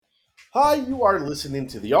Hi, you are listening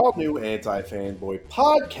to the all new Anti Fanboy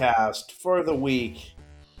podcast for the week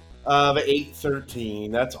of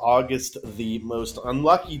 8/13. That's August, the most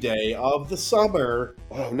unlucky day of the summer.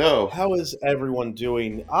 Oh no. How is everyone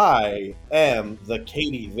doing? I am the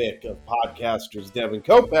Katie Vick of podcasters, Devin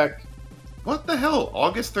Kopeck. What the hell?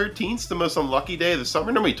 August 13th is the most unlucky day of the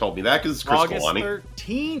summer? Nobody told me that because it's Chris August Kalani.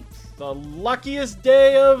 13th, the luckiest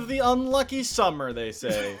day of the unlucky summer, they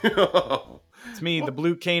say. It's me, the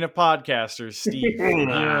blue Kane of podcasters, Steve.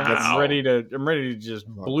 Wow. I'm ready to just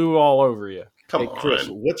blue all over you. Come Hey, Chris,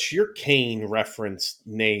 on. what's your Kane reference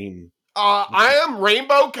name? I am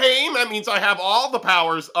Rainbow Kane. That means I have all the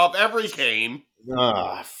powers of every Kane.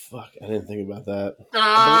 Ah, fuck. I didn't think about that.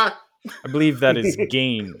 Ah. I believe that is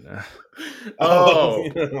Gain. Oh.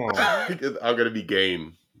 no. I'm going to be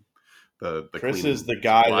Kane. The Chris clean is the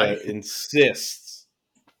guy supply. that insists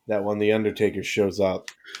that when the Undertaker shows up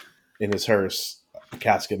in his hearse, a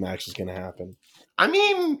casket match is going to happen. I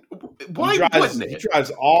mean, why He wouldn't it?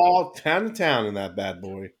 drives all town to town in that bad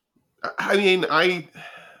boy. I mean,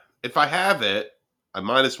 if I have it, I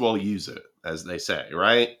might as well use it, as they say,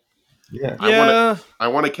 right? Yeah. I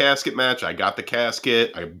want a casket match. I got the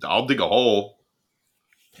casket. I'll dig a hole.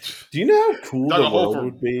 Do you know how cool Dug the a hole world for-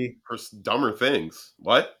 would be? For dumber things.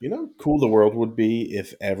 What? You know how cool the world would be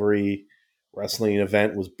if every wrestling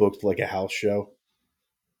event was booked like a house show?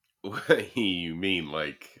 What do you mean?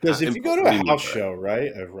 Like, Because if you go to what do a you mean house by that? show,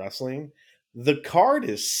 right, of wrestling, the card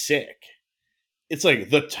is sick. It's like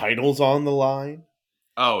the title's on the line.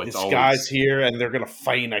 Oh, it's This always guy's here and they're going to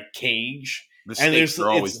fight in a cage. the and stakes are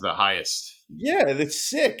always it's- the highest. Yeah, it's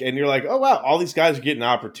sick. And you're like, oh, wow, all these guys are getting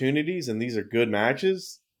opportunities and these are good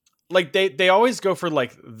matches. Like they always go for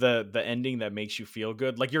like the ending that makes you feel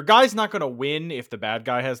good. Like your guy's not going to win if the bad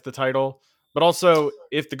guy has the title, but also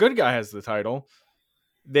if the good guy has the title,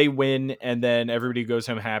 they win and then everybody goes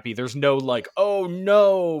home happy. There's no like, oh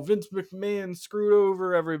no, Vince McMahon screwed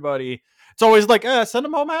over everybody. It's always like, send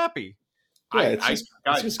them home happy. Yeah, it's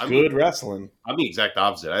just good wrestling. I'm the exact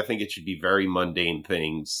opposite. I think it should be very mundane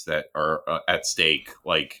things that are at stake,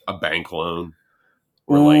 like a bank loan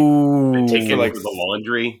or like a ticket like- for the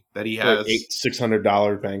laundry that he Like has.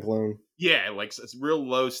 $600 bank loan. Yeah, like it's real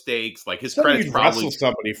low stakes. Like his Something credit's you'd probably wrestle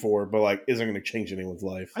somebody for, but like isn't going to change anyone's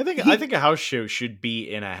life. I think a house show should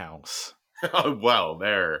be in a house. oh, well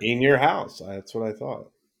there. In your house. That's what I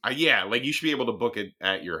thought. Yeah, like you should be able to book it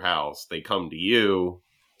at your house. They come to you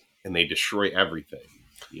and they destroy everything.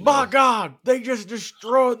 You know? My God, they just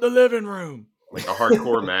destroyed the living room. Like a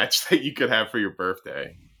hardcore match that you could have for your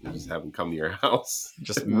birthday. You just have them come to your house.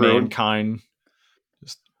 Just Ruin. mankind,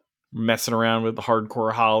 just messing around with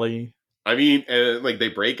hardcore Holly. I mean, and like they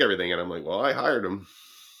break everything, and I'm like, well, I hired them.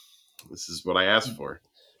 This is what I asked for.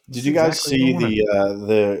 Did you guys Exactly see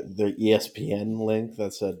the the ESPN link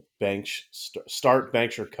that said start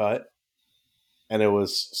bench or cut? And it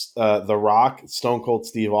was The Rock, Stone Cold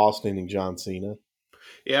Steve Austin, and John Cena.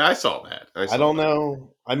 Yeah, I saw that. I don't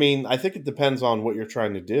know. I mean, I think it depends on what you're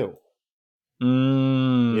trying to do. You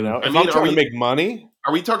know, I if mean, I'm trying to make money,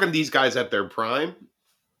 Are we talking these guys at their prime?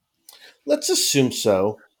 let's assume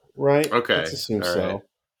so, right? Okay, Let's assume all so. right.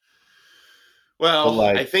 Well, But,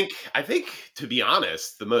 like- I think to be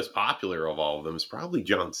honest, the most popular of all of them is probably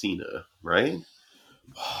John Cena, right?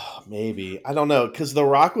 Maybe. I don't know. Because The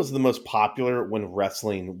Rock was the most popular when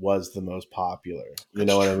wrestling was the most popular. You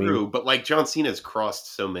know what I True, mean? but like John Cena's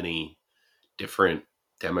crossed so many different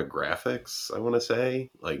demographics, I want to say.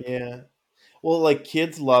 Like, Yeah. Well, like,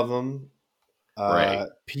 kids love him. Right.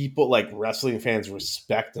 People, like, wrestling fans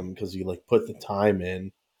respect him because he, like, put the time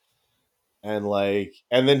in. And, like,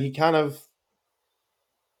 and then he kind of,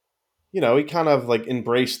 like,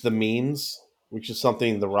 embraced the memes, which is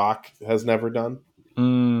something The Rock has never done.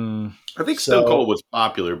 I think So- Stone Cold was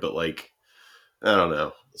popular, but like, I don't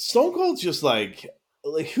know. Stone Cold's just, like,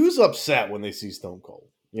 who's upset when they see Stone Cold?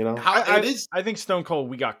 You know? I think Stone Cold,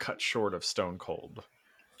 we got cut short of Stone Cold.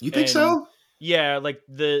 You think And- so? Yeah, like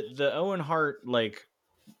the Owen Hart like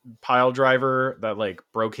pile driver that like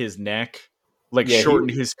broke his neck, like Yeah, he-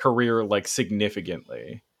 shortened his career like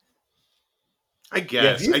significantly. I Yeah,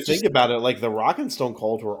 guess. if you think about it, like, The Rock and Stone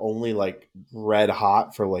Cold were only, like, red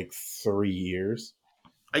hot for, like, 3 years.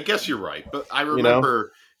 I guess you're right, but I know?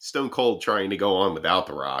 remember Stone Cold trying to go on without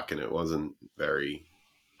The Rock, and it wasn't very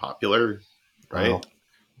popular, right? Wow.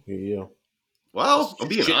 Here you Well, I'm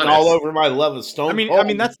being Shitting honest. all over my love of Stone Cold. I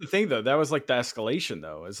mean that's the thing though. That was like the escalation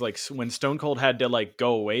though. It's like when Stone Cold had to like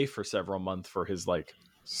go away for several months for his like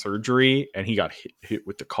surgery, and he got hit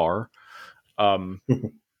with the car.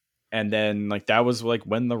 And then like that was like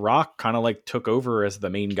when The Rock kind of like took over as the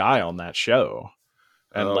main guy on that show.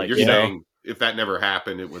 And Oh, like you're you know, saying if that never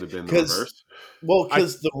happened, it would have been the 'Cause- reverse. Well, I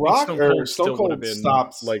because The think Rock Stone or Cold Stone still would have Cold been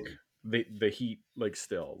stops. like the Heat, like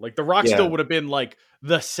still like The Rock Yeah. still would have been like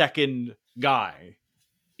the second guy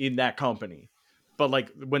in that company, but like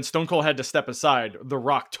when Stone Cold had to step aside, The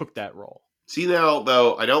Rock took that role. See now,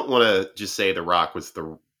 though, I don't want to just say The Rock was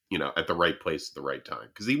at the right place at the right time,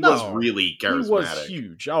 because he was No, really He was charismatic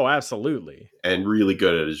huge. Oh, absolutely. and really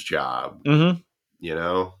good at his job. Mm-hmm. You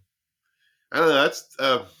know, I don't know. That's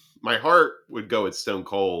my heart would go with Stone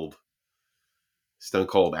Cold. Stone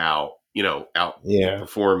Cold out, out Yeah.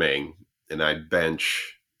 performing, and I'd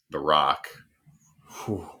bench The Rock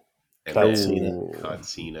Whew. and Cut then Cena. cut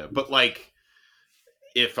Cena. But like,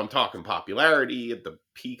 if I'm talking popularity at the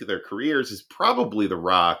peak of their careers, is probably The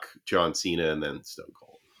Rock, John Cena, and then Stone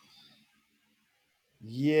Cold.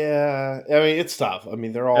 Yeah, I mean it's tough. I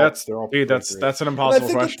mean they're all That's pretty that's great. that's an And I impossible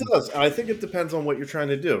think question. it does. And I think it depends on what you're trying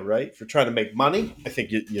to do, right? If you're trying to make money, I think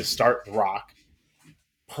you start The Rock.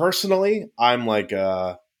 Personally, I'm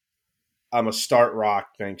a start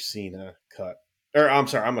Rock, bench Cena, cut. Or I'm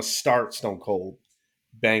sorry, I'm a start Stone Cold,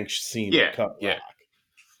 bench Cena, cut Yeah. Rock.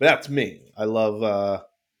 But that's me. I love.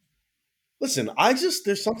 Listen,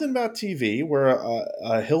 there's something about TV where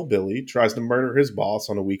a hillbilly tries to murder his boss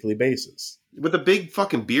on a weekly basis. With a big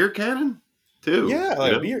fucking beer cannon, too. Yeah,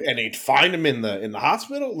 like beer, and they'd find him in the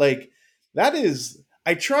hospital. Like that is,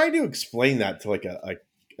 I try to explain that to like a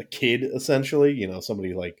kid, essentially.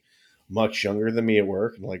 Somebody like much younger than me at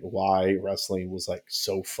work, and like why wrestling was like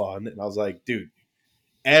so fun. And I was like, dude,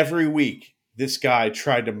 every week this guy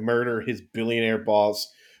tried to murder his billionaire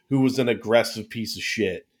boss, who was an aggressive piece of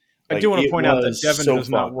shit. I do want to point out that was Devin so does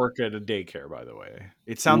not fun. work at a daycare, by the way.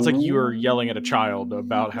 It sounds like you were yelling at a child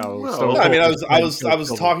about how Well, Stone No, I Cold mean, I was was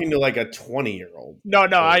killed. talking to like a 20-year-old. No,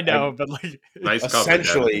 So I know, but like nice cover, Devin.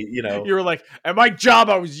 essentially, you were like, at my job,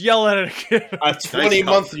 I was yelling at a kid. a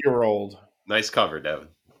 20-month-year-old. Nice cover, Devin.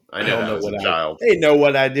 I They know don't that know as what a child. They know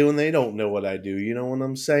what I do, and they don't know what I do. You know what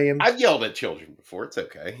I'm saying? I've yelled at children before. It's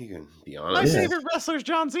okay. You can be My honest. favorite wrestler is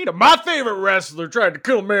John Cena. My favorite wrestler tried to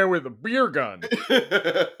kill a man with a beer gun.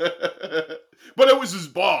 But it was his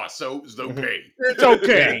boss, so it was okay. It's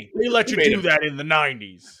okay. Yeah. They let you He made do him- that in the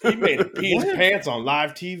 90s. He made him pee his pants on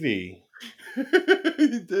live TV. He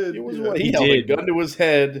did. It was yeah. what he He held did. a gun to his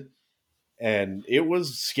head, and it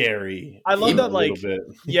was scary. I love a that, little like, bit.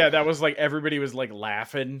 yeah, that was like everybody was like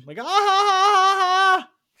laughing, like ah,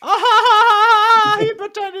 he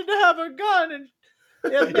pretended to have a gun and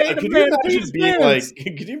it made a Could you man pee imagine his being pants.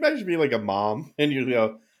 like? Could you imagine being like a mom and you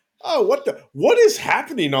go, "Oh, what is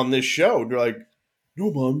happening on this show?" And they're like,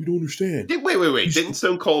 "No, mom, you don't understand." Wait. Didn't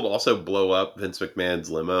Stone Cold also blow up Vince McMahon's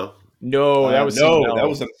limo? No, that was no, something that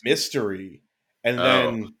else. was a mystery, and Oh.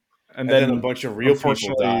 then and then a bunch of real people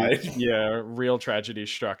unfortunately, died. Yeah, real tragedy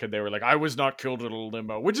struck, and they were like, "I was not killed in a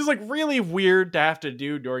limo," which is like really weird to have to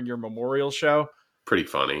do during your memorial show. Pretty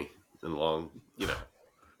funny and long.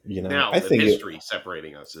 Now I the think history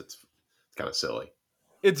separating us, it's kind of silly.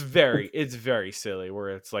 It's very silly. Where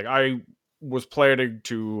it's like I was planning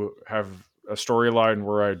to have a storyline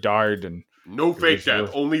where I died, and No fake death,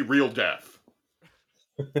 was- only real death.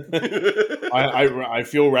 I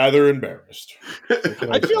feel rather embarrassed.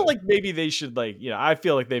 I feel like maybe they should I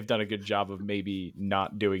feel like they've done a good job of maybe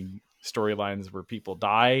not doing storylines where people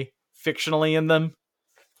die fictionally in them.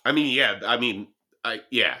 I mean,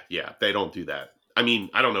 they don't do that. I mean,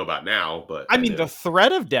 I don't know about now, but I mean, the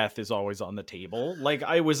threat of death is always on the table. Like,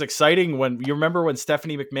 I was exciting when you remember when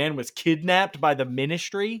Stephanie McMahon was kidnapped by the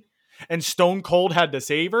Ministry and Stone Cold had to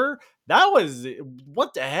save her. That was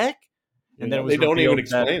what the heck. And then it was they don't even revealed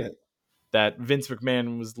explain it. that Vince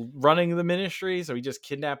McMahon was running the Ministry, so he just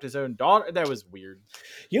kidnapped his own daughter. That was weird.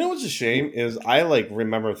 You know what's a shame is I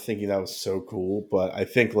remember thinking that was so cool, but I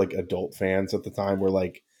think adult fans at the time were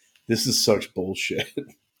like, "This is such bullshit."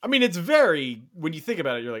 I mean, it's very, when you think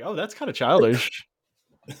about it, you're like, oh, that's kind of childish.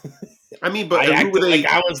 I mean, but I who acted were they?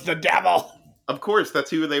 like I was the devil. Of course, that's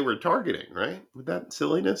who they were targeting, right? With that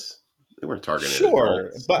silliness, they weren't targeting. Sure,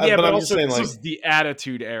 adults. but Yeah, but I'm also just saying, this was the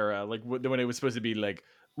Attitude Era, like when it was supposed to be like,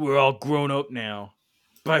 we're all grown up now.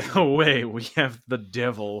 By the way, we have the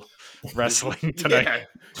devil wrestling tonight. Yeah,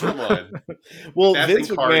 come on. well, That's Vince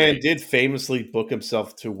incarnate. McMahon did famously book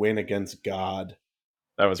himself to win against God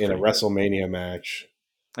That was in a pretty good. WrestleMania match.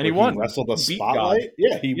 And he where won. wrestled a He beat spotlight.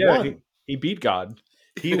 Yeah, he won. He beat God.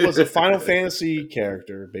 He was a Final Fantasy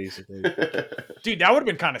character, basically. Dude, that would have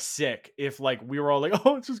been kind of sick if we were all like,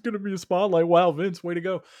 oh, it's just gonna be a spotlight. Wow, Vince, way to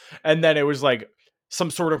go. And then it was like some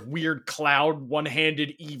sort of weird cloud,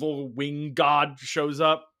 one-handed evil wing god shows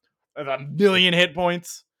up with 1,000,000 hit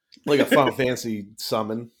points. Like a Final Fantasy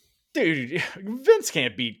summon. Dude, Vince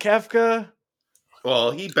can't beat Kefka.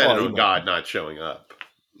 Well, he betted Well, he on might. God not showing up.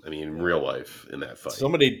 I mean, in real life, in that fight.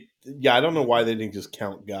 Somebody, I don't know why they didn't just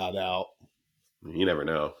count God out. You never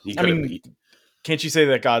know. He I could have. mean, can't you say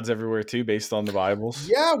that God's everywhere too, based on the Bibles?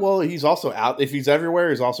 Yeah, well, he's also out. If he's everywhere,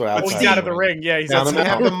 he's also Oh, outside. he's out of the ring. Yeah, he's Count outside. him He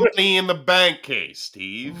had out. the money in the bank case,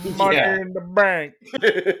 Steve. Money Yeah. in the bank.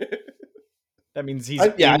 That means he's I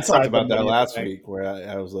inside talked the about that Money in the last Bank. week where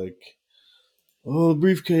I was like, "Oh, the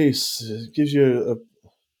briefcase gives you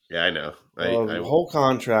Yeah, I know. a whole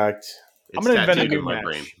contract." I'm It's gonna invent a tattooed new in my match.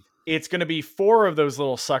 brain. It's gonna be 4 of those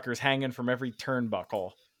little suckers hanging from every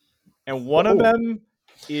turnbuckle, and one of Oh. them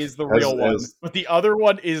is the real one, as- but the other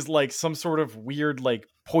one is like some sort of weird like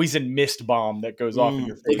poison mist bomb that goes off in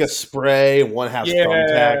your face. like a spray. One has Yeah.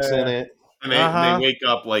 thumbtacks in it. And they wake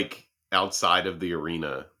up like outside of the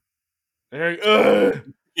arena. They're like, ugh,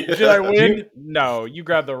 did I Do win? you- No, you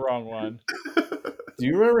grabbed the wrong one. Do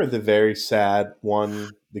you remember the very sad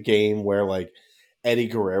one, the game where like Eddie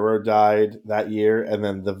Guerrero died that year, and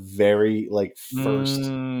then the very like first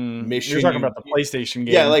mission You're talking about the PlayStation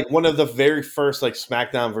game. Yeah, like one of the very first like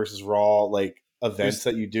SmackDown versus Raw like events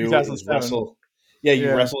that you do is 2007. wrestle. Yeah, you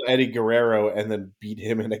Yeah. wrestle Eddie Guerrero and then beat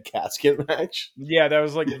him in a casket match, Yeah, that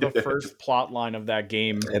was like the first plot line of that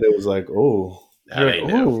game. and it was like, oh, That You're ain't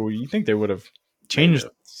like, new. oh, you think they would have changed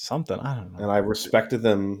know. something? I don't know. and I respected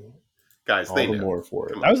them Guys, all they the know. more for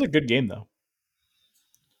it. Come That was a good game though.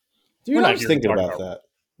 Dude, We're I not was here to thinking talk about about that.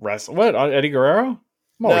 Wrestle what? Eddie Guerrero?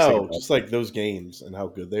 I'm always thinking No, about just like those games and how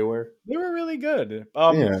good they were. they were really good.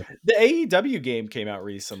 Yeah. The AEW game came out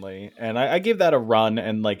recently, and I gave that a run,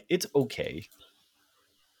 and like it's okay.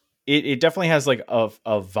 It definitely has like a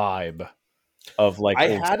vibe of like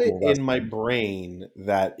I old had it school in my wrestling. brain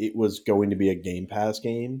that it was going to be a Game Pass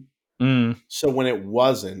game. Mm. So when it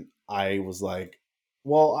wasn't, I was like,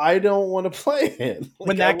 well, I don't want to play it. When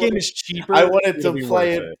Like, that game is cheaper, I wanted it'll to be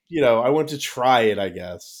play worth it, I wanted to try it, I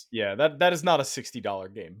guess. Yeah, that is not a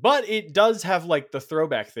 $60 game, but it does have like the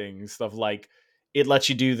throwback things of like it lets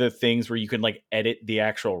you do the things where you can like edit the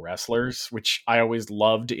actual wrestlers, which I always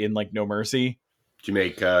loved in like No Mercy. Did you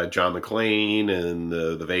make John McClane and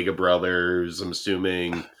the Vega brothers? I'm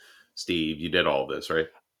assuming, Steve, you did all this, right?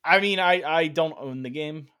 I mean, I don't own the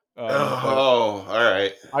game. But All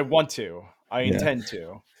right. I want to. I Yeah. intend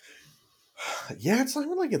to. Yeah, it's not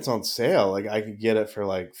even like it's on sale. Like I could get it for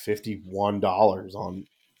like $51 on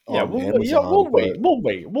Yeah, Amazon. we'll but-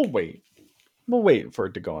 wait. We'll wait for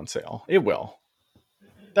it to go on sale. It will.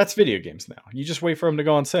 That's video games now. You just wait for them to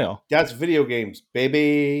go on sale. That's video games,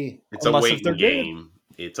 baby. It's Unless a if waiting they're good. game.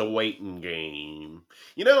 It's a waiting game.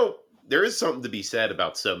 You know, there is something to be said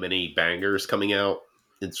about so many bangers coming out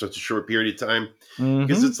in such a short period of time.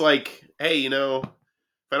 Because Mhm. it's like, hey, if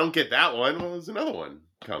I don't get that one, well, there's another one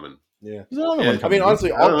coming. Yeah. There's another Yeah. one I coming. mean,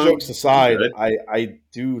 honestly, I all don't know. jokes aside, Good. I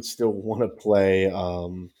do still want to play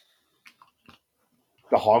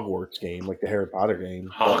the Hogwarts game, like the Harry Potter game.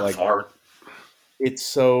 But like Fart. it's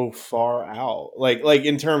so far out. Like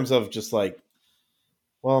in terms of just like,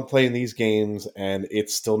 well, I'm playing these games and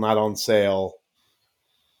it's still not on sale.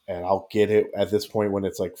 And I'll get it at this point when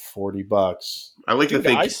it's like $40. I like to Dude,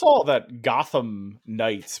 think I saw that Gotham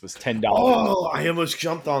Knights was $10. Oh, I almost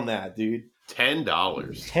jumped on that, dude. $10.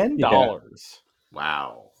 $10.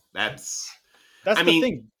 Wow. That's That's I the mean-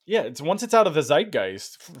 thing. Yeah, it's once it's out of the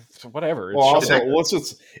zeitgeist, whatever. It's Well, just-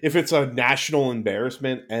 also, if it's a national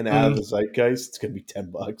embarrassment and out of the zeitgeist, it's gonna be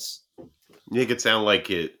 $10. make it sound like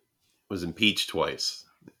it was impeached twice.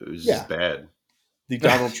 It was Yeah. just bad. The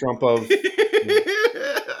Donald Trump of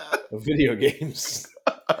video games,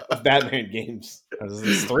 of Batman games. this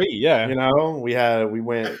is 3, yeah. We had like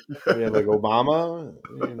Obama.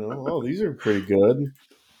 Oh, these are pretty good.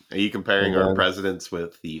 Are you comparing And our then- presidents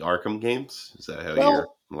with the Arkham games? Is that how Well- you're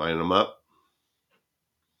lining them up?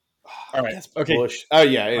 All right. That's Okay. Bush. Oh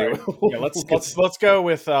yeah. Anyway, Yeah, let's go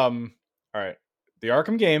with all right. The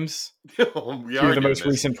Arkham games. We Two are of the doing most this.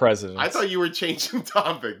 recent presidents. I thought you were changing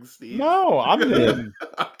topics, Steve. No, I'm in.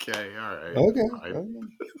 Okay, all right. okay. Fine.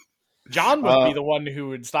 John would be the one who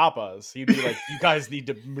would stop us. He'd be like, "You guys need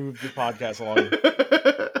to move the podcast along."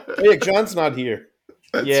 Oh, yeah, John's not here.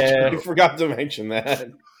 That's Yeah. I forgot to mention that.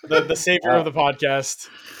 The savior of the podcast.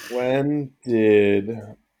 When did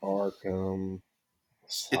Arkham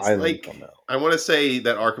Asylum like- come out? I want to say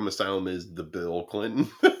that Arkham Asylum is the Bill Clinton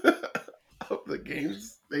of the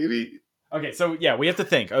games, maybe. Okay, so yeah, we have to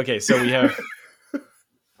think. Okay, so we have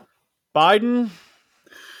Biden,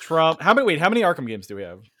 Trump. How many Arkham games do we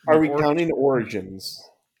have? Are we counting Origins?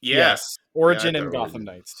 Yes. Origin Yeah, and they're Gotham Origin.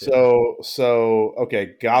 Knights. Too. So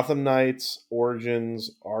okay, Gotham Knights,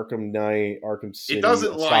 Origins, Arkham Knight, Arkham City.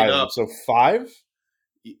 doesn't line Asylum. up. So 5?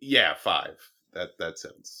 Yeah, 5. That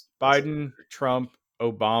sounds Biden, Trump,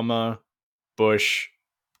 Obama, Bush,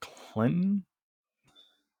 Clinton.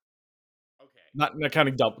 okay. Not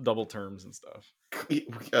counting double terms and stuff.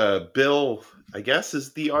 Bill, I guess,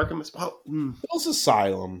 is the Arkham. Well, Bill's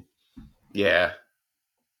Asylum. yeah,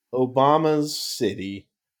 Obama's City.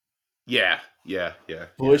 yeah.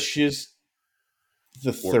 Bush is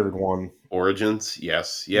the third one. Origins,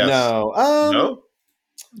 yes. No. No?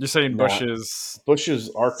 You're saying Nah. Bush's Bush's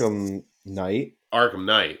Arkham Knight. Arkham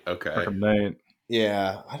Knight, okay. Arkham Knight.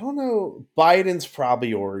 Yeah, I don't know. Biden's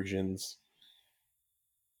probably Origins.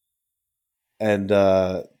 And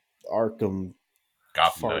Arkham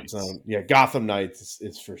Gotham Fart Knights. Zone. Yeah, Gotham Knights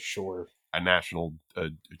is for sure. A national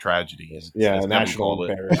tragedy. Yeah, as a Kevin national called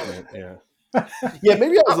it. embarrassment. Yeah. Yeah,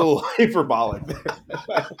 maybe I was a little hyperbolic there.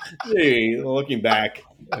 Hey, looking back,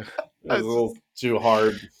 it was a little too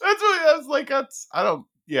hard. That's what I was like.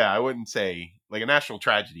 I wouldn't say like a national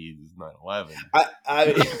tragedy is 9/11.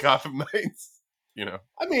 I Gotham Knights,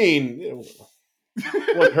 I mean,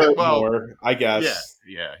 what hurt more? I guess.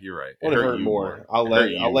 Yeah, you're right. What hurt more? I'll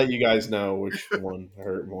let you guys know which one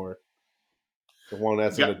hurt more. The one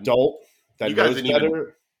that's an adult that knows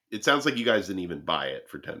better. It sounds like you guys didn't even buy it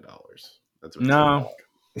for $10. That's what No.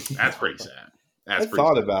 That's pretty sad. I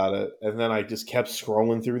thought about it, and then I just kept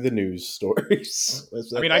scrolling through the news stories.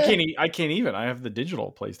 I mean, I can't even. I have the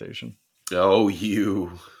digital PlayStation. Oh,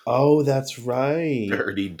 you. Oh, that's right.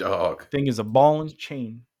 Dirty dog. Thing is a ball and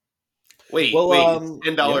chain. Wait, $10.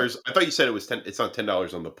 Yeah. I thought you said it was $10. It's not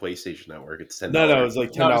 $10 on the PlayStation Network. It's $10. No, it's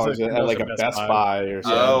like $10 at like a Best Buy or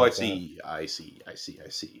something. Oh, like I see.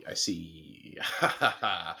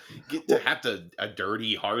 Get to have a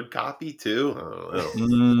dirty hard copy too.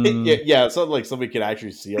 Yeah, something like somebody could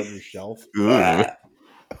actually see on your shelf.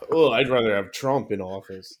 Oh, I'd rather have Trump in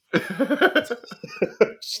office. I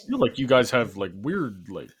feel like you guys have like weird,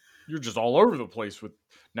 like you're just all over the place with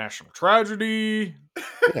national tragedy.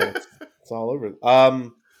 Yeah, it's all over.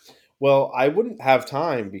 Well, I wouldn't have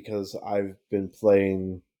time because I've been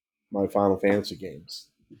playing my Final Fantasy games.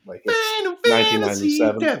 Like it's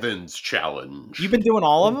 1997. Devin's Challenge. You've been doing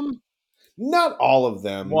all of them? Not all of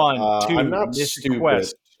them. 1, 2. I'm not Mystic stupid.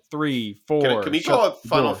 Quest, 3, 4. Can we call it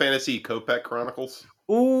Final Fantasy Kopek Chronicles?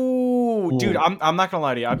 Ooh, dude, I'm not gonna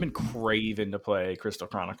lie to you. I've been craving to play Crystal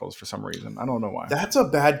Chronicles for some reason. I don't know why. That's a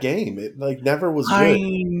bad game. It like never was good,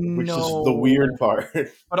 which is the weird part.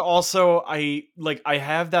 But also, I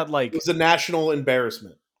have that like it was a national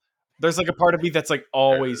embarrassment. There's like a part of me that's like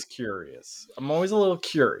always curious. I'm always a little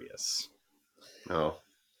curious. Oh,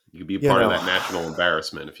 you could be a part of that national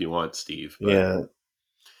embarrassment if you want, Steve. But yeah.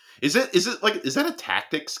 Is that a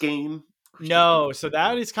tactics game? No, so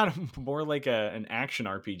that is kind of more like an action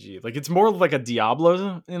RPG. Like it's more like a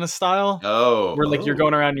Diablo in a style. Oh, where like you're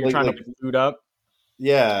going around and you're trying to loot up.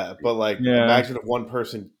 Yeah, but imagine if one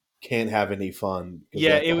person can't have any fun.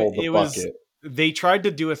 Yeah, it was. They tried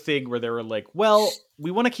to do a thing where they were like, "Well, we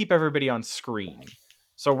want to keep everybody on screen,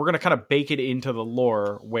 so we're going to kind of bake it into the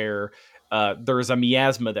lore where there's a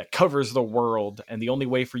miasma that covers the world, and the only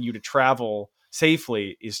way for you to travel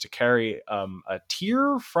safely is to carry a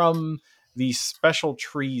tear from these special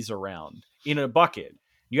trees around in a bucket.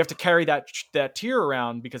 You have to carry that tear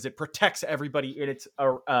around because it protects everybody in its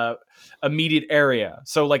immediate area.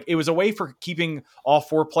 So like it was a way for keeping all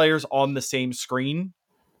 4 players on the same screen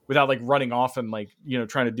without like running off and like,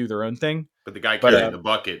 trying to do their own thing. But the guy carrying the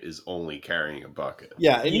bucket is only carrying a bucket.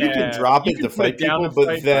 Yeah, and you can drop it to fight people,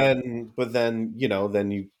 but then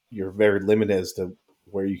you're very limited as to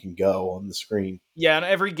where you can go on the screen. Yeah, in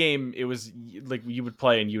every game it was like you would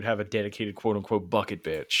play and you'd have a dedicated quote unquote bucket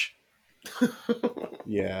bitch.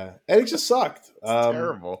 Yeah, and it just sucked.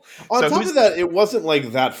 Terrible. On top of that, it wasn't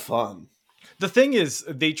like that fun. The thing is,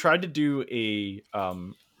 they tried to do a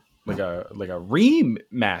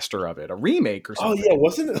remaster of it, a remake or something. Oh yeah,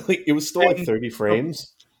 wasn't it like it was still like 30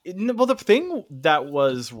 frames? Well, the thing that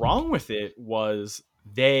was wrong with it was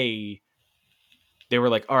they were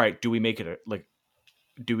like, all right, do we make it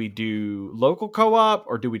do we do local co-op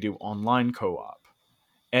or do we do online co-op?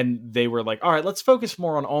 And they were like, all right, let's focus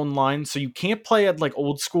more on online. So you can't play it like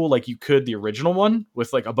old school like you could the original one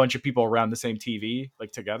with like a bunch of people around the same TV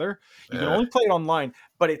like together. You can only play it online,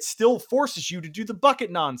 but it still forces you to do the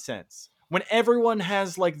bucket nonsense when everyone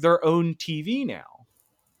has like their own TV now.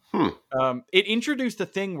 It introduced a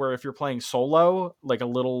thing where if you're playing solo, like a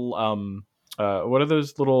little what are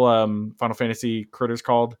those little Final Fantasy critters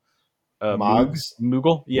called? Mogs?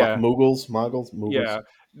 Moogle? Yeah. Moggles? Yeah.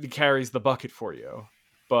 It carries the bucket for you.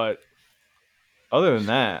 But other than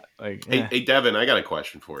that, like... Hey, Devin, I got a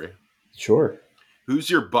question for you. Sure. Who's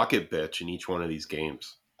your bucket bitch in each one of these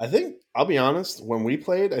games? I think I'll be honest. When we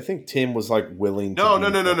played, I think Tim was like willing to No, be. no,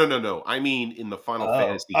 no, no, no, no, no. I mean, in the Final Oh,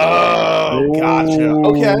 Fantasy games we played. oh, gotcha.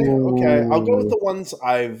 Okay, okay. I'll go with Ooh. the ones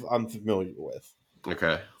I'm familiar with.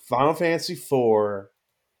 Okay. Final Fantasy IV,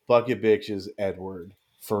 Bucket Bitches, Edward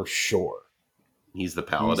for sure. He's the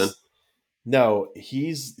paladin. He's no,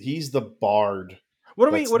 he's the bard.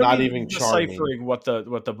 That's What are not we even charming. deciphering what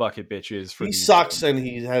the bucket bitch is for He these? sucks and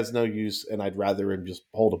he has no use, and I'd rather him just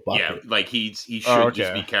hold a Yeah, bucket. like he Oh, should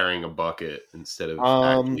just okay. be carrying a bucket instead of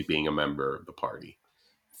Um, actually being a member of the party.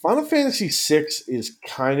 Final Fantasy VI is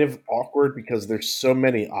kind of awkward because there's so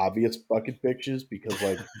many obvious bucket bitches because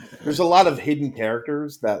like there's a lot of hidden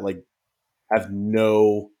characters that like have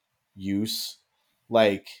no use,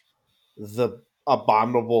 like the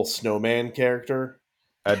abominable snowman character.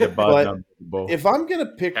 But if I'm gonna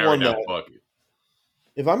pick Carry one that that bucket.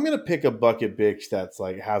 if I'm gonna pick a bucket bitch that's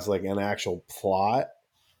like has like an actual plot,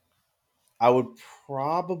 I would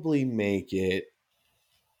probably make it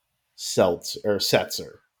Seltzer or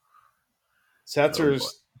Setzer. Oh boy,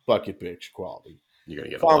 Setzer's bucket bitch quality. you're gonna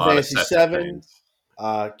get a Final lot of Fantasy Setzer VII,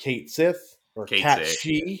 fans. Kate Sith or Kate Cat Sick,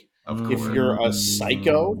 She, of if course. you're a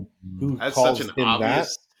psycho who That's such an calls him that.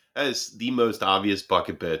 obvious. That is the most obvious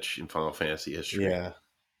bucket bitch in Final Fantasy history. Yeah.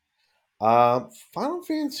 Final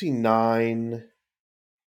Fantasy Nine.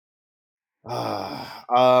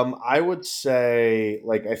 I would say,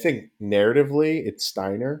 like, I think narratively, it's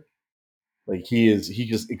Steiner. Like, he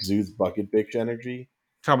just exudes bucket bitch energy.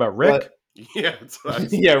 Talking about Rick? But Yeah, that's what I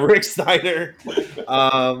was yeah, Rick Steiner.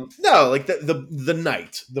 No, like the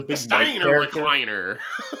knight, the the big knight Steiner character, recliner.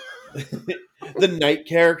 the knight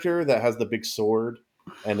character that has the big sword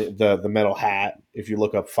and the metal hat. If you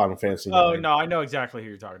look up Final Fantasy Oh Nine, no, I know exactly who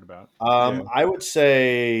you're talking about. Yeah. I would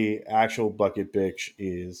say actual bucket bitch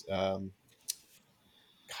is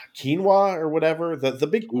quinoa or whatever the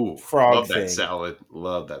big Ooh, frog love that thing. salad.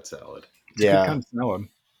 Love that salad. It's a good Yeah. kind of salad.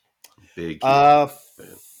 Big Uh,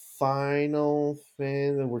 fan. Final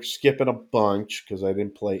Fan. We're skipping a bunch because I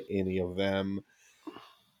didn't play any of them.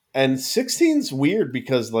 And 16's weird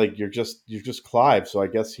because like you're just Clive, so I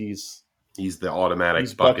guess he's He's the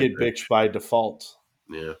automatic bucket bucket bitch. bitch by default,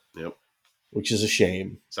 Yeah, yep. which is a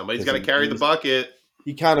shame Somebody's because got to carry the bucket.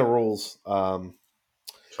 he kind of rules. Sorry.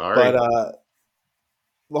 But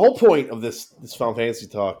the whole point of this Final Fantasy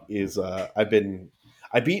talk is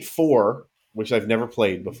I beat 4, which I've never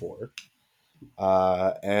played before,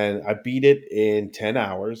 and I beat it in 10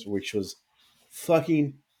 hours, which was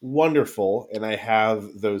fucking wonderful. And I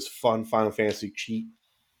have those fun Final Fantasy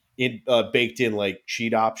baked in like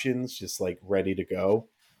cheat options, just like ready to go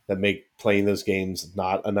that make playing those games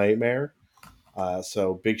not a nightmare.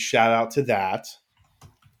 So big shout out to that.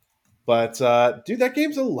 But dude, that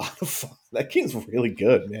game's a lot of fun. That game's really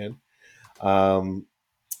good, man. Um,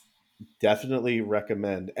 Definitely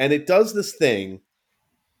recommend. And it does this thing,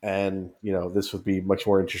 and this would be much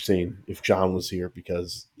more interesting if John was here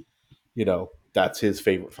because that's his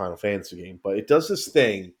favorite Final Fantasy game. But it does this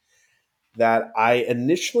thing that I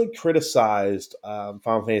initially criticized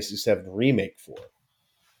Final Fantasy VII Remake for,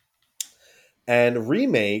 and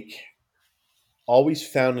Remake always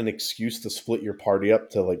found an excuse to split your party up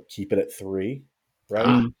to like keep it at 3,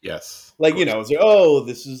 right? Yes. Like it's like, oh,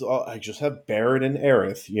 this is I just have Barret and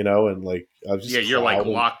Aerith, and like I was just Yeah, you're like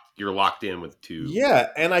clouding. locked. You're locked in with 2. Yeah,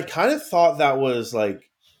 and I kind of thought that was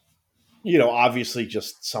like, obviously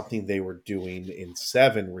just something they were doing in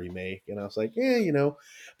 7 Remake, and I was like, yeah,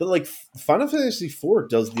 but like Final Fantasy IV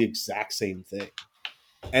does the exact same thing,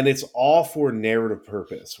 and it's all for narrative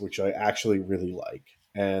purpose, which I actually really like,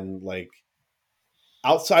 and like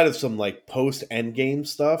outside of some like post end game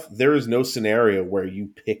stuff, there is no scenario where you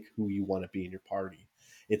pick who you want to be in your party.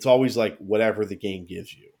 It's always like whatever the game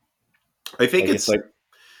gives you. I think Like, it's like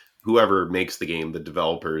whoever makes the game, the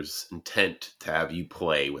developer's intent to have you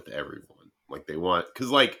play with everyone. Like they want, because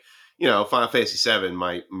like Final Fantasy VII,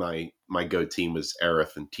 my go team was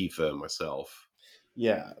Aerith and Tifa and myself.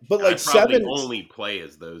 yeah, but And like I probably 7, only play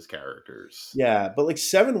as those characters. yeah, but like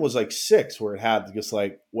 7 was like 6, where it had just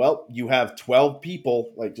like, well, you have 12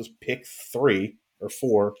 people, like just pick 3 or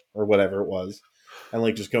 4 or whatever it was, and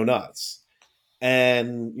like just go nuts.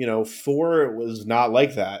 And 4 it was not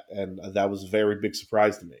like that, and that was a very big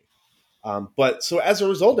surprise to me. But so as a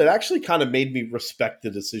result, it actually kind of made me respect the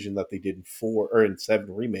decision that they did in 4 or in 7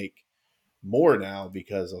 Remake more now,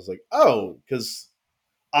 because I was like, oh, because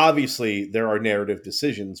obviously there are narrative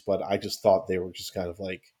decisions, but I just thought they were just kind of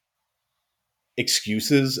like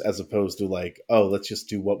excuses as opposed to like, oh, let's just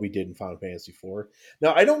do what we did in Final Fantasy 4.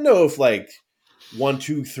 Now I don't know if like 1,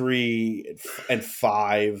 2, 3, and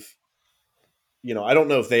 5, I don't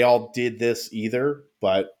know if they all did this either,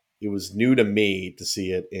 but it was new to me to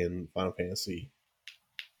see it in Final Fantasy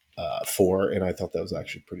 4, and I thought that was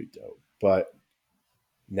actually pretty dope. But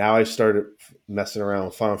now I started messing around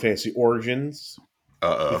with Final Fantasy Origins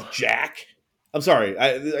with Uh-oh. Jack. I'm sorry,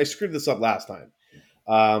 I screwed this up last time.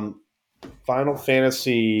 Um, Final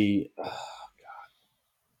Fantasy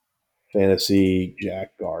Fantasy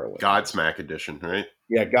Jack Garland. Godsmack edition, right?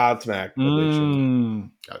 Yeah, Godsmack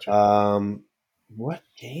edition. Gotcha. What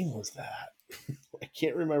game was that? I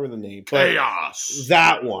can't remember the name, but Chaos.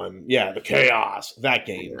 that one, yeah, the Chaos, that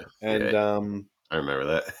game, and I remember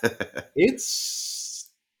that. it's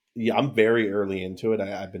I'm very early into it.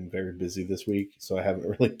 I've been very busy this week, so I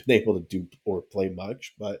haven't really been able to do or play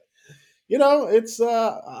much. But it's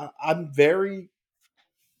I'm very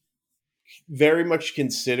much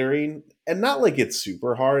considering, and not like it's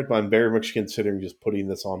super hard, but I'm very much considering just putting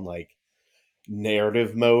this on like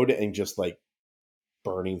narrative mode and just like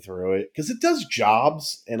burning through it because it does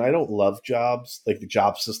jobs, and I don't love jobs. Like the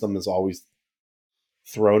job system has always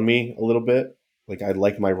thrown me a little bit. Like I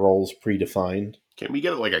like my roles predefined. Can we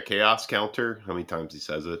get like a chaos counter? How many times he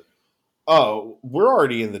says it? Oh, we're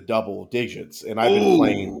already in the double digits, and I've been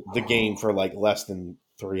playing the game for like less than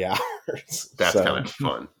 3 hours. That's kind of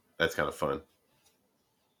fun. That's kind of fun.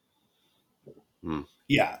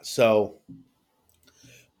 Yeah. So,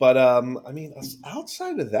 but I mean,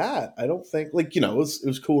 outside of that, I don't think like it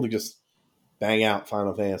was cool to just bang out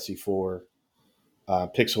Final Fantasy 4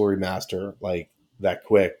 Pixel Remaster like that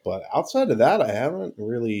quick. But outside of that, I haven't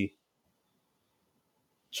really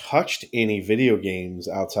touched any video games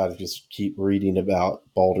outside of just keep reading about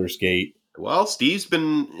Baldur's Gate. Well, Steve's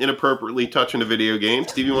been inappropriately touching a video game.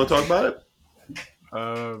 Steve, you want to talk about it?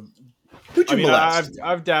 Who'd you molest?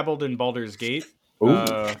 I've dabbled in Baldur's Gate Ooh.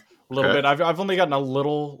 a little bit. I've only gotten a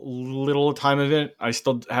little time of it. I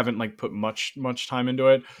still haven't like put much time into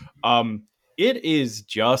it. It is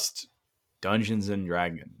just Dungeons and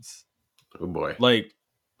Dragons. Oh boy. Like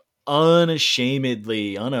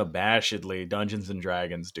unabashedly Dungeons and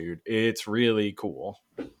Dragons, dude. It's really cool.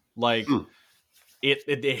 Like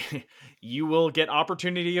it you will get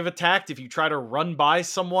opportunity of attack if you try to run by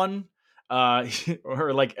someone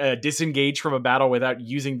or like disengage from a battle without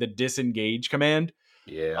using the disengage command.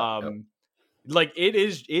 Yeah. Like it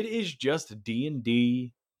is just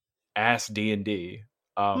D&D ass D&D.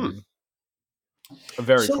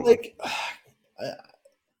 Very so cool. Like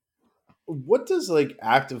what does like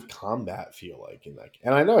active combat feel like in that?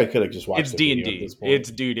 And I know I could have just watched it's the D&D. video at this point.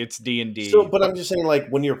 It's D&D. So, but I'm just saying, like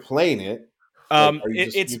when you're playing it, like,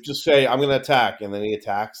 you just say I'm going to attack, and then he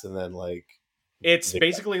attacks, and then like it's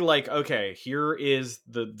basically like, okay, here is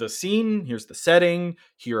the scene, here's the setting,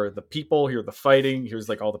 here are the people, here are the fighting, here's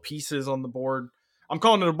like all the pieces on the board. I'm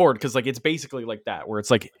calling it a board because like it's basically like that, where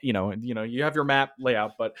it's like you have your map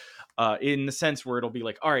layout, but in the sense where it'll be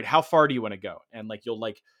like, all right, how far do you want to go, and like you'll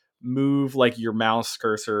like move like your mouse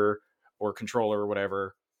cursor or controller or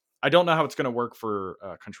whatever. I don't know how it's going to work for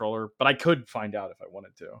controller, but I could find out if I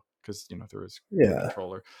wanted to because there is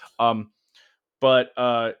controller. But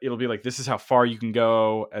it'll be like, this is how far you can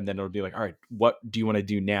go. And then it'll be like, all right, what do you want to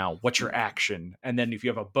do now? What's your action? And then if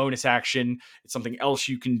you have a bonus action, it's something else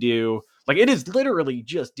you can do. Like it is literally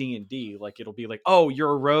just D&D. Like it'll be like, oh,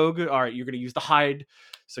 you're a rogue. All right, you're going to use the hide.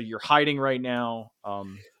 So you're hiding right now. All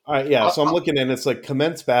right, yeah. So I'm looking and it's like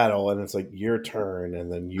commence battle and it's like your turn.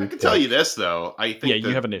 And then I can tell you this though. I think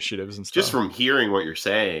you have initiatives and stuff. Just from hearing what you're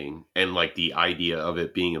saying and like the idea of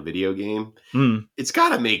it being a video game, it's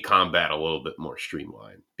got to make combat a little bit more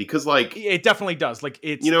streamlined because like it definitely does. Like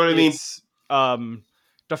it's, you know what I mean?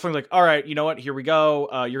 Definitely like, all right, you know what? Here we go.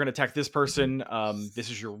 You're going to attack this person. This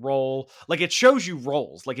is your roll. Like it shows you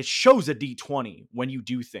rolls. Like it shows a D20 when you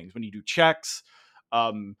do things, when you do checks.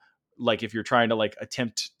 Like if you're trying to like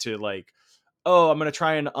attempt to like, oh, I'm going to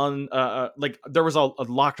try and like there was a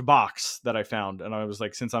locked box that I found. And I was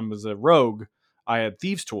like, since I was a rogue, I had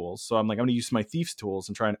thieves tools. So I'm like, I'm going to use my thieves tools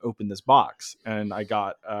and try and open this box. And I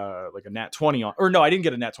got like a nat 20 on, or no, I didn't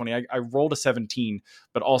get a nat 20. I rolled a 17,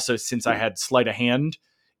 but also since I had sleight of hand,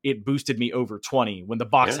 it boosted me over 20 when the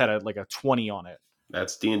box had a 20 on it.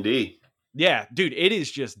 That's D&D. Yeah, dude, it is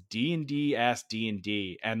just D&D ass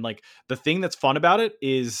D&D. And like the thing that's fun about it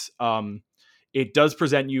is it does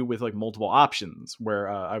present you with like multiple options where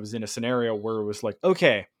I was in a scenario where it was like,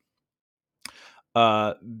 okay,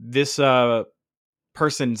 this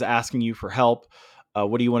person's asking you for help.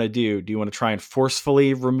 What do you want to do? Do you want to try and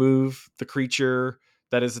forcefully remove the creature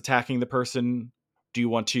that is attacking the person? Do you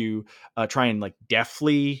want to try and like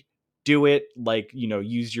deftly do it? Like,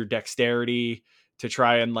 use your dexterity to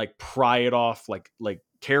try and like pry it off like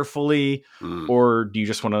carefully, or do you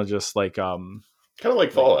just want to just like kind of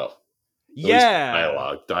like Fallout? At least the Yeah.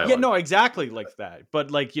 dialogue. Yeah, no, exactly like that.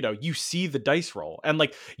 But like, you see the dice roll, and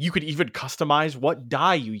like you could even customize what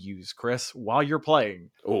die you use, Chris, while you're playing.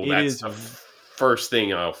 Oh, It that's is the first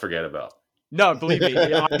thing I'll forget about. No, believe me,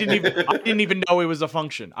 I didn't even know it was a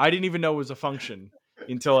function. I didn't even know it was a function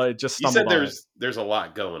until I just You said stumbled on it. there's a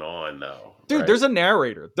lot going on though, Dude, right? there's a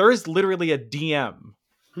narrator. There is literally a DM.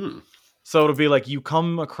 Hmm. So it'll be like you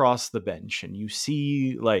come across the bench and you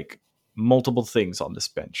see like multiple things on this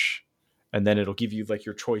bench, and then it'll give you like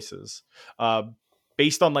your choices. Uh,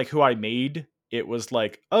 Based on like who I made, it was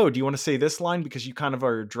like, oh, do you want to say this line because you kind of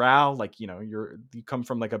are a drow, like you come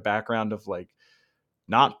from like a background of like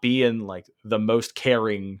not being like the most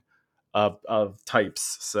caring of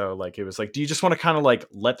types. So like it was like, do you just want to kind of like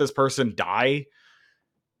let this person die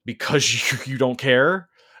because you don't care?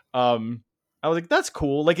 I was like, that's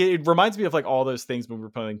cool. Like it reminds me of like all those things when we were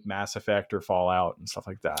playing Mass Effect or Fallout and stuff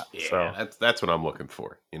like that. Yeah, So that's what I'm looking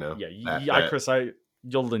for. yeah, Chris,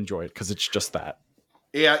 you'll enjoy it because it's just that.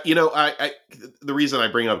 Yeah, I the reason I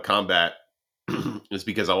bring up combat is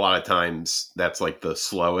because a lot of times that's like the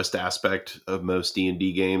slowest aspect of most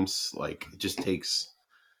D&D games. Like it just takes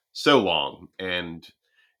so long, and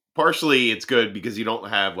partially it's good because you don't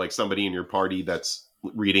have like somebody in your party that's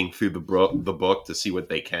reading through the book to see what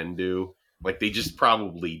they can do. Like they just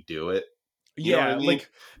probably do it. You know what I Yeah, mean? like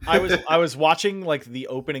I was watching like the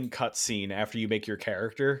opening cutscene after you make your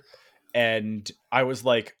character, and I was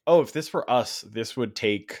like, oh, if this were us, this would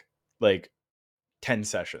take like 10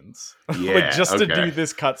 sessions, like Yeah. just to Okay. do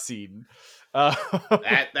this cutscene. Uh,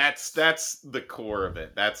 That's the core of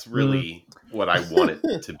it. That's Mhm. really what I want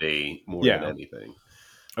it to be more than Yeah. anything.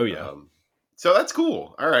 Oh yeah. So that's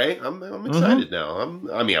cool. All right, I'm excited now.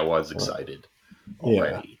 I was excited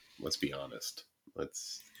already. Let's be honest.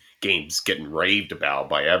 Game's getting raved about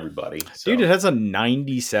by everybody. So. Dude, it has a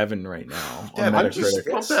 97 right now on I'm just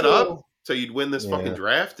Metacritic. pump that up so you'd win this fucking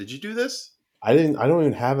draft. Did you do this? I don't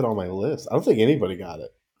even have it on my list. I don't think anybody got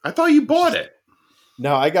it. I thought you bought it.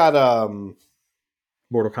 No, I got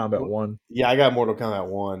Mortal Kombat 1. Yeah, I got Mortal Kombat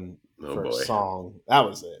 1 Oh, for boy. a song. That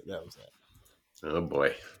was it. Oh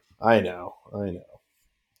boy. I know.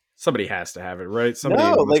 Somebody has to have it, right?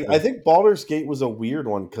 I think Baldur's Gate was a weird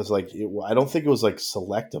one because I don't think it was like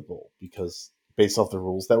selectable because based off the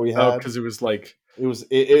rules that we had. Because it was like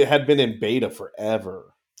it had been in beta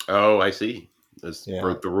forever. Oh, I see. This Yeah.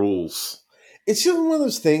 broke the rules. It's just one of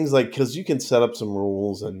those things like because you can set up some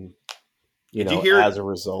rules and Did you hear as a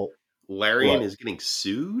result, Larian is getting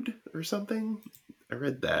sued or something? I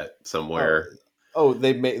read that somewhere.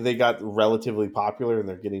 They got relatively popular and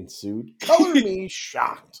they're getting sued. Color me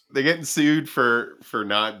shocked. They're getting sued for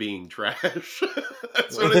not being trash.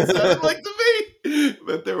 That's what it sounded like to me.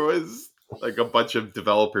 But there was like a bunch of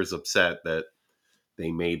developers upset that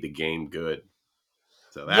they made the game good.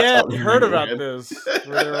 So that's I heard about this.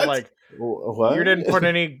 Where they were like, what? you didn't put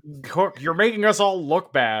any cook. You're making us all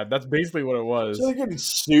look bad. That's basically what it was. So they're getting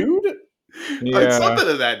sued? It's something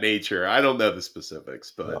of that nature. I don't know the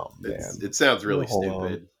specifics, but it sounds really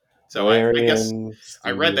stupid. So I guess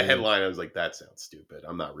I read the headline. I was like, that sounds stupid.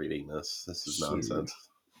 I'm not reading this. This is nonsense.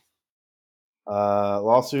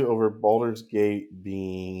 Lawsuit over Baldur's Gate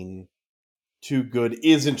being too good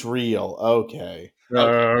isn't real. Okay.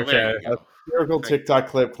 Well, there you go. Miracle TikTok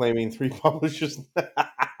clip claiming 3 publishers. That's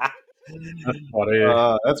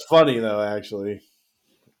funny. That's funny though, actually.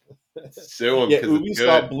 Sue them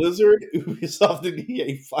Ubisoft, Blizzard, Ubisoft, and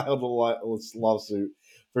EA filed a lawsuit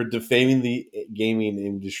for defaming the gaming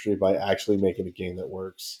industry by actually making a game that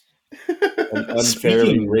works and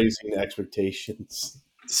unfairly raising expectations.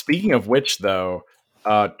 Speaking of which, though,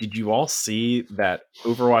 did you all see that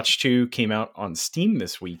Overwatch 2 came out on Steam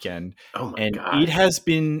this weekend? Oh my God. It has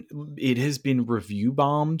been review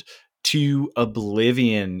bombed to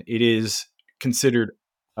oblivion. It is considered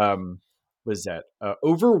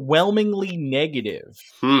overwhelmingly negative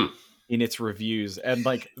in its reviews, and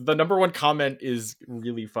like the number one comment is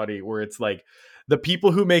really funny, where it's like, the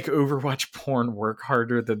people who make Overwatch porn work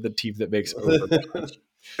harder than the team that makes Overwatch.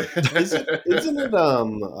 Isn't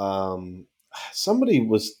it somebody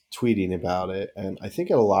was tweeting about it, and I think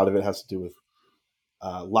a lot of it has to do with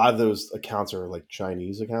a lot of those accounts are like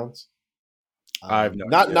Chinese accounts. Not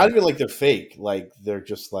even like they're fake, like they're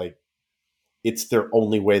just like it's their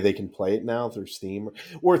only way they can play it now through Steam,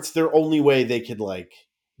 or it's their only way they can like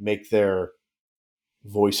make their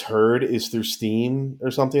voice heard is through Steam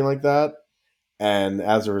or something like that, and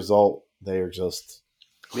as a result they are just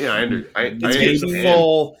it's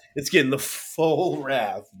getting the full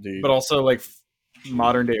wrath, dude. But also, like,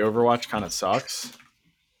 modern day Overwatch kind of sucks.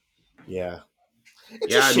 Yeah,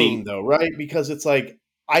 it's a shame though, right? Because it's like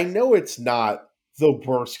I know it's not the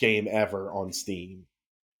worst game ever on Steam.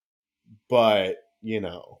 But,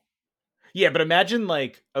 Yeah, but imagine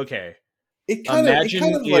like, okay, it kind imagine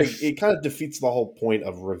if of defeats the whole point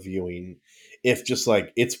of reviewing if just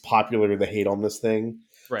like it's popular to hate on this thing.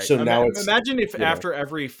 right. So now it's Imagine if you know after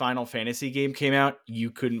every Final Fantasy game came out,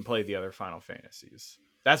 you couldn't play the other Final Fantasies.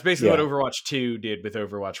 That's basically what yeah. Overwatch 2 did with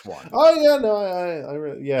Overwatch 1. Oh yeah, no, I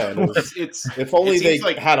really, yeah, and it was if it only seems they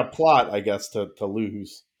like had a plot, I guess, to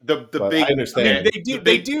lose. the But I big I mean, understand.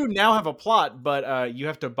 they do now have a plot, but you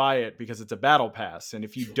have to buy it because it's a battle pass, and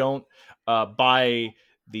if you don't buy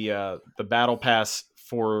the battle pass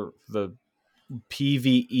for the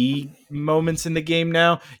PVE moments in the game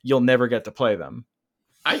now, you'll never get to play them.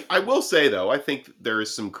 I will say though, I think there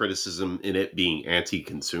is some criticism in it being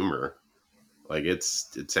anti-consumer. Like it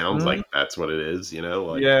sounds like that's what it is,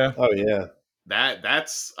 like Yeah. Oh yeah.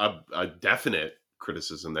 that's a definite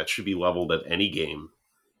criticism that should be leveled at any game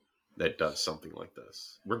that does something like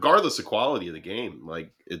this, regardless of quality of the game.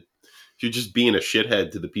 Like if you're just being a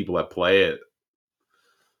shithead to the people that play it,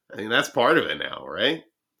 I mean that's part of it now, right?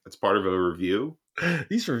 That's part of a review.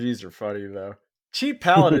 These reviews are funny though. Cheap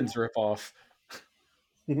Paladins ripoff.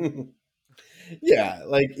 Yeah,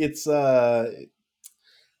 like it's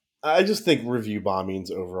I just think review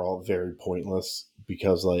bombing's overall very pointless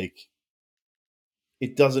because like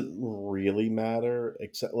it doesn't really matter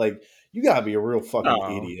except like you gotta be a real fucking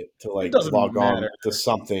No, idiot to it like doesn't log matter. on to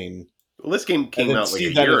something Well, this game and came then out like see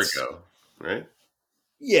a that year it's ago, right?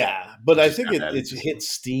 yeah, but It I just think got added it's to hit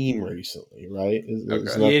Steam recently, right? Isn't Okay.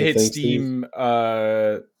 that It the hit thing, Steve? Steam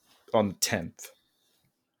on the 10th.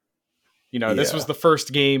 This was Yeah. the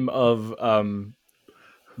first game of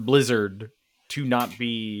Blizzard to not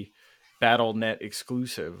be BattleNet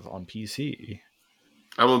exclusive on PC.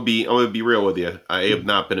 I'm gonna be real with you. I have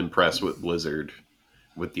not been impressed with Blizzard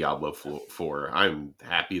with Diablo 4. I'm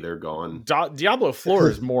happy they're gone. Diablo 4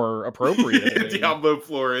 is more appropriate. Diablo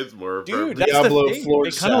 4 is more Dude, appropriate. that's the Diablo thing. floor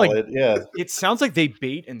They kind of like salad, yeah. it sounds like they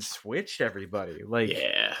bait and switched everybody. Like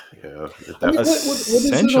Yeah. I mean, what is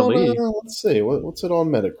it on? essentially. Let's see, what's it on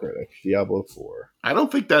Metacritic? Diablo 4. I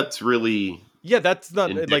don't think that's really Yeah, that's not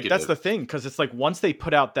like that's indicative. the thing because it's like once they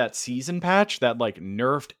put out that season patch that like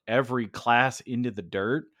nerfed every class into the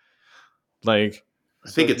dirt, like I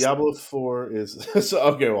So think it's Diablo 4 is so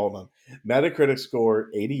okay. Hold on. Metacritic score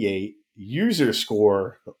 88, user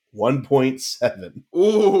score 1.7.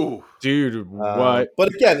 ooh. dude, what? But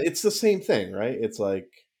again, it's the same thing, right? It's like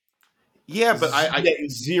Yeah, but I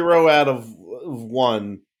 0 out of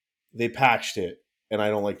 1. They patched it, and I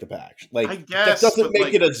don't like the patch. I Like that guess, doesn't but make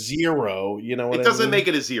like it a 0. You know what it I doesn't mean? make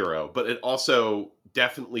it a 0, but it also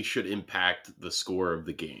definitely should impact the score of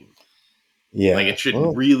the game. Yeah, Like it should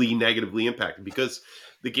well, really negatively impact it because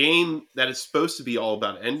the game that is supposed to be all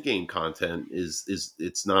about end game content is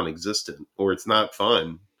it's non-existent or it's not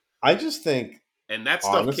fun. I just think And that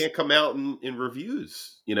stuff honest. can't come out in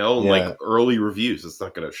reviews, in like Yeah, early reviews. It's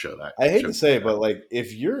not going to show that. I hate Show to say it, that. but like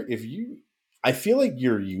if you I feel like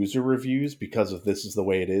your user reviews, because of this is the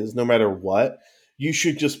way it is, no matter what, you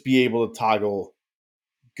should just be able to toggle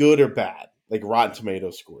good or bad, like Rotten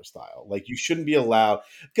Tomato score style. Like you shouldn't be allowed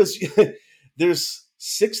because there's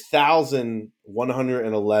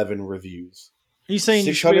 6,111 reviews. Are you saying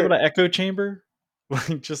you should be able 600 to echo chamber?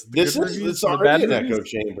 Like just the This good is reviews it's and the bad already an reviews? echo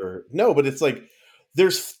chamber. No, but it's like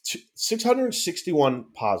there's 661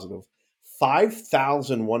 positive,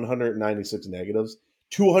 5,196 negatives,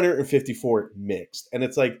 254 mixed, and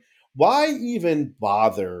it's like, why even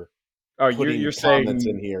bother Oh, putting you're comments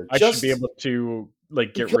in saying here? I should be Just able to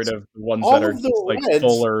like get rid because of the ones that all are of just like the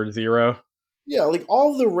full reds, or 0? yeah, like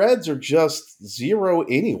all of the reds are just 0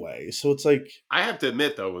 anyway. So it's like, I have to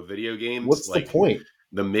admit though, with video games, what's the like point?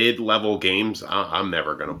 the mid-level games, I'm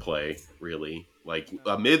never going to play. Really, like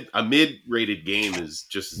a mid-rated game is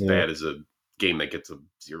just as Yeah, bad as a game that gets a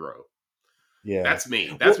 0. yeah. That's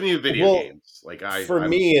me. That's Well, me with video well, games. Like for I'm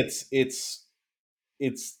me, it's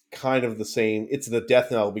kind of the same. It's the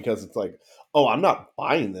death knell because it's like, oh, I'm not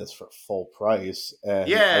buying this for full price, and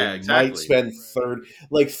yeah, I might exactly. spend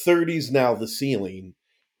 30's now the ceiling,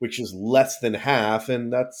 which is less than half,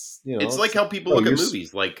 and that's It's like it's how people oh, look at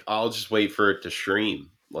movies. Like I'll just wait for it to stream.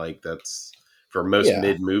 Like that's for most yeah,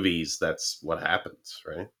 mid movies. That's what happens,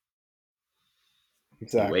 right?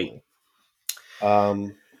 You wait. exactly.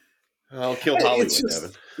 Um, I'll kill it's Hollywood, just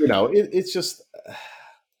Devin. it's just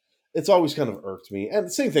it's always kind of irked me, and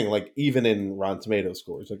the same thing like even in Rotten Tomato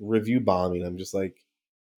scores, like review bombing. I'm just like,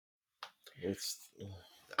 it's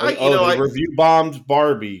I like, you oh, know they I review bombed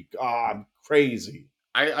Barbie. I'm crazy.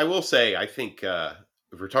 I will say I think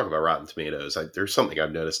if we're talking about Rotten Tomatoes, there's something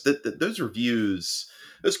I've noticed that those reviews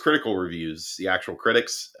those critical reviews, the actual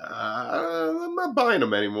critics, I'm not buying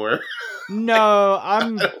them anymore. No, I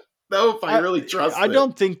don't know if I really trust I it.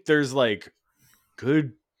 don't think there's like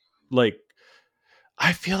good like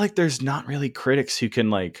I feel like there's not really critics who can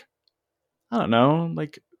like I don't know,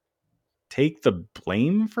 like take the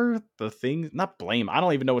blame for the things. Not blame. I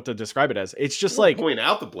don't even know what to describe it as. It's just Well, like point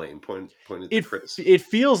out the blame, point at the criticism. it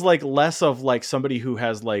feels like less of like somebody who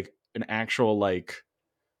has like an actual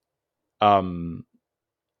um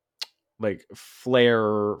like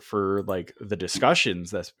flair for like the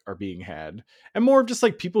discussions that are being had, and more of just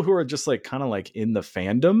like people who are just like kind of like in the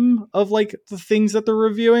fandom of like the things that they're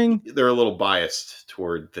reviewing. They're a little biased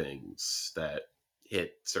toward things that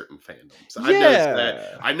hit certain fandoms. I've noticed that.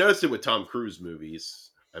 Yeah. I noticed it with Tom Cruise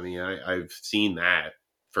movies. I mean, I've seen that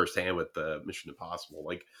firsthand with the Mission Impossible.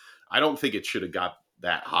 Like, I don't think it should have got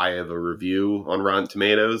that high of a review on Rotten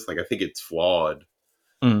Tomatoes. Like, I think it's flawed.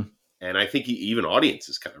 Mm. And I think even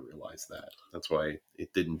audiences kind of realize that. That's why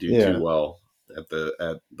it didn't do Yeah. too well at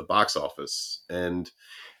the box office. And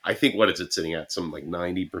I think what is it sitting at? Some like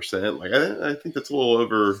 90%. Like I think that's a little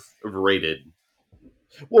overrated.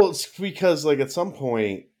 Well, it's because like at some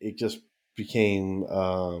point it just became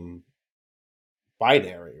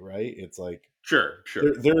binary, right? It's like Sure.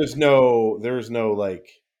 there is no like,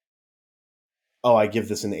 oh, I give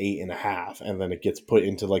this an 8.5, and then it gets put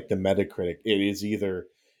into like the Metacritic. It is either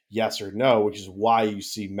yes or no, which is why you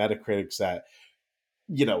see Metacritic's at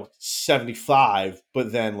 75,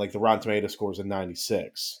 but then like the Rotten Tomato score is a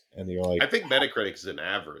 96, and you're like, I think Metacritic is an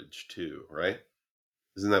average too, right?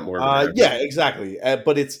 Isn't that more of an average? yeah, exactly.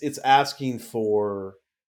 But it's asking for,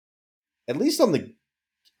 at least on the,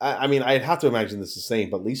 I mean, I'd have to imagine this is the same,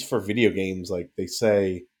 but at least for video games, like they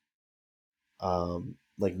say,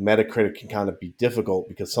 like Metacritic can kind of be difficult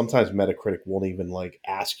because sometimes Metacritic won't even like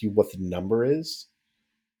ask you what the number is.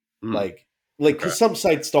 Hmm. Like Okay. because some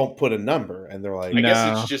sites don't put a number, and they're like, I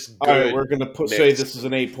guess No. it's just all good. right, we're gonna say this is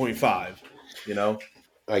an 8.5,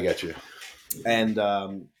 I get you. and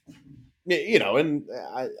and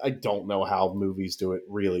I don't know how movies do it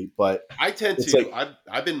really, but I tend it's to. like,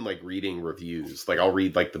 I've been like reading reviews. Like I'll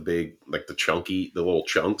read like the big, like the little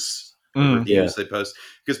chunks of Mm. reviews they post.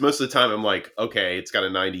 Because most of the time I'm like, okay, it's got a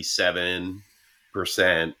 97%,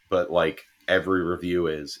 but like every review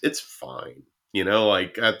it's fine.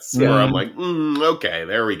 Like that's where I'm like, okay,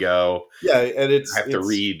 there we go. yeah, and I have to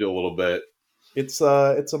read a little bit. It's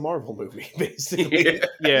a Marvel movie basically.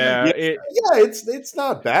 Yeah. It's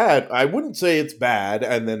not bad. I wouldn't say it's bad,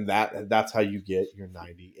 and then that's how you get your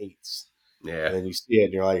 98s. Yeah. And then you see it,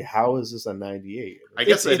 and you're like, "How is this a 98?" I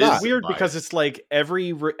guess It's weird because it's like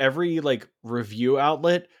every like review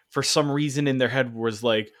outlet for some reason in their head was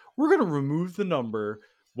like, we're going to remove the number,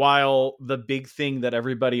 while the big thing that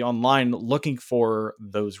everybody online looking for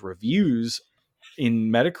those reviews in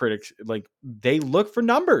Metacritic, like they look for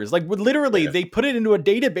numbers. Like literally, they put it into a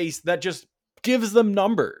database that just gives them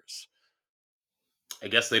numbers. I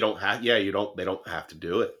guess they don't have. Yeah, they don't have to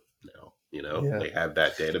do it now. They have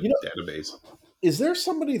that database. Is there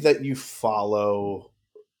somebody that you follow,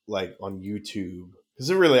 like on YouTube?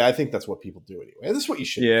 Because really, I think that's what people do anyway. And this is what you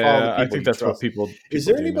should follow. The people I think that's trust. what people. Is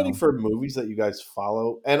there do anybody now. for movies that you guys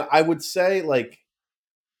follow? And I would say like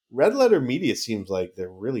Red Letter Media seems like they're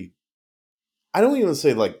really. I don't even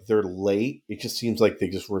say like they're late. It just seems like they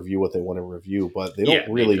just review what they want to review, but they don't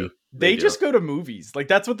really. They just go to movies. Like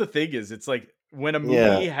that's what the thing is. It's like when a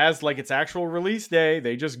movie has like its actual release day,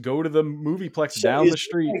 they just go to the movieplex down the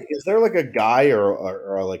street. Is there like a guy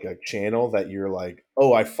or like a channel that you're like,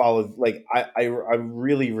 oh, I follow? Like I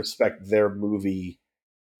really respect their movie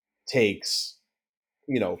takes.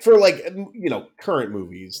 For like current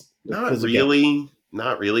movies. Not really.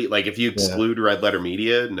 Not really. Like if you exclude Red Letter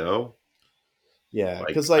Media, no. Yeah,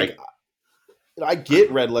 because I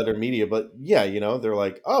get Red Letter Media, but yeah, they're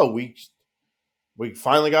like, oh, we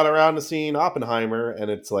finally got around to seeing Oppenheimer,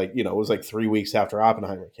 and it's like, it was like 3 weeks after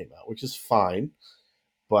Oppenheimer came out, which is fine,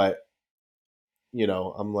 but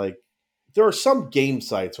I'm like, there are some game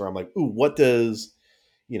sites where I'm like, ooh, what does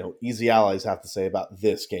Easy Allies have to say about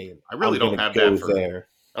this game? I really don't have that for there.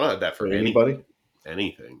 I don't have that for anybody.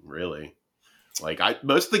 Anything really. Like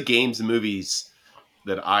most of the games and movies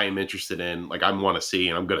that I'm interested in, like I want to see,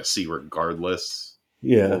 and I'm going to see regardless.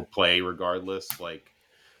 Yeah, we'll play regardless. Like,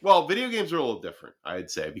 well, video games are a little different, I'd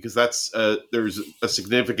say, because that's there's a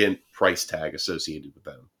significant price tag associated with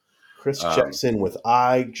them. Chris checks in with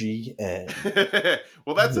IGN.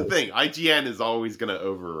 Well, that's the thing. IGN is always going to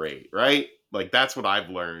overrate, right? Like that's what I've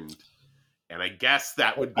learned, and I guess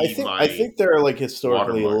that would be I think they're like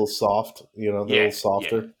historically watermark. a little soft. They're a little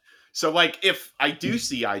softer. So, like, if I do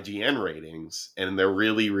see IGN ratings and they're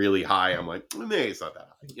really, really high, I'm like, maybe it's not that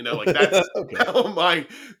high. You know, like that's Okay.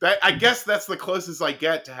 I guess that's the closest I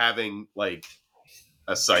get to having like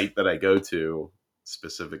a site that I go to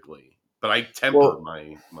specifically. But I temper Well,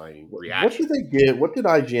 my what reaction. did they give? What did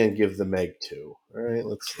IGN give the Meg to? All right,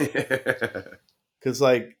 let's see. Because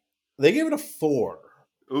like they gave it a 4.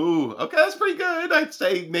 Ooh, okay, that's pretty good. I'd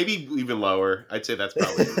say maybe even lower. I'd say that's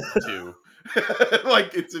probably a 2.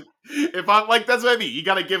 Like if I'm like that's what I mean. You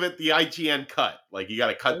got to give it the IGN cut. Like you got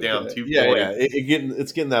to cut down Okay. 2 Yeah. points.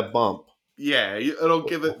 It's getting that bump. Yeah, it'll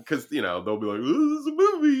give it because they'll be like, "This is a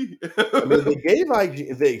movie." I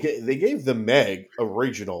mean, they gave the Meg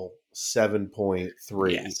original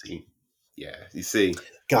 7.3. Yeah, see, you see,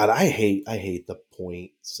 God, I hate the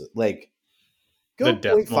points. Like, The go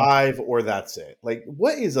decimal. 0.5 or that's it. Like,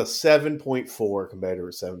 what is a 7.4 compared to a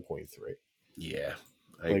 7.3? yeah,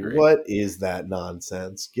 I Like, agree. what is that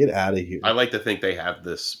nonsense? Get out of here. I like to think they have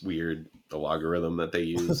this weird logarithm that they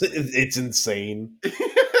use. It's insane. It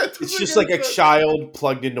It's doesn't just make like a sense. child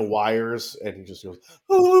plugged into wires, and he just goes,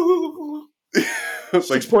 Like,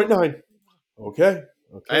 6.9. Okay.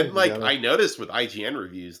 and You like gotta- I noticed with IGN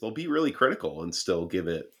reviews, they'll be really critical and still give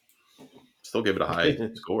it a high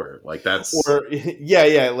score. Like that's Or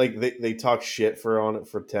yeah, like they talk shit on it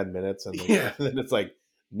for 10 minutes, and yeah. then it's like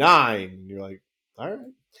 9. And you're like, all right.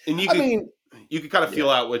 And I mean, you could kind of feel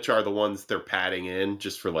yeah. out which are the ones they're padding in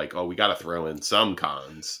just for like, oh, we got to throw in some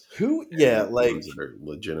cons. Yeah, and like, ones that are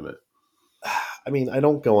legitimate. I mean, I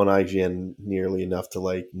don't go on IGN nearly enough to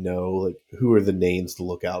like know like who are the names to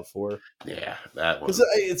look out for. Yeah, that one. Because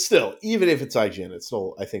it's still, even if it's IGN,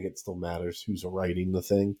 I think it still matters who's writing the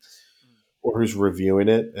thing or who's reviewing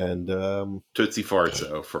it. And Tootsie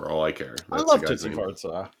Fartso, for all I care. I That's love the guy's Tootsie name.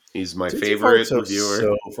 Farts. He's my Tootsie favorite Fartso's reviewer.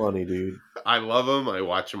 so funny, dude. I love him. I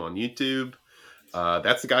watch him on YouTube.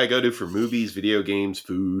 That's the guy I go to for movies, video games,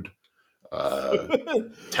 food,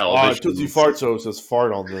 television. Tootsie Fartso says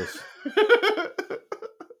fart on this.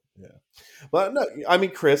 Yeah. But no, I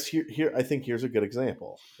mean, Chris, here, I think here's a good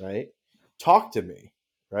example, right? Talk to me,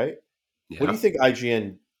 right? Yeah. What do you think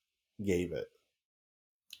IGN gave it?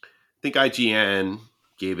 I think IGN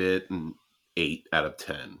gave it an 8 out of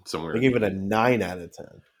 10. Somewhere. They gave it a 9 out of 10.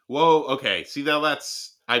 Whoa, okay. See, now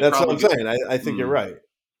that's what I'm saying. I think you're right.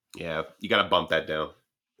 Yeah, you got to bump that down.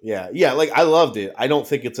 Yeah. Like I loved it. I don't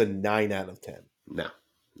think it's a 9 out of 10. No.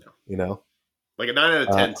 You know, like a 9 out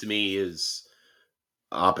of 10 to me is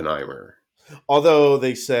Oppenheimer. Although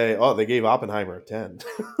they say, they gave Oppenheimer a 10.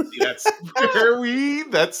 See, that's where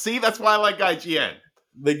that's why I like IGN.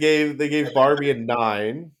 They gave Barbie a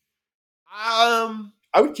 9. I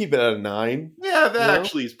would keep it at a 9. Yeah, that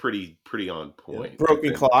actually is pretty on point.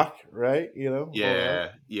 Broken Clock, right?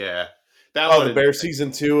 Yeah. That one, The Bear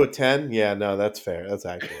season 2 a 10. Yeah, no, that's fair. That's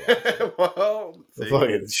actually well, the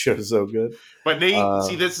fucking show's so good. But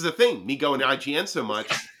see, this is the thing. Me going to IGN so much,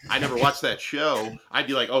 I never watched that show. I'd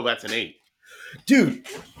be like, oh, that's an 8, dude.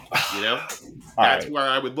 That's where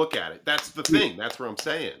I would look at it. That's the thing. That's what I'm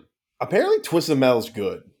say's Apparently, Twisted Metal's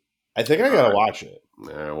good. I think I gotta watch it.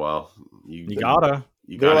 Well, you gotta.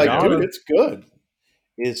 They're like, dude, it's good.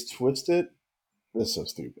 Is Twisted? This is so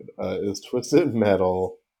stupid. Is Twisted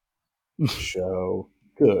Metal show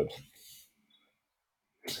good?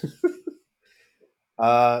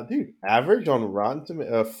 Dude, average on Rotten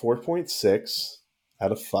Tomatoes 4.6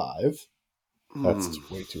 out of 5.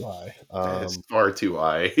 That's way too high. It's far too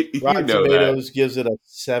high. Rotten Tomatoes gives it a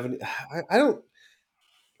 7. I don't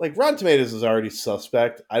like Rotten Tomatoes is already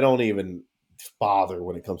suspect. I don't even bother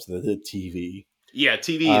when it comes to the TV. Yeah,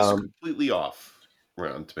 TV is completely off.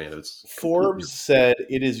 Rotten Tomatoes. Forbes said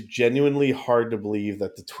it is genuinely hard to believe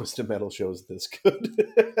that the Twisted Metal show is this good.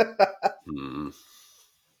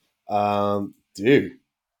 Dude.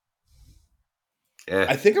 Yeah.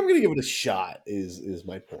 I think I'm gonna give it a shot. Is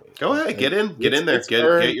my point? Go ahead, get in there,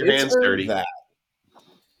 get your hands dirty.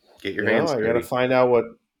 Get your hands dirty. I gotta find out what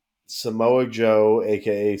Samoa Joe,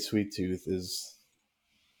 aka Sweet Tooth, is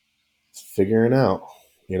figuring out.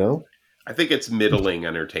 I think it's middling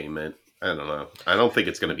entertainment. I don't know. I don't think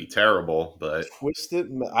it's going to be terrible, but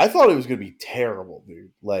I thought it was going to be terrible,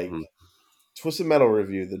 dude. Like Twisted Metal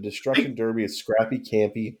review: The Destruction Derby is scrappy,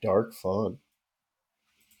 campy, dark fun.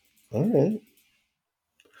 All right.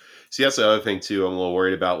 See, that's the other thing too. I'm a little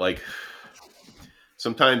worried about. Like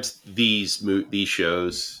sometimes these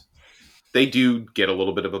shows, they do get a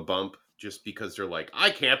little bit of a bump just because they're like,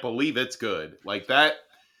 I can't believe it's good. Like that.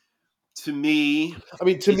 To me,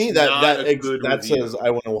 that says I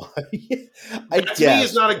want to watch. To me,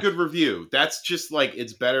 it's not a good review. That's just like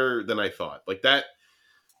it's better than I thought. Like that.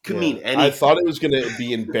 Could mean I anything. thought it was going to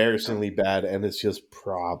be embarrassingly bad, and it's just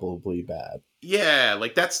probably bad. Yeah,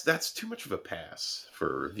 like that's too much of a pass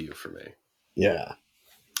for a review for me. Yeah.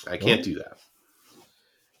 I can't do that.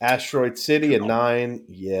 Asteroid City at 9.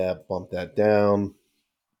 Yeah, bump that down.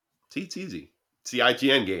 See, it's easy. It's the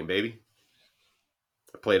IGN game, baby.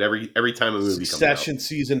 I play it every time a movie Succession comes out.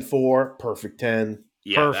 season 4, perfect 10.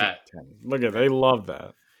 Yeah, Perfect. Look at they love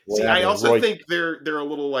that. See, I also think they're a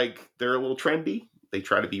little trendy. They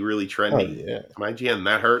try to be really trendy. Oh, yeah. On IGN,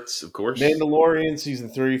 that hurts, of course. Mandalorian season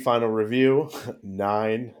 3 final review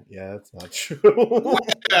 9. Yeah, that's not true.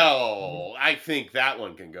 Well, I think that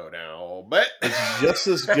one can go down, but it's just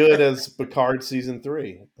as good as Picard season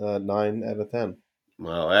 3. 9 out of 10.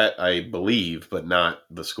 Well, that I believe, but not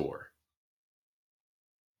the score.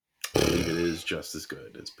 I believe it is just as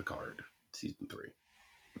good as Picard season 3.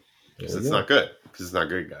 Because it's not good. Because it's not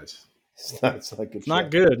good, guys. It's not good. It's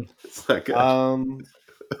not good. It's not good.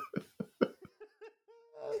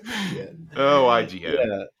 IGN. Oh, IGN.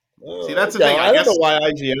 Yeah. See, that's the thing. I don't know why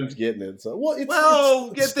IGN's getting it. So, it's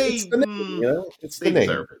the name, you know? It's the name.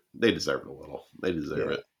 Deserve it. They deserve it a little. They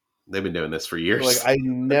deserve it. They've been doing this for years. Like, I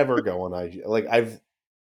never go on IGN. Like, I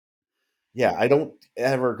don't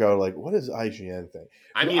ever go, like, what is IGN thing?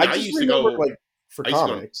 I mean, I used to go, like, for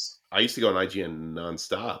comics. I used to go on IGN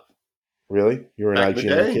nonstop. Really? You were an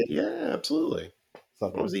IGN kid? Yeah, absolutely.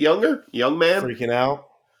 What was it, young man? Freaking out?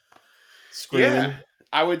 Screaming? Yeah.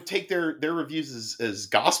 I would take their reviews as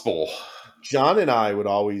gospel. John and I would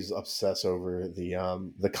always obsess over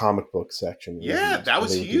the comic book section. Yeah, that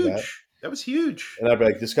was huge. That was huge. And I'd be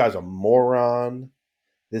like, this guy's a moron.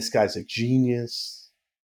 This guy's a genius.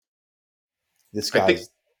 This guy's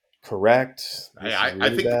correct. I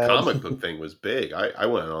think the comic book thing was big. I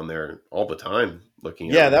went on there all the time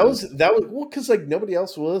looking at that was well, because like nobody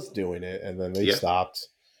else was doing it, and then they stopped,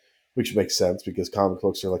 which makes sense because comic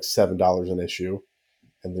books are like $7 an issue,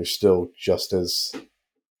 and they're still just as,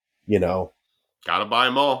 gotta buy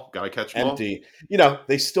them all, gotta catch them empty.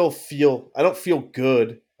 They still feel. I don't feel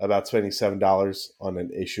good about spending $7 on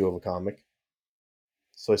an issue of a comic,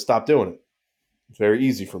 so I stopped doing it. It's very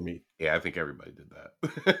easy for me. Yeah, I think everybody did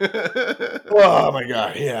that. Oh my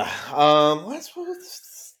god, yeah.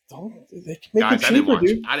 They can make it cheaper,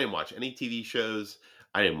 dude. I didn't watch any TV shows.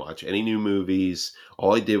 I didn't watch any new movies.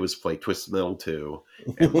 All I did was play Twisted Metal 2.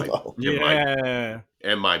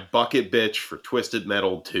 And my bucket bitch for Twisted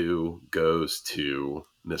Metal 2 goes to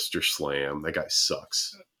Mr. Slam. That guy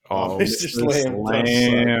sucks. Oh, Mr.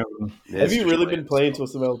 Slam. Have you really been playing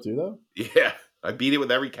Twisted Metal 2, though? Yeah. I beat it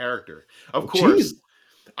with every character. Of course. So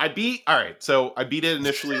I beat it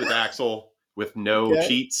initially with Axel with no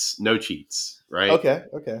cheats, right? Okay.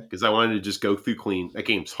 Because I wanted to just go through clean. That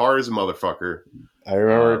game's hard as a motherfucker. I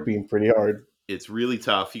remember it being pretty hard. It's really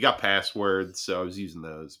tough. You got passwords, so I was using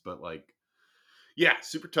those. But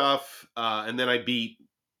super tough. And then I beat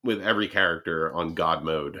with every character on God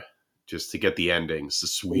mode just to get the endings, the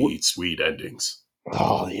sweet endings.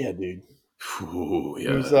 Oh, yeah, dude. Ooh,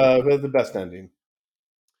 yeah. Who's the best ending?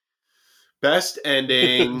 Best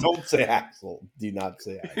ending. Don't say Axel. Do not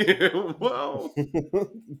say Axel. Well,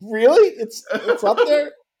 really? It's up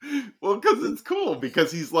there. Well, because it's cool.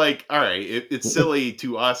 Because he's like, all right, it's silly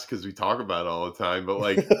to us because we talk about it all the time, but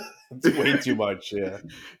like, it's way too much. Yeah,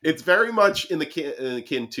 it's very much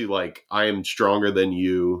akin to like, I am stronger than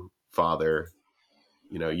you, Father.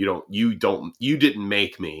 You didn't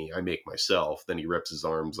make me. I make myself. Then he rips his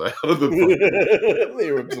arms out of the. He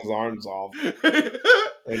rips his arms off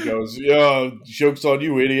and goes, "Yeah, joke's on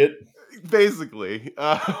you, idiot." Basically,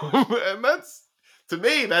 and that's to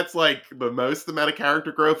me, that's like the most amount of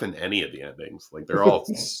character growth in any of the endings. Like they're all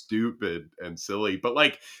stupid and silly, but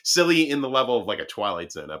like silly in the level of like a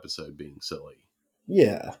Twilight Zone episode being silly.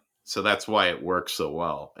 Yeah. So that's why it works so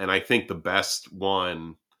well. And I think the best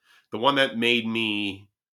one. The one that made me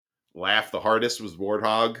laugh the hardest was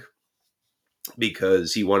Warthog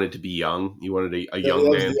because he wanted to be young. He wanted a young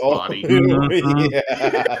man's body. They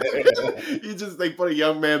put a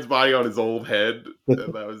young man's body on his old head,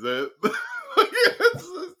 and that was it.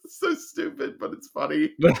 It's so stupid, but it's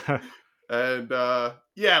funny. And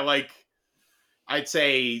I'd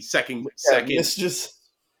say second.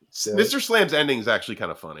 Mr. Slam's ending is actually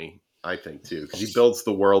kind of funny, I think, too, because he builds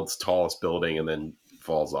the world's tallest building and then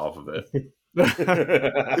falls off of it, which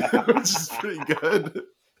is pretty good.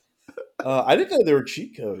 I didn't know there were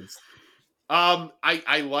cheat codes.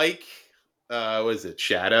 I like what is it,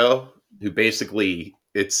 Shadow, who basically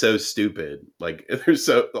it's so stupid. Like there's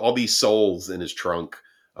all these souls in his trunk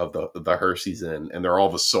of the hearse he's in, and they're all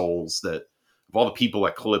the souls of all the people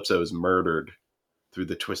that Calypso has murdered through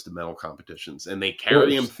the Twisted Metal competitions, and they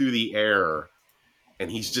carry him through the air.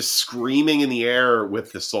 and he's just screaming in the air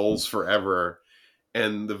with the souls forever.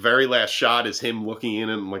 And the very last shot is him looking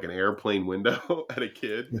in like an airplane window at a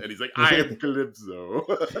kid, and he's like, "I am Calypso,"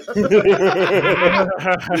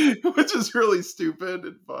 which is really stupid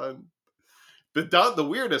and fun. The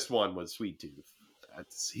weirdest one was Sweet Tooth.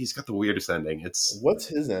 He's got the weirdest ending. What's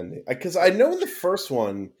his ending? Because I know in the first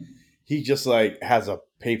one, he just like has a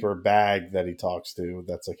paper bag that he talks to.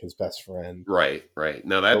 That's like his best friend. Right.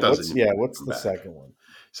 No, that doesn't. What's the second one?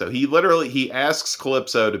 So he asks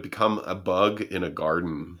Calypso to become a bug in a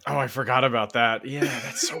garden. Oh, I forgot about that. Yeah,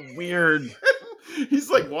 that's so weird. He's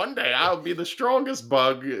like, one day I'll be the strongest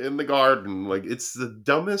bug in the garden. Like, it's the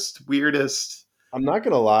dumbest, weirdest. I'm not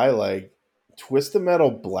gonna lie, like Twisted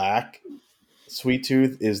Metal Black, Sweet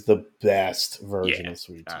Tooth is the best version of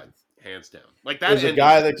Sweet Tooth. Hands down. Like that. There's a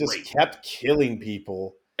guy that just kept killing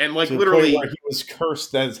people. And like literally, where he was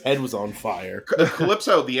cursed that his head was on fire.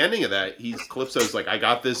 Calypso, the ending of that, Calypso's like, I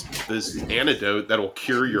got this antidote that'll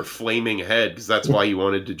cure your flaming head, because that's why you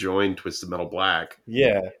wanted to join Twisted Metal Black.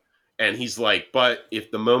 Yeah. And he's like, but if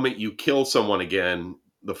the moment you kill someone again,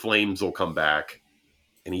 the flames will come back.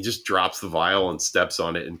 And he just drops the vial and steps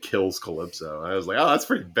on it and kills Calypso. I was like, oh, that's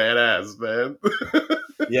pretty badass, man.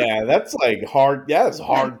 Yeah, that's like hard. Yeah, that's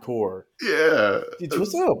hardcore. Yeah. Dude,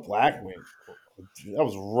 Twisted Metal Black, man. That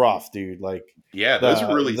was rough, dude. Like, yeah, those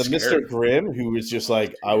are really the scary. Mr. Grimm, who was just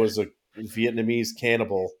like, I was a Vietnamese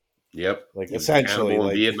cannibal. Yep, like essentially,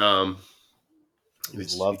 like in Vietnam. He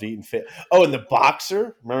loved eating fish. Oh, and the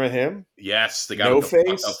boxer, remember him? Yes, the guy no with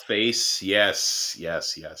face. A face. Yes. He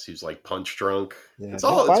was like punch drunk. Yeah, it's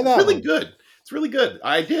really good. It's really good.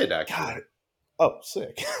 I did actually. God. Oh,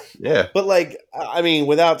 sick. Yeah, but like, I mean,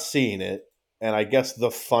 without seeing it, and I guess the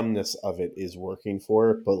funness of it is working for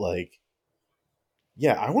it, but like.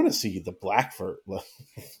 Yeah, I want to see the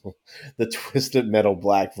the Twisted Metal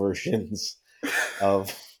Black versions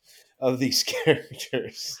of these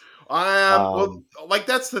characters. Well, like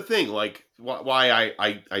that's the thing. Like, why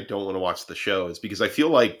I don't want to watch the show is because I feel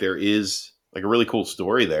like there is like a really cool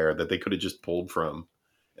story there that they could have just pulled from,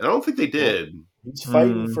 and I don't think they did. He's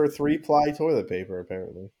fighting for 3-ply toilet paper,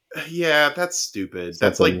 apparently. Yeah, that's stupid.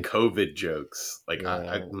 That's like COVID jokes. Like, yeah.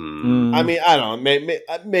 I mean, I don't know.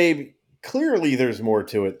 Maybe. Clearly, there's more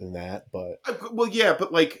to it than that, but well, yeah,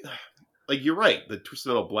 but like you're right. The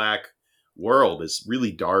Twisted Metal Black world is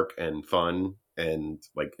really dark and fun and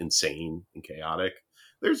like insane and chaotic.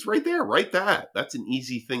 There's right there, right that. That's an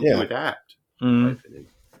easy thing to adapt.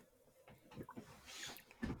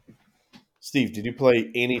 Steve, did you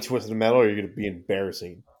play any Twisted Metal, or are you going to be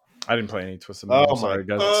embarrassing? I didn't play any Twisted Metal. Oh my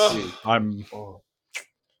god!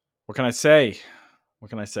 What can I say?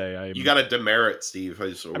 You got to demerit, Steve.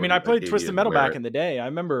 I played Twisted Metal back in the day. I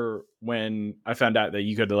remember when I found out that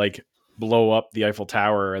you could like blow up the Eiffel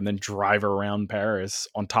Tower and then drive around Paris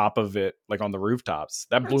on top of it, like on the rooftops.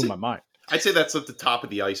 That blew my mind. I'd say that's at the top of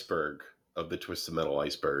the iceberg, of the Twisted Metal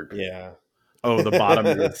iceberg. Yeah. Oh, the bottom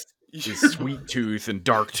is Sweet Tooth and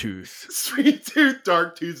Dark Tooth. Sweet Tooth,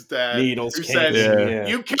 Dark Tooth's dad. Needles, who says,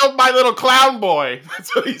 "You killed my little clown boy."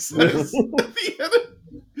 That's what he says at the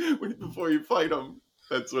end before you fight him.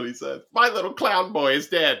 That's what he said. My little clown boy is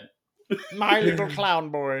dead. My little clown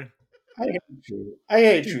boy. I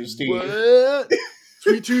hate you, Steve. What?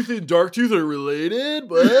 Sweet Tooth and Dark Tooth are related?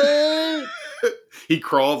 What? He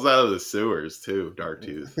crawls out of the sewers, too, Dark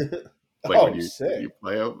Tooth. Like when you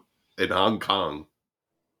play him in Hong Kong.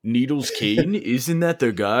 Needles Kane? Isn't that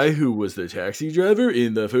the guy who was the taxi driver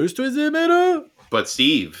in the first Twisted Metal? But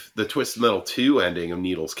Steve, the Twisted Metal 2 ending of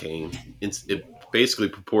Needles Kane, it basically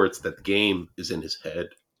purports that the game is in his head.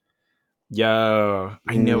 Yo,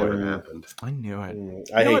 I knew it happened. I knew it.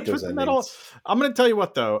 I hate those endings. Metal. I'm going to tell you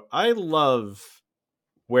what, though. I love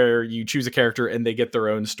where you choose a character and they get their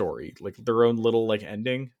own story, like their own little like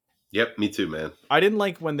ending. Yep, me too, man. I didn't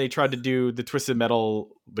like when they tried to do the Twisted Metal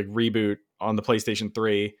like reboot on the PlayStation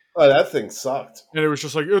 3. Oh, that thing sucked. And it was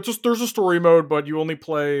just like, there's a story mode, but you only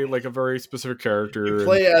play like a very specific character. You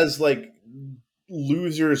play as like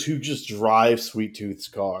losers who just drive Sweet Tooth's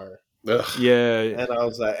car. Ugh. Yeah. And I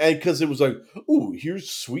was like, and because it was like, ooh, here's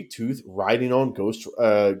Sweet Tooth riding on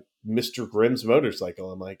Mr. Grimm's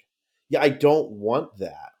motorcycle. I'm like, yeah, I don't want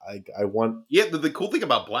that. I want. Yeah, the cool thing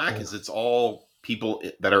about Black is it's all people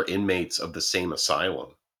that are inmates of the same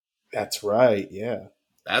asylum. That's right. Yeah.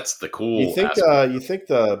 That's the cool. You think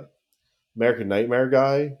the American Nightmare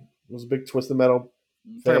guy was a big Twisted Metal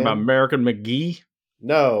fan? Talking about American McGee?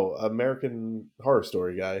 No, American Horror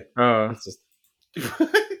Story guy. That's just you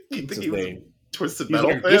think his he was name. Twisted He's Metal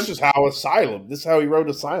like, fan? This is how he wrote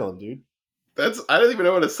Asylum, dude. I don't even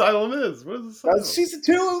know what Asylum is. What is Asylum? That's season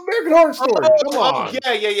 2 of American Horror Story. Come on.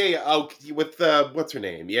 Yeah. Oh, with what's her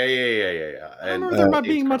name? Yeah. I don't And remember there not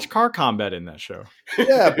being James much Cromwell. car combat in that show.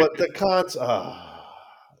 Yeah, but the cons. All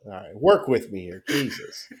right, work with me here,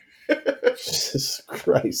 Jesus. Jesus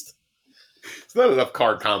Christ. It's not enough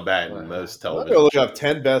car combat in most I'm television gonna look shows. up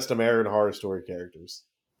 10 best American Horror Story characters.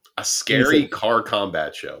 A scary car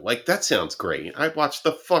combat show. Like, that sounds great. I watched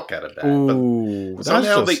the fuck out of that. Ooh, but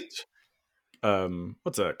somehow that's just,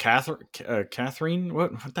 what's a Catherine?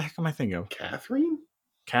 What the heck am I thinking of? Catherine?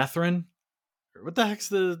 What the heck's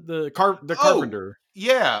the carpenter?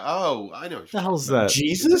 Yeah. Oh, I know. What the hell's that?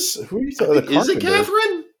 Jesus? Who are you talking about? Is it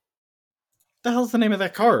Catherine? What the hell's the name of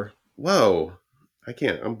that car? Whoa. I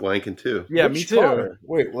can't. I'm blanking too. Yeah, Which me too. car?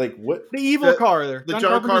 Wait, like what? The evil car. The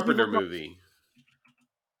John Carpenter movie.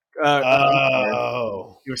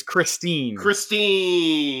 Oh. It was Christine.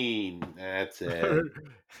 That's it.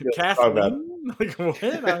 Kathleen? Like what?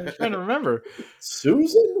 I'm trying to remember.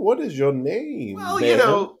 Susan? What is your name? Well, man? you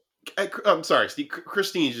know, I'm sorry, Steve.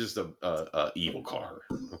 Christine's just a evil car.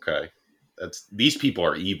 Okay, these people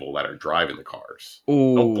are evil that are driving the cars.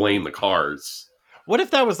 Ooh. Don't blame the cars. What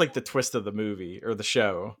if that was like the twist of the movie or the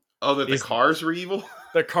show? Oh, that the cars were evil?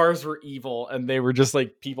 The cars were evil and they were just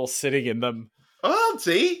like people sitting in them. Oh,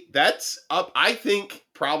 see, that's up. I think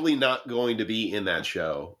probably not going to be in that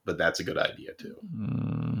show, but that's a good idea too.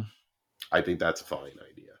 I think that's a fine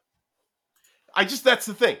idea. That's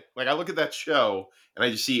the thing. Like, I look at that show and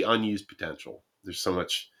I just see unused potential. There's so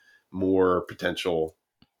much more potential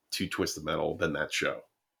to Twisted Metal than that show.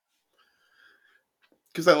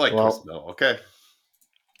 Because I like Twisted Metal, okay?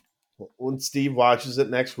 When Steve watches it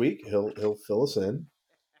next week, he'll fill us in.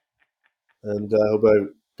 And he'll be like,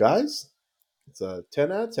 guys, it's a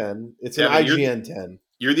 10 out of 10. It's an IGN 10.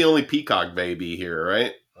 You're the only Peacock baby here,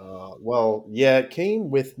 right? Well, yeah, it came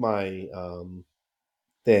with my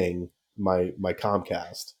thing, my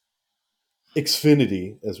Comcast.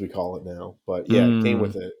 Xfinity, as we call it now. But yeah, it came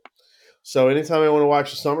with it. So anytime I want to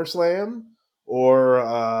watch a SummerSlam or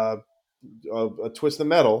a Twisted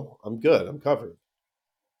Metal, I'm good. I'm covered.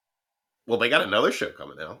 Well, they got another show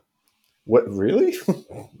coming out. What, really?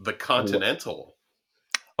 The Continental.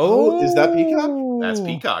 Oh, is that Peacock? That's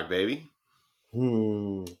Peacock, baby.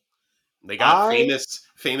 They got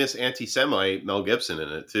famous anti-Semite Mel Gibson in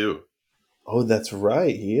it too. Oh, that's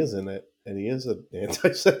right. He is in it, and he is an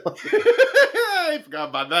anti-Semite. I forgot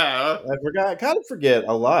about that. Huh? I kind of forget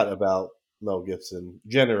a lot about Mel Gibson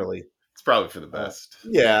generally. It's probably for the best.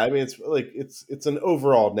 Yeah, I mean, it's an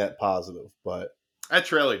overall net positive, but that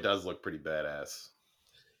trailer does look pretty badass.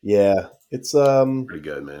 Yeah, it's pretty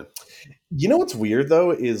good, man. You know what's weird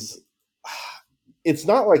though is it's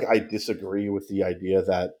not like I disagree with the idea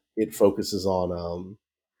that it focuses on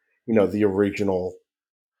the original,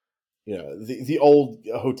 the old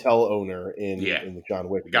hotel owner in the John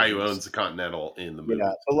Wick, the guy who owns the Continental in the movie.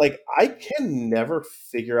 Yeah, but like I can never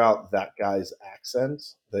figure out that guy's accent,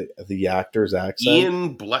 the actor's accent.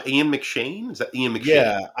 Ian McShane? Is that Ian McShane?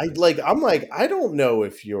 Yeah, I don't know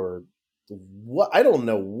if you're. I don't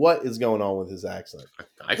know what is going on with his accent,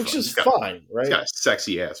 which is fine, right? He's got a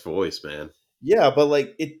sexy ass voice, man. Yeah, but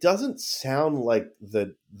like it doesn't sound like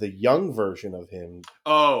the young version of him.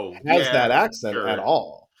 Has that accent at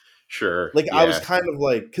all? Sure. Like I was kind of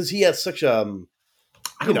like because he has such he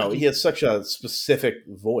has such a specific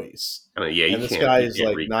voice. And this guy is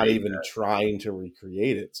like not even trying to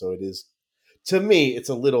recreate it, so it is to me it's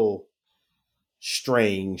a little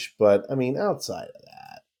strange. But I mean, outside of that.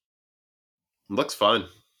 Looks fun.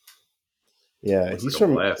 Yeah, he's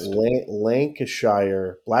from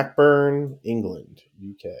Lancashire, Blackburn, England,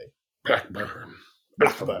 UK. Blackburn.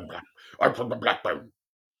 I'm from the Blackburn.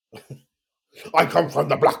 I come from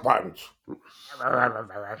the Blackburn.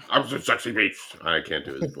 I'm the Sexy Beast. I can't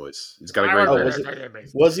do his voice. He's got a great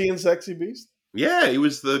voice. Was he in Sexy Beast? Yeah, he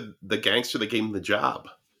was the gangster that gave him the job.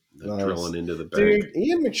 Drilling into the bank. Dude,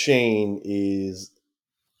 Ian McShane is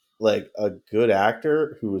like a good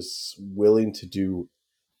actor who is willing to do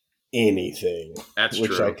anything. That's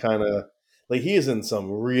which true. I kind of like. He is in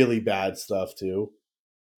some really bad stuff too.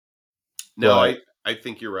 No, I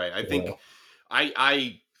think you're right. I think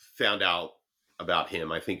I found out about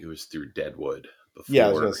him. I think it was through Deadwood. Before. Yeah,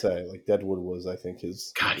 I was gonna say like Deadwood was. I think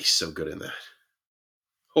his. God, he's so good in that.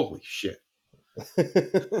 Holy shit!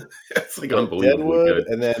 That's like unbelievable. Deadwood, good.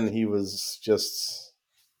 And then he was just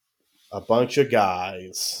a bunch of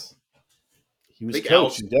guys. He was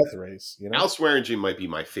coach in Death Race. Al Swearingen might be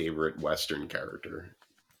my favorite Western character,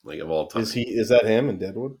 like of all time. Is that him in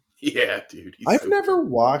Deadwood? Yeah, dude. I've never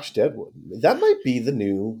watched Deadwood. That might be the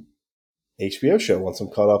new HBO show once I'm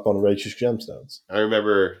caught up on Righteous Gemstones. I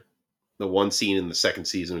remember the one scene in the second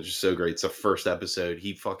season, which is so great. It's the first episode.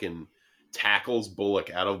 He fucking tackles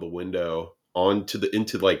Bullock out of the window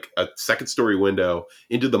into like a second story window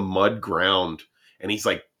into the mud ground, and he's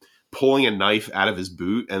like pulling a knife out of his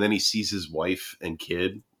boot, and then he sees his wife and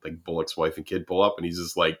kid, like Bullock's wife and kid, pull up, and he's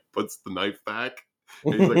just like puts the knife back.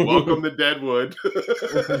 And he's like, "Welcome to Deadwood."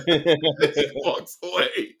 And he walks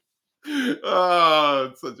away. Oh,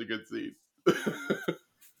 it's such a good scene.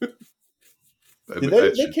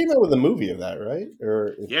 They came out with a movie of that, right?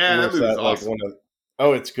 Or yeah, that movie's awesome.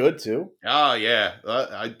 Oh, it's good too. Oh yeah,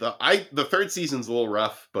 the third season's a little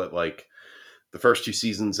rough, but like the first two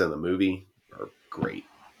seasons and the movie are great.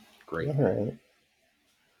 All right.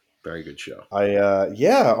 Very good show.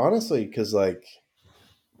 Honestly, because like,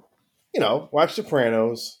 watch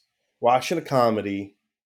Sopranos, watching a comedy,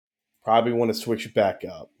 probably want to switch it back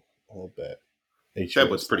up a little bit.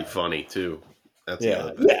 Deadwood's pretty funny too. That's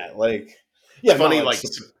funny like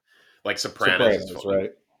Sopranos is funny.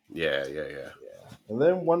 Right? Yeah. And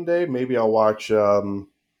then one day maybe I'll watch the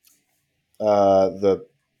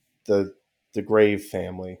Grave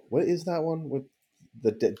Family. What is that one with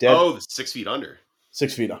the dead? Oh, the 6 Feet Under.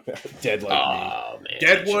 6 Feet Under. Dead like me. Man,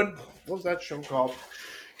 Deadwood. What was that show called?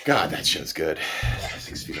 God, that show's good.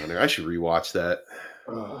 6 Feet Under. I should rewatch that.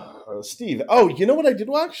 Steve. Oh, you know what I did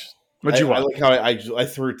watch? What'd you watch? I like how I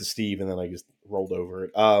threw it to Steve and then I just rolled over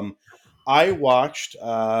it. I watched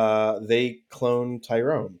They Clone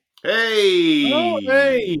Tyrone. Hey! Oh,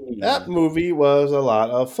 hey! That movie was a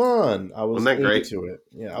lot of fun. I was into it.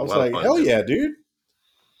 Yeah, I was like, hell yeah, dude.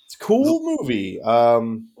 It's a cool movie. A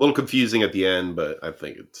little confusing at the end, but I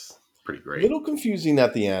think it's pretty great. A little confusing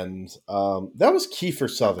at the end. That was Kiefer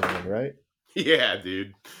Sutherland, right? Yeah,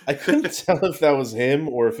 dude. I couldn't tell if that was him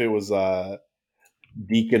or if it was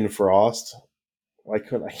Deacon Frost. I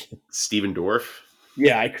couldn't. Stephen Dorff.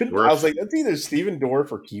 Yeah, I couldn't. Dorff. I was like, that's either Stephen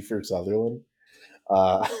Dorff or Kiefer Sutherland.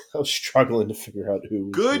 I was struggling to figure out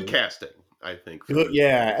who. Good casting, I think.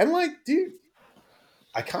 Yeah, and like, dude,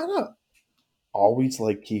 I kind of always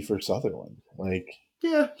like Kiefer Sutherland. Like,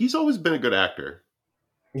 yeah, he's always been a good actor.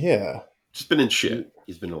 Yeah, just been in shit.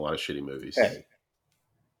 He's been in a lot of shitty movies. Hey,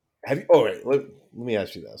 have you? Oh, wait, let me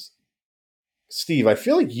ask you this, Steve. I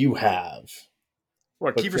feel like you have.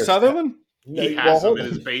 What, Kiefer Sutherland? He has him in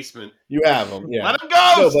his basement. You have him. Yeah. Let him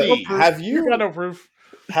go, Steve. Have you got no proof?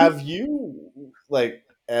 Have you like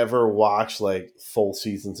ever watched like full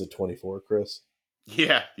seasons of 24, Chris?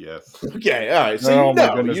 Yeah. Yes. Okay. All right. So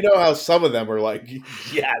you know how some of them are like,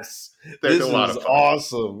 yes, There's this a lot is of fun.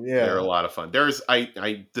 Awesome. Yeah, they're a lot of fun. There's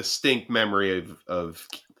I distinct memory of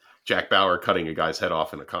Jack Bauer cutting a guy's head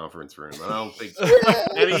off in a conference room. I don't think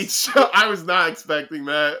I was not expecting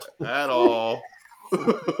that at all.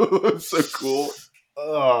 It's so cool.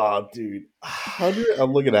 Oh, dude.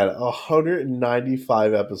 I'm looking at it.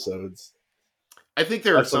 195 episodes. I think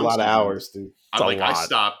there are some a lot seasons, of hours, dude. I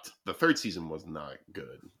stopped. The third season was not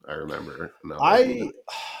good. I remember. No, I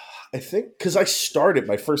think because I started,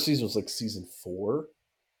 my first season was like season 4.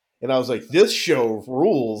 And I was like, this show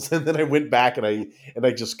rules. And then I went back and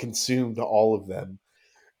I just consumed all of them.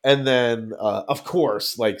 And then, of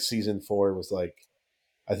course, like season 4 was like,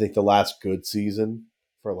 I think the last good season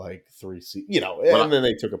for like 3 seasons, and then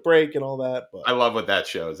they took a break and all that. But I love what that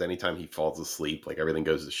shows. Anytime he falls asleep, like everything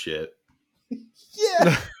goes to shit.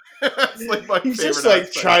 Yeah. It's like my He's favorite just like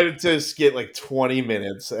aspect. trying to get like 20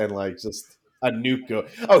 minutes and like just a nuke go.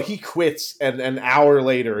 Oh, he quits and an hour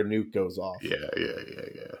later a nuke goes off. Yeah.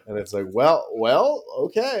 And it's like, well,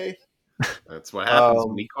 okay. That's what happens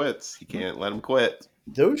when he quits. You can't let him quit.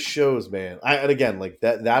 Those shows, man. And again, like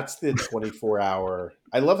that's the 24-hour.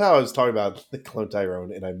 I love how I was talking about the Clone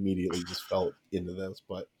Tyrone and I immediately just fell into this,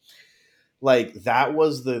 but like that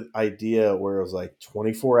was the idea where it was like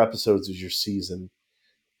 24 episodes is your season.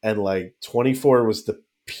 And like 24 was the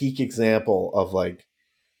peak example of like,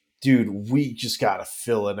 dude, we just got to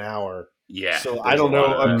fill an hour. Yeah. So I don't know.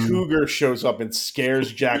 A cougar shows up and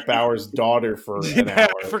scares Jack Bauer's daughter for an hour.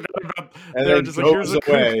 I forgot about and then just goes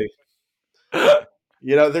away.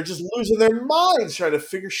 They're just losing their minds trying to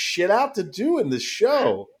figure shit out to do in this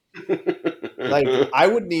show. Like, I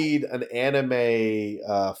would need an anime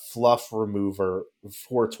fluff remover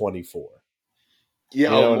for 24. Yeah,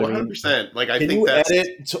 100%. Like, I think that's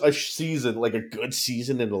edit a season, like a good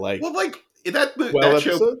season, into like that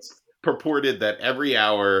show purported that every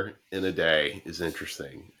hour in a day is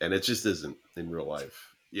interesting, and it just isn't in real life.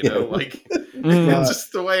 Like it's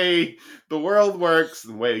just the way the world works,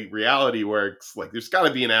 the way reality works. Like, there's got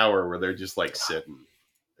to be an hour where they're just like sitting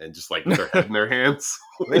and just like with their head in their hands,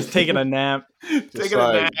 just taking a nap,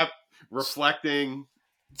 reflecting.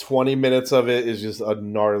 20 minutes of it is just a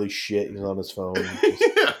gnarly shit. He's on his phone.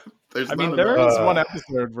 There's I not mean, there enough. is one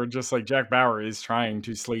episode where just like Jack Bauer is trying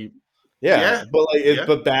to sleep. Yeah, Yeah, but yeah.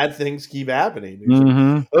 but bad things keep happening. He's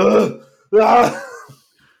Mm-hmm. like, ugh, ah.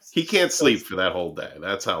 He can't sleep for that whole day.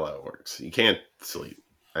 That's how that works. He can't sleep.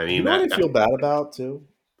 I You mean, know what I feel bad about too?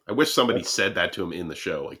 I wish somebody That's- said that to him in the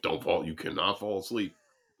show. Like, don't fall. You cannot fall asleep.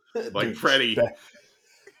 Like Dude, Freddie, bless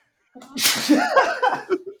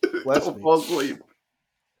don't me. fall asleep.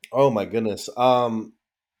 Oh my goodness. I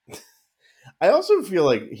also feel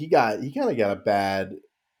like he kind of got a bad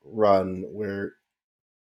run where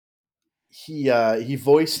he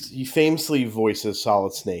famously voices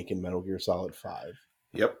Solid Snake in Metal Gear Solid 5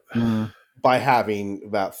 Yep. by having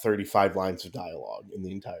about 35 lines of dialogue in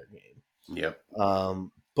the entire game. Yep.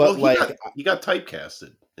 But he got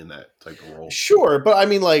typecasted in that type of role. Sure, but I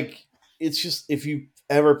mean, like, it's just if you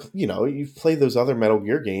ever, you've played those other Metal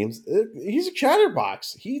Gear games, he's a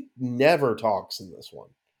chatterbox. He never talks in this one.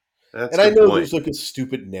 That's And a I good know point. there's like a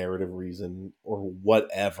stupid narrative reason or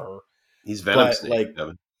whatever. He's Venom But Snake.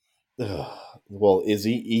 like, well, is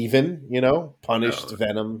he even? Punished No.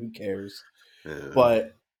 Venom? Who cares? Yeah.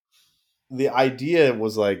 But the idea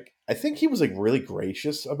was like, I think he was like really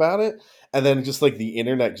gracious about it, and then just like the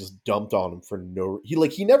internet just dumped on him for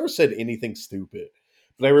he never said anything stupid.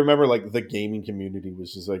 But I remember like the gaming community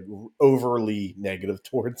was just like overly negative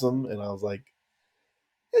towards him, and I was like,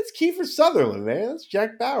 it's Kiefer Sutherland, man. It's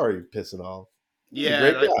Jack Bauer you're pissing off. He's a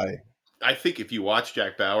great guy. I think if you watch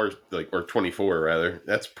Jack Bauer, or 24 rather,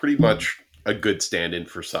 that's pretty much a good stand-in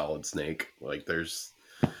for Solid Snake. Like, there's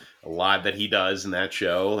a lot that he does in that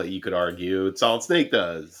show that you could argue Solid Snake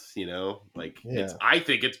does. Like, I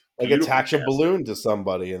think it's like attach a balloon to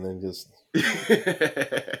somebody and then just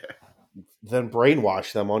then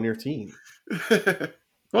brainwash them on your team.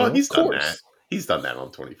 Well, he's done that. He's done that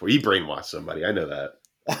on 24. He brainwashed somebody. I know that.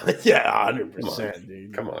 Yeah, 100%,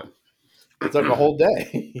 dude. Come on. It took a whole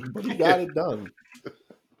day, but he got it done.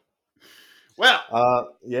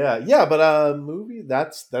 Well, yeah, but movie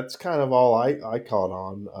that's kind of all I caught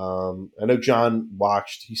on. I know John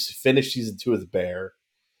watched. He finished season 2 of The Bear.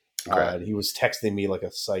 okay. And he was texting me like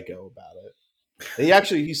a psycho about it. And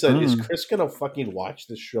he said, "Is Chris gonna fucking watch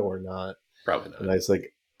this show or not?" Probably not. And I was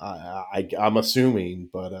like, "I'm assuming,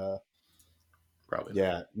 but probably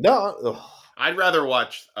yeah, not. no." I'd rather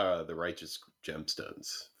watch The Righteous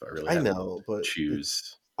Gemstones if I really had but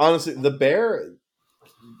choose. Honestly, The Bear.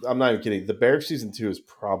 I'm not even kidding. The Bear season 2 is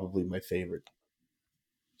probably my favorite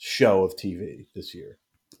show of TV this year.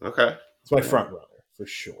 Okay, it's my front runner for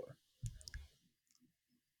sure.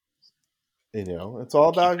 It's all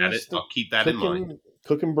about I'll keep that in mind.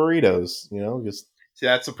 Cooking burritos. Just see,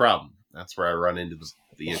 that's the problem. That's where I run into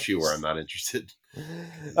the issue where I'm not interested.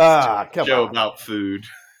 Come show on. about food.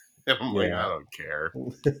 I'm like, I don't care.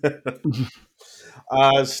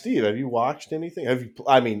 Steve, have you watched anything?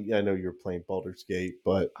 I know you're playing Baldur's Gate,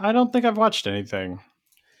 but I don't think I've watched anything.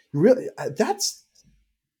 Really, that's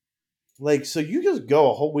like, so you just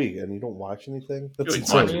go a whole week and you don't watch anything? That's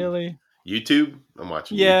insane. Really? YouTube? I'm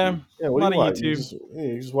watching yeah, YouTube. Yeah, what do you watch? You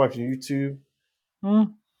just watching YouTube?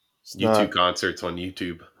 YouTube concerts on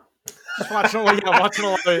YouTube. Just watching a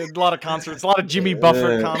lot of concerts, a lot of Jimmy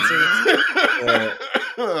Buffett concerts.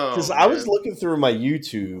 Because I was looking through my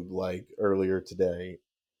YouTube like earlier today,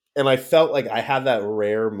 and I felt like I had that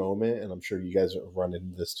rare moment, and I'm sure you guys have run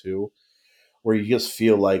into this too, where you just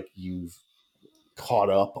feel like you've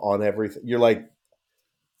caught up on everything. You're like,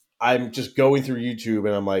 I'm just going through YouTube,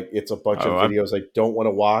 and I'm like, it's a bunch of videos I don't want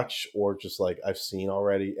to watch, or just like I've seen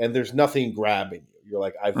already, and there's nothing grabbing you. You're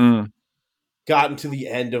like, I've gotten to the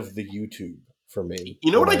end of the YouTube for me.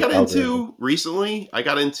 You know what I got into recently? I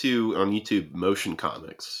got into on YouTube motion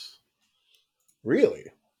comics. Really?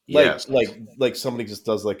 Yes. Like somebody just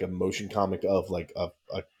does like a motion comic of like a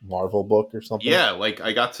Marvel book or something. Yeah, like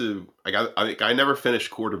I never finished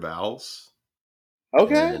Court of Owls.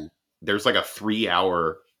 Okay. There's like a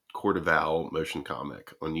 3-hour Court of Owl motion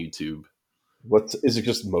comic on YouTube. Is it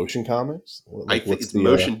just motion comics? I think it's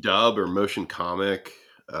motion dub or motion comic.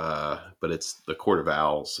 But it's the Court of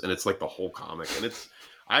Owls, and it's like the whole comic, and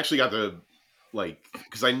I actually got to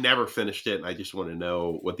because I never finished it, and I just want to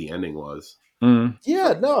know what the ending was.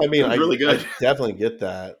 Yeah, no, I mean, really good. I definitely get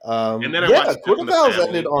that. And then I watched Court of Owls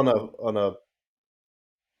ended on a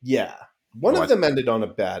one of them ended on a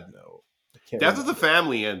bad note. Death of the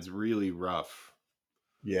Family ends really rough.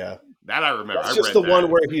 Yeah, that I remember. That's just the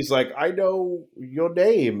one where he's like, "I know your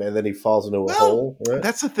name," and then he falls into a hole. Right?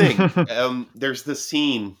 That's the thing. There's this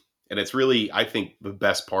scene, and it's really, I think, the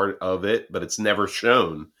best part of it, but it's never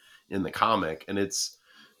shown in the comic. And it's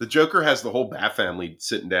the Joker has the whole Bat family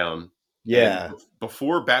sitting down. Yeah.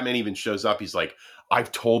 Before Batman even shows up, he's like,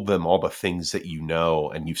 I've told them all the things that you know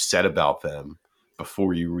and you've said about them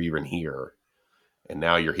before you were even here. And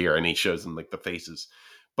now you're here. And he shows them like the faces.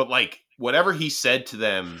 But like whatever he said to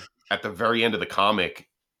them at the very end of the comic,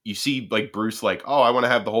 you see like Bruce like, oh, I want to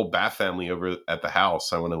have the whole Bat family over at the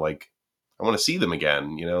house. I want to see them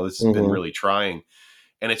again. You know, this has been really trying.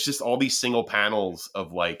 And it's just all these single panels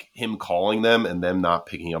of like him calling them and them not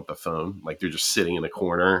picking up the phone. Like they're just sitting in a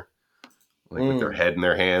corner, like with their head in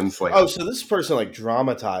their hands. Like, oh, so this person like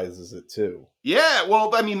dramatizes it too. yeah,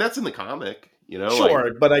 well, I mean, that's in the comic, you know? Sure,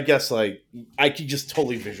 like, but I guess like I could just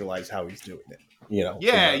totally visualize how he's doing it. You know?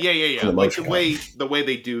 yeah. the Like the motion way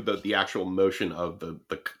they do the actual motion of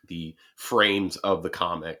the frames of the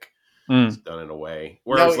comic is done in a way.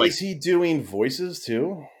 Now, Whereas, like, is he doing voices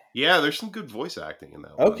too? yeah, there's some good voice acting in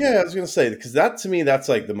that one. Okay, I was gonna say because that to me that's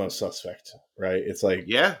like the most suspect, right? It's like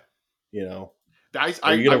Yeah, you know,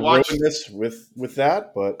 are you gonna ruin this with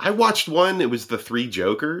that? But I watched one. It was the Three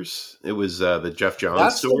Jokers. It was the Jeff Johns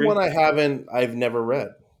that's story. the one I've never read,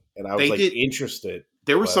 and I was interested.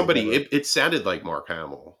 There was somebody. It sounded like Mark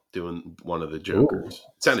Hamill doing one of the Jokers. Ooh,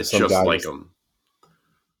 it sounded just like him.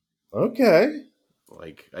 Okay,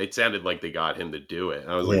 like it sounded like they got him to do it.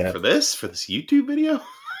 And I was like, for this YouTube video.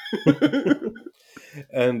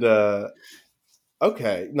 And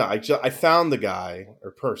okay, no, I found the guy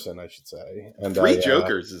or person, I should say. And Three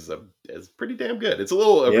Jokers is pretty damn good. It's a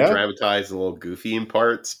little over dramatized and a little goofy in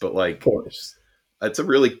parts, but like, of course, it's a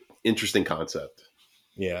really interesting concept.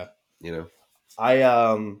 Yeah, you know,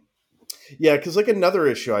 because like another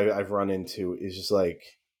issue I've run into is just like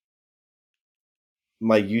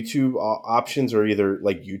my YouTube options are either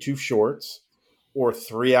like YouTube Shorts or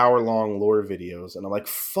 3-hour long lore videos, and I'm like,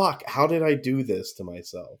 fuck, how did I do this to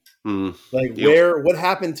myself? Like, what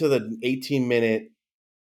happened to the 18-minute,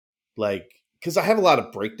 like, because I have a lot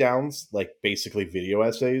of breakdowns, like basically video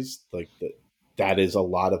essays, like that is a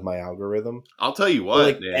lot of my algorithm. I'll tell you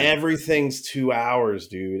what, like, everything's 2 hours,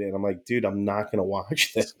 dude, and I'm like, dude, I'm not gonna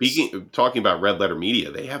watch this. Talking about Red Letter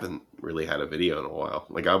Media, they haven't really had a video in a while.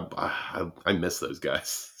 Like, I miss those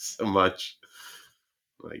guys so much.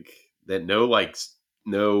 Like that, no, was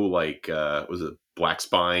it Black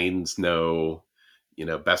Spines? No,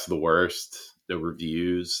 Best of the Worst. No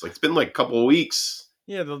reviews. Like, it's been like a couple of weeks.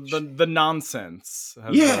 Yeah, the nonsense.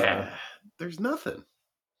 There's nothing.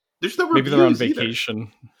 There's no reviews. Maybe they're on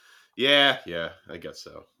vacation. Either. Yeah, I guess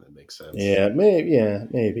so. That makes sense. Yeah,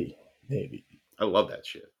 maybe. I love that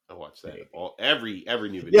shit. I watch that every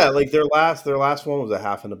new video. Yeah, like their last one was a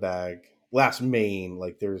half in a bag. Last main,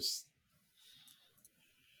 like there's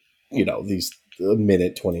these a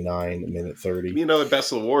minute 29, a minute 30. The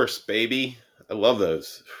Best of the Worst, baby. I love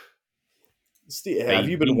those. Steve, have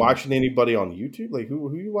you been watching anybody on YouTube? Like who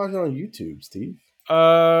are you watching on YouTube, Steve?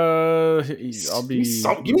 I'll be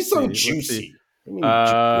give me some juicy.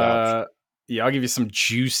 Yeah, I'll give you some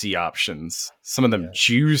juicy options. Some of them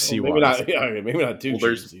juicy maybe ones. Maybe not too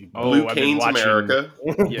juicy. Blue Kane's America.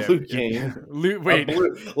 Blue Kane. Wait,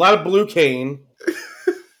 a lot of Blue Kane.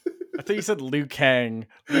 I thought you said Liu Kang.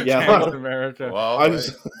 Kane's America. Well,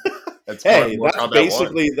 that's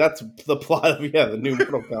basically that's the plot of the new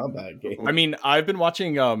Mortal Kombat game. I mean, I've been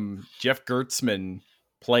watching Jeff Gertzman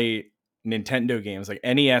play Nintendo games, like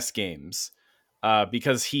NES games,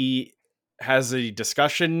 because he has a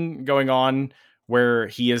discussion going on where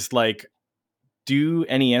he is like, do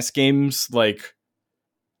NES games, like,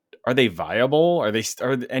 are they viable? Are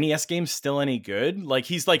the NES games still any good? Like,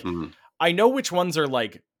 he's like, I know which ones are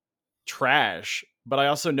like trash, but I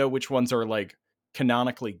also know which ones are like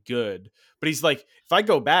canonically good. But he's like, if I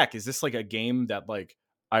go back, is this like a game that like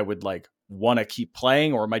I would like want to keep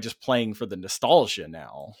playing, or am I just playing for the nostalgia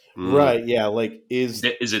now? Right, yeah. Like, is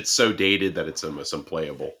it so dated that it's almost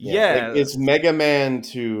unplayable? Yeah. Like, is Mega Man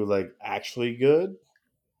 2 like actually good?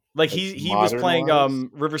 Like he was playing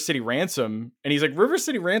River City Ransom, and he's like, River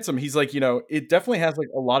City Ransom, he's like, it definitely has like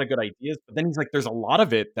a lot of good ideas, but then he's like, there's a lot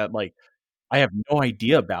of it that like I have no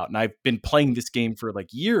idea about, and I've been playing this game for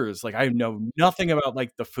like years. Like, I know nothing about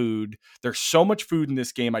like the food. There's so much food in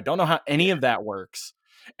this game. I don't know how any of that works.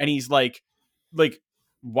 And he's like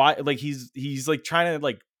why? Like he's like trying to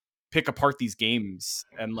like pick apart these games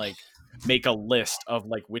and like make a list of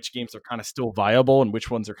like which games are kind of still viable and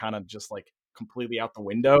which ones are kind of just like completely out the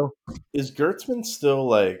window. Is Gertzman still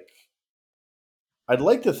like? I'd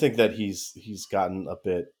like to think that he's gotten a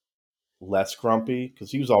bit less grumpy,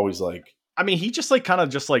 because he was always like. I mean, he just like kind of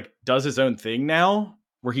just like does his own thing now,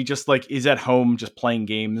 where he just like is at home just playing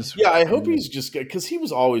games. Yeah, I hope he's just good, because he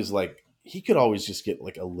was always like he could always just get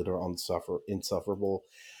like a little insufferable.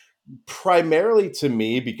 Primarily to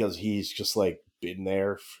me, because he's just like been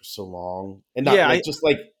there for so long, and not just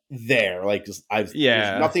like there. Like, there's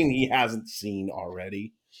nothing he hasn't seen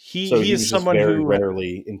already. So he was is just someone very who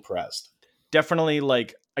rarely impressed. definitely,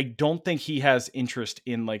 like, I don't think he has interest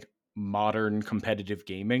in like modern competitive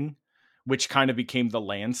gaming, which kind of became the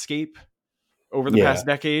landscape over the past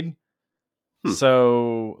decade.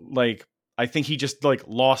 So like, I think he just like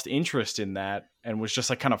lost interest in that and was just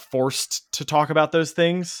like kind of forced to talk about those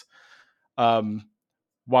things.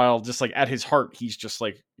 While just like at his heart, he's just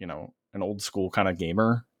like, you know, an old school kind of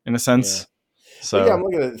gamer in a sense. So but yeah, I'm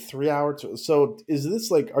looking at 3 hour. So is this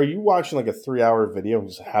like, are you watching like a 3 hour video and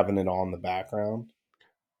just having it on in the background?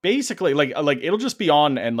 basically, like it'll just be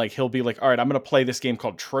on, and like he'll be like, all right, I'm gonna play this game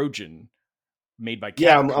called Trojan, made by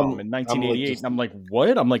Capcom in I'm like 1988. And I'm like,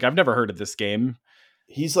 what? I'm like, I've never heard of this game.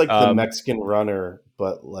 He's like the Mexican runner,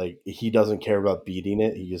 but like he doesn't care about beating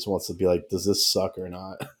it. He just wants to be like, does this suck or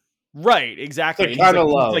not? Right, exactly. The kind of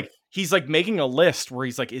love. He's like making a list where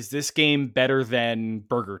he's like, is this game better than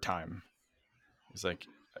Burger Time? He's like,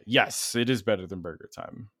 yes, it is better than Burger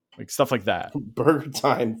Time. Like stuff like that. Burger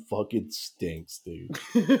Time fucking stinks, dude.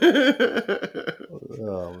 Oh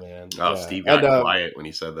man. Oh, yeah. Steve got quiet when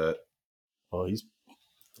he said that. Well, he's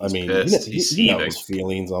pissed. You know his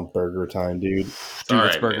feelings on Burger Time, dude. Dude,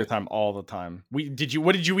 it's Burger Time all the time. What did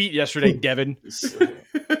you eat yesterday, Devin?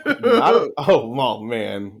 Oh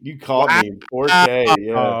man, you caught me 4K.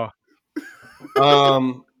 Yeah.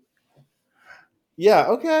 Yeah.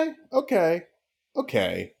 Okay.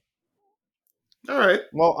 All right.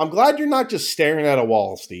 Well, I'm glad you're not just staring at a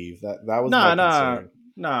wall, Steve. That was my concern.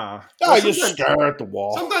 Nah. I just stare at the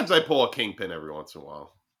wall. Sometimes I pull a Kingpin every once in a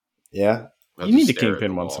while. Yeah. You need a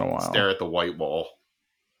Kingpin once in a while. Stare at the white wall.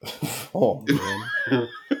 Oh man.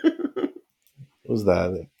 What was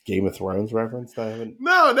that a Game of Thrones reference?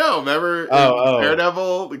 No. Remember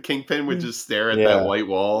Daredevil? The Kingpin would just stare at that white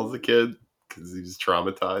wall as a kid because he was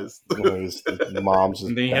traumatized. His mom's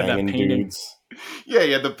just banging dudes. Yeah,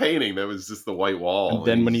 he had the painting that was just the white wall. And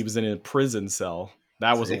then when he was in a prison cell,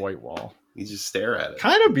 that was a white wall. You just stare at it.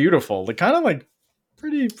 Kind of beautiful. Like kind of like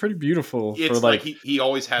pretty beautiful. It's for like he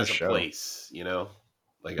always has a place, you know,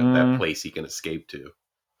 like that place he can escape to.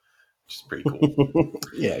 Which is pretty cool.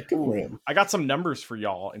 Yeah, good for him. I got some numbers for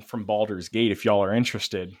y'all and from Baldur's Gate if y'all are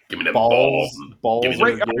interested. Give me them balls.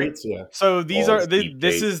 Gates, yeah. So these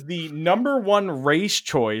this is the number one race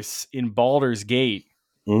choice in Baldur's Gate.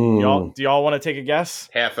 Do y'all want to take a guess?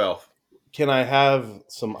 Half elf. Can I have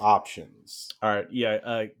some options? All right,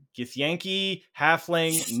 yeah. Githyanki,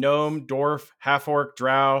 halfling, gnome, dwarf, half orc,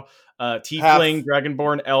 drow, tiefling,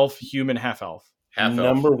 dragonborn, elf, human, half elf.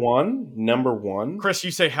 Number one. Chris,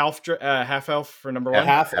 you say half elf for number one?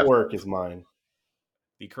 Half orc is mine.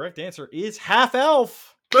 The correct answer is half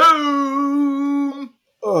elf. Boom!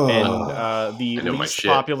 And the least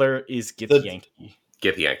popular is Githyanki.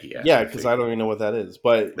 Githyanki, yeah. Yeah, because I don't even know what that is.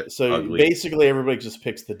 But so basically everybody just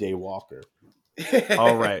picks the Daywalker.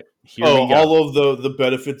 All right. Here we go. All of the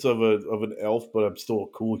benefits of an elf, but I'm still a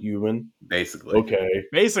cool human. Basically. Okay.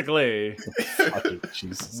 Basically.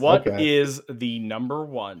 Jesus. What is the number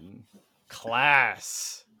one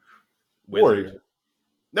class? Warrior.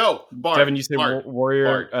 No, Bard. Devin, you say Bard.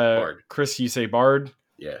 warrior. Bard. Chris, you say Bard.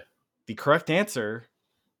 Yeah. The correct answer,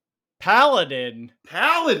 Paladin.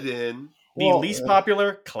 Paladin? The least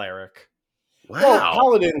popular, Cleric. Wow. Well,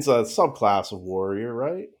 Paladin's a subclass of warrior,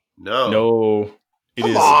 right? No.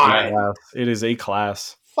 It is a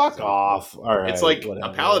class. Fuck off. All right. It's like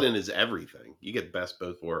a paladin is everything. You get best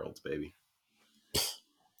both worlds, baby.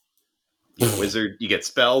 You get wizard, you get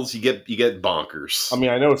spells, you get bonkers. I mean,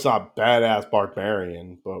 I know it's not badass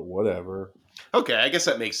barbarian, but whatever. Okay, I guess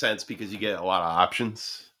that makes sense because you get a lot of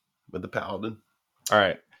options with the paladin. All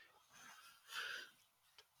right.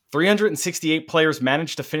 368 players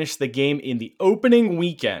managed to finish the game in the opening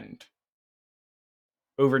weekend.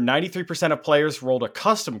 Over 93% of players rolled a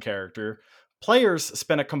custom character. Players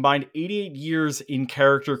spent a combined 88 years in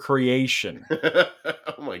character creation.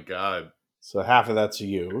 Oh my god. So half of that's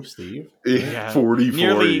you, Steve. Yeah.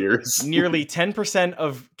 44 years. Nearly 10%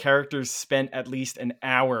 of characters spent at least an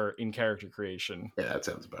hour in character creation. Yeah, that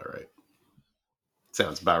sounds about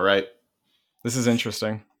right. This is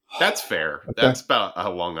interesting. That's fair. Okay. That's about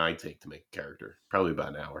how long I take to make a character. Probably about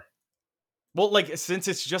an hour. Well, like, since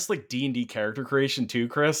it's just like D&D character creation too,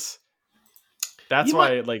 Chris, that's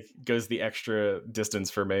why it like goes the extra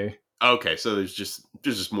distance for me. Okay, so there's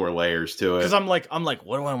just more layers to it. Because I'm like,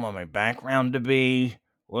 what do I want my background to be?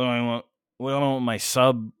 What do I want my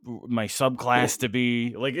subclass to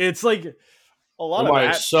be? Like, it's like a lot of that. Am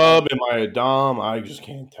I a sub? Am I a dom? I just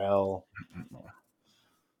can't tell.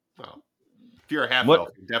 Well, if you're a half elf,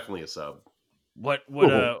 you're definitely a sub. What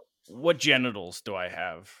genitals do I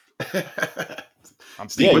have? I'm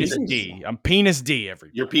Steve, penis you D. I'm penis D.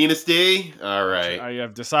 Everybody. your penis D? All right. I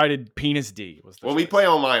have decided penis D was the When we choice. play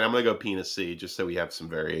online, I'm going to go penis C just so we have some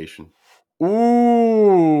variation.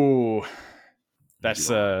 Ooh, that's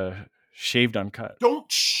You shaved uncut.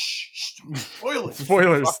 Don't spoil it.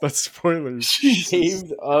 Spoilers. That's spoilers. Jesus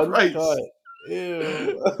Shaved Christ. uncut.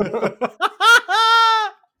 Ew.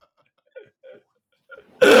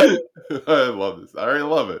 I love this. I already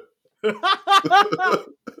love it.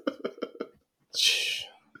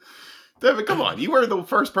 Devin, come on. You were the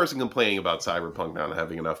first person complaining about Cyberpunk not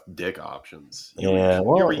having enough dick options. You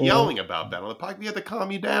were yelling about that on the podcast. We had to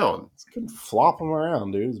calm you down. Couldn't flop them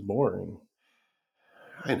around, dude. It's boring.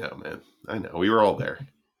 I know, man. I know. We were all there.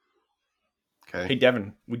 Okay. Hey,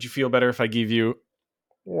 Devin, would you feel better if I give you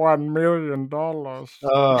 $1 million?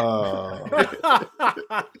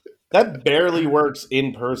 That barely works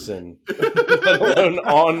in person, let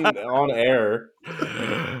alone on air.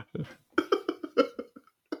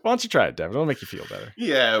 Why don't you try it, Devin? It'll make you feel better.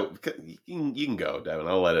 Yeah, you can go, Devin.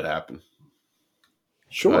 I'll let it happen.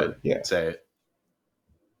 Sure. Yeah. Say it.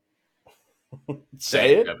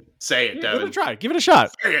 Say it. Devin. Say it, Give Devin. it a try. Give it a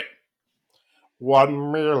shot. Say it.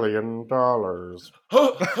 $1 million.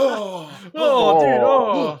 Oh, dude.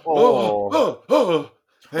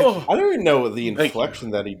 Oh. I don't even know the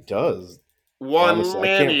inflection that he does. $1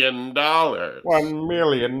 million. $1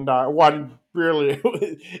 million. $1 billion.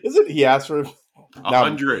 Isn't he asked for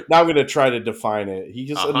 100? Now I'm going to try to define it. He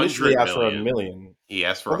just initially asked for million. $1 million. He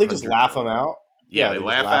asked for. Don't they just laugh him out? Yeah, they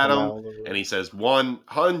laugh at him, and he says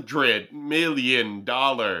 $100 million,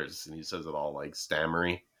 and he says it all like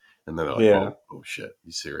stammery, and then they're like, "Oh shit,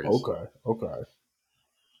 you serious?" Okay.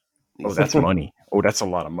 Oh, that's money. Oh, that's a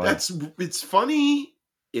lot of money. It's funny.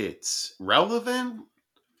 It's relevant.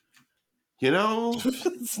 You know,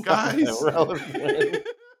 It's guys. not relevant.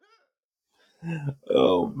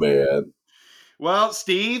 Oh man. Well,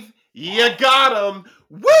 Steve, you got him.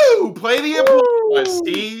 Woo! Play the applause,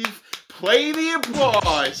 Steve. Play the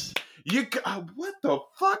applause. What the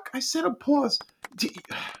fuck? I said applause.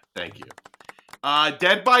 Thank you.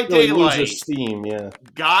 Dead by Daylight. Steam, yeah.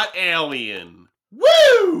 Got Alien.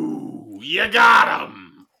 Woo! You got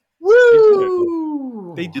him.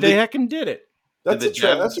 Woo! They heckin' did it.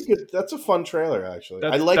 That's a fun trailer, actually.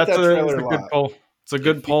 I like that trailer a lot. Good pull. It's a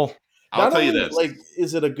good pull. I'll tell you this. Like,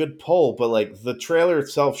 is it a good pull? But like, the trailer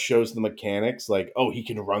itself shows the mechanics. Like, oh, he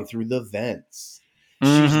can run through the vents.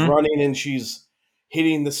 She's running and she's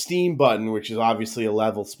hitting the steam button, which is obviously a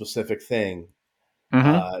level specific thing.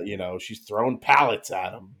 She's throwing pallets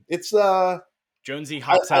at him. It's Jonesy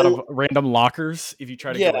hops out of random lockers if you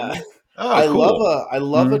try to go in. Oh, I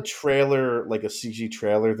love a trailer, like a CG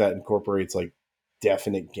trailer that incorporates like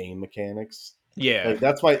definite game mechanics. Yeah. Like,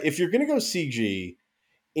 that's why if you're gonna go CG,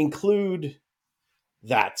 include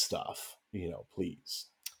that stuff, please.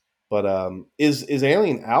 But is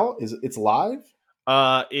Alien out? It's live?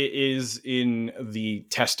 It is in the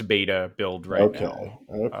test beta build right now.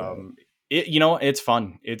 Okay. It's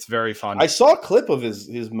fun. It's very fun. I saw a clip of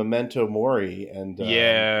his Memento Mori, and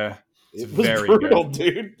it was brutal,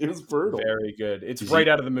 dude. It was brutal. Very good. It's right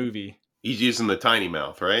out of the movie. He's using the tiny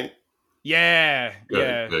mouth, right? Yeah.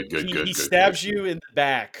 Good. He stabs you in the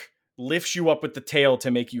back, lifts you up with the tail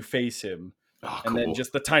to make you face him. Oh, and then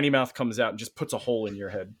just the tiny mouth comes out and just puts a hole in your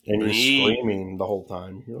head. And you're screaming the whole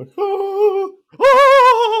time. You're like,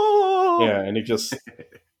 yeah, and he just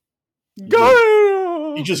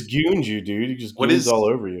he just goons you, dude. He just goons all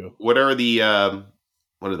over you. What are the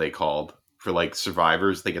what are they called for like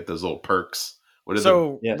survivors? They get those little perks. What is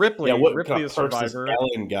Ripley? What Ripley, kind the of perks survivor.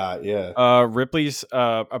 Ellen got? Yeah. Ripley's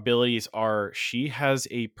abilities are she has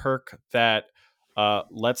a perk that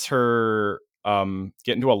lets her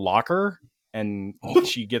get into a locker. And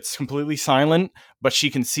she gets completely silent, but she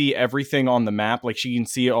can see everything on the map. Like she can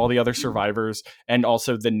see all the other survivors and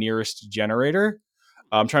also the nearest generator.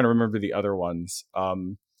 I'm trying to remember the other ones.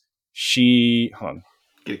 Hold on.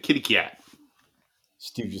 Get a kitty cat.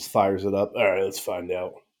 Steve just fires it up. All right, let's find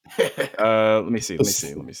out. Let me see.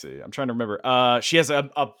 I'm trying to remember. She has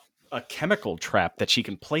a chemical trap that she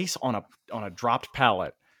can place on a dropped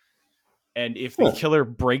pallet. And if the killer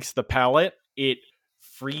breaks the pallet, it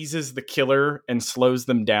freezes the killer and slows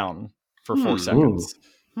them down for 4 seconds.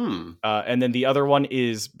 And then the other one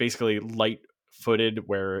is basically light-footed,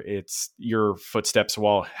 where it's your footsteps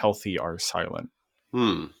while healthy are silent.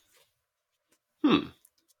 I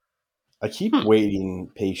keep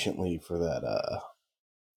waiting patiently for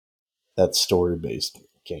that story-based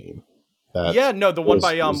game. The one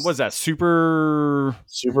by what was that? Supermassive?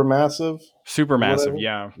 Supermassive,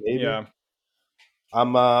 yeah. Maybe.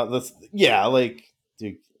 Yeah.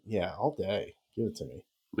 Dude, yeah, all day. Give it to me.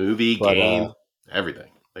 Game.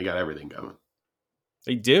 Everything. They got everything going.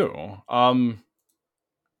 They do. Trying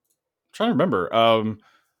to remember.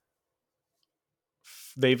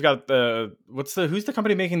 They've got who's the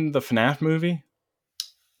company making the FNAF movie?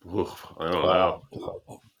 Oof, I don't know.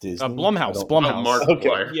 Disney. Blumhouse. Oh, Mark Okay.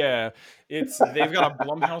 Wire. Yeah, they've got a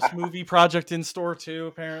Blumhouse movie project in store too.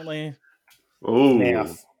 Apparently, Oh,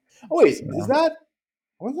 FNAF. Oh wait, Yeah. is that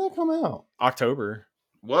when did that come out? October.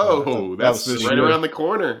 whoa! That was That's this right year. around the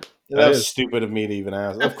corner. That was is. stupid of me to even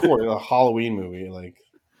ask. Of course, a Halloween movie like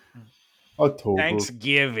October.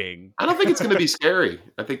 Thanksgiving. I don't think it's going to be scary.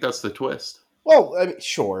 I think that's the twist. Well, I mean,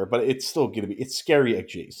 sure, but it's still gonna be it's scary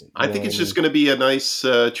adjacent. I think it's just going to be a nice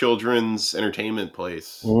children's entertainment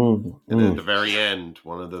place. And then at the very end,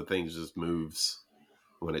 one of the things just moves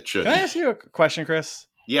when it should. Can I ask you a question, Chris?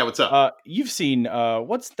 Yeah, what's up? You've seen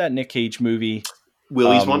what's that Nick Cage movie?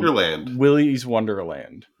 Willy's Wonderland. Willy's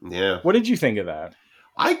Wonderland. Yeah. What did you think of that?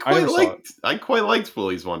 I quite liked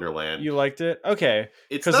Willy's Wonderland. You liked it? Okay.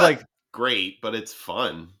 It's not like great, but it's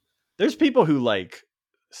fun. There's people who like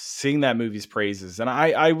sing that movie's praises, and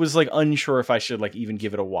I was like unsure if I should like even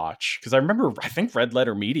give it a watch, because I think Red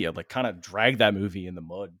Letter Media like kind of dragged that movie in the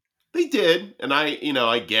mud. They did, and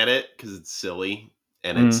I get it because it's silly,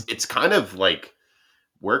 and it's kind of like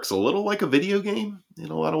works a little like a video game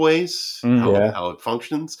in a lot of ways. How it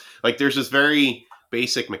functions. Like there's this very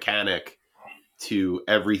basic mechanic to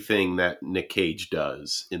everything that Nick Cage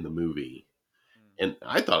does in the movie, and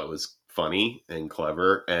I thought it was funny and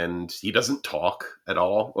clever, and he doesn't talk at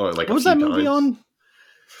all. Or like what was that movie on?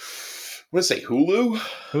 What did I say? Hulu?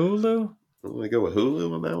 Hulu? I go with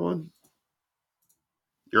Hulu on that one.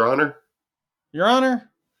 Your Honor? Your Honor?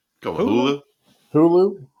 Go with Hulu?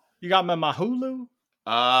 Hulu? You got me my Hulu?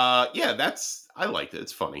 Yeah, I liked it.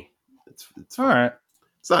 It's funny. It's all right.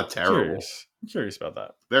 It's not terrible. I'm curious about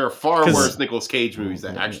that. There are far worse Nicolas Cage movies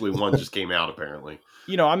that actually one just came out, apparently.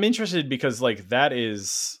 I'm interested because like that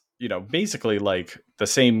is, basically like the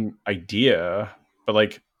same idea, but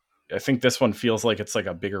like I think this one feels like it's like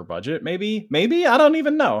a bigger budget, maybe I don't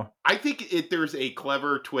even know. I think there's a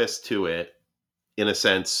clever twist to it in a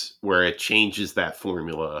sense where it changes that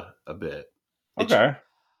formula a bit. Okay.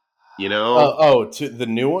 To the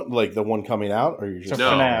new one, like the one coming out, or you're just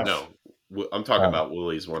no. I'm talking about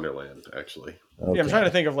Willy's Wonderland, actually. Okay. Yeah, I'm trying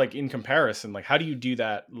to think of like in comparison, like how do you do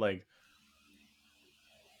that? Like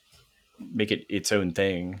make it its own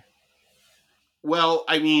thing. Well,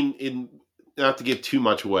 I mean, not to give too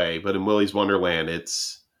much away, but in Willy's Wonderland,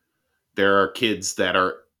 there are kids that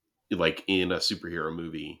are like in a superhero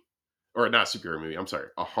movie, or not a superhero movie. I'm sorry,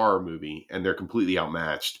 a horror movie, and they're completely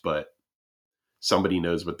outmatched, but somebody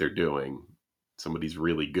knows what they're doing. Somebody's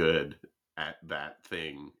really good at that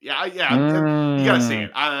thing. Yeah. You gotta see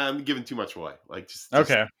it. I'm giving too much away. Like, just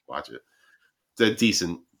watch it. It's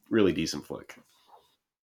a really decent flick.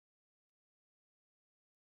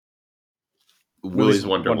 Willy's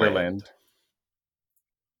Wonderland.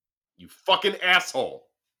 You fucking asshole.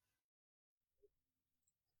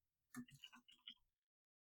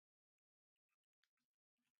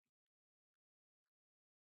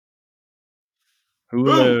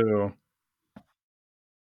 Hulu.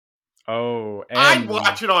 Oh, and I'd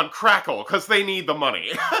watch it on Crackle because they need the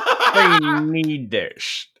money. They need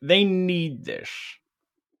this.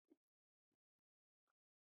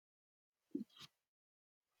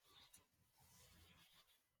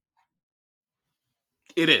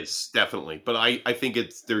 It is, definitely. But I think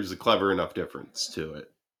there's a clever enough difference to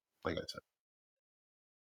it. Like I said.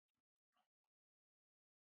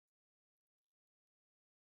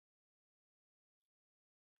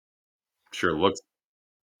 Sure looks.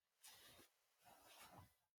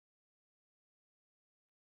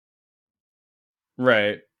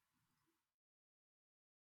 Right.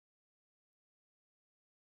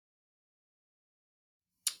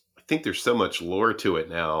 I think there's so much lore to it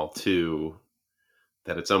now, too,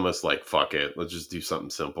 that it's almost like, fuck it. Let's just do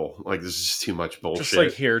something simple. Like, this is just too much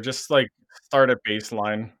bullshit. Just like start at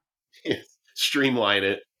baseline. Streamline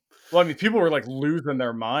it. Well, I mean, people were like losing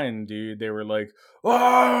their mind, dude. They were like,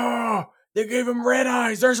 "Oh, they gave him red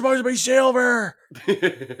eyes. They're supposed to be silver."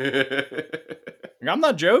 I'm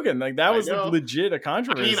not joking. Like that was like legit a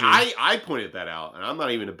controversy. I mean, I pointed that out, and I'm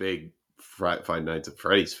not even a big Five Nights at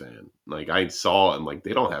Freddy's fan. Like I saw it, and like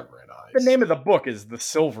they don't have red eyes. The name of the book is The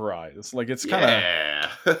Silver Eyes. Like it's kind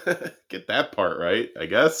of get that part right, I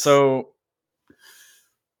guess. So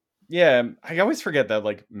yeah, I always forget that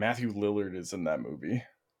like Matthew Lillard is in that movie.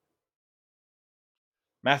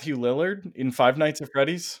 Matthew Lillard in Five Nights at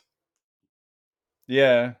Freddy's?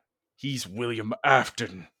 Yeah. He's William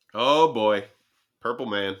Afton. Oh boy. Purple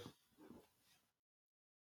Man.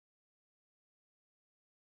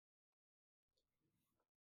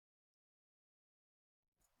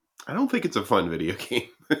 I don't think it's a fun video game.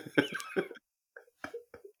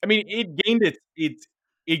 I mean,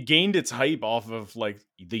 it gained its hype off of like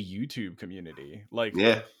the YouTube community. Like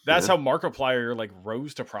Yeah, that's yeah. how Markiplier like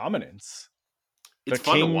rose to prominence. It's The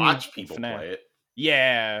fun to king watch of people FNAF. play it.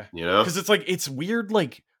 Yeah, You know? because it's like it's weird,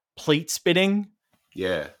 like plate spinning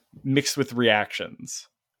Yeah, mixed with reactions.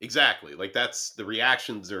 exactly. Like that's the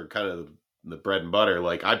reactions are kind of the bread and butter.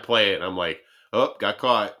 Like I play it, and I'm like, oh, got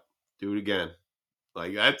caught. Do it again.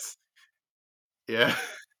 Like that's yeah.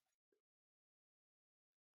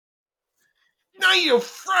 Night of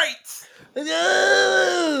Fright.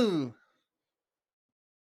 No,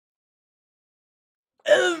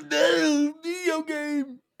 oh no, video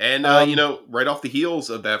game. And right off the heels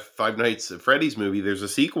of that Five Nights at Freddy's movie, there's a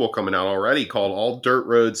sequel coming out already called All Dirt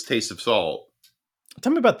Roads Taste of Salt.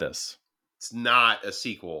 Tell me about this. It's not a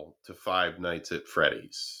sequel to Five Nights at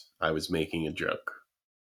Freddy's. I was making a joke.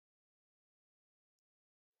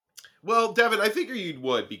 Well, Devin, I figure you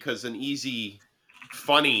would because an easy,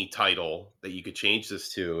 funny title that you could change this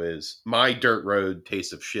to is My Dirt Road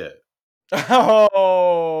Taste of Shit.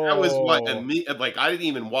 That was what, Oh, like, I didn't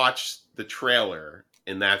even watch the trailer,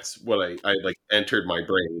 and that's what I like entered my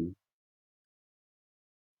brain.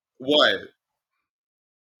 What?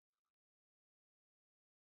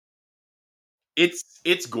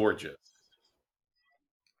 It's gorgeous.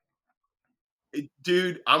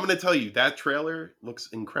 Dude, I'm gonna tell you, that trailer looks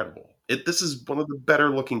incredible. This is one of the better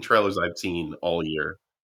looking trailers I've seen all year.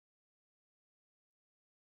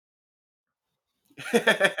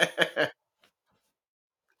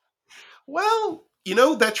 Well,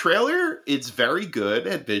 that trailer, it's very good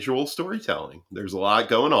at visual storytelling. There's a lot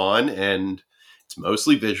going on, and it's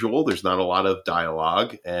mostly visual. There's not a lot of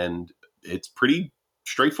dialogue, and it's pretty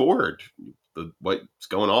straightforward, what's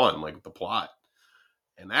going on, like the plot.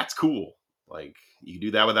 And that's cool. Like, you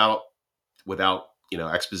do that without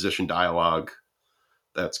exposition dialogue.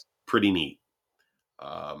 That's pretty neat.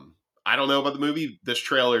 I don't know about the movie. This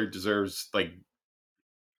trailer deserves like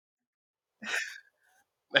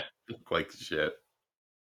shit.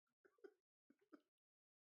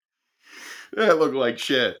 It looked like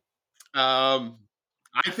shit. Um,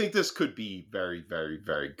 I think this could be very, very,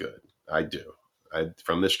 very good. I do.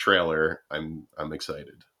 From this trailer, I'm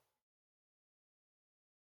excited.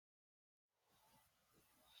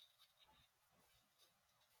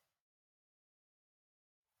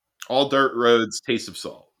 All Dirt Roads Taste of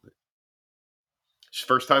Salt.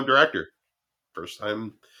 First time director. First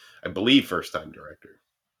time, I believe, first time director.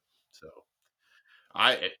 So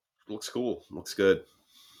it looks cool. Looks good.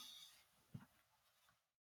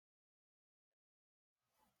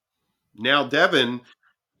 Now, Devin,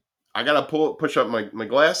 I gotta push up my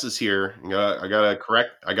glasses here. I gotta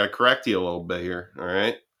correct you a little bit here. All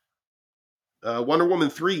right. Wonder Woman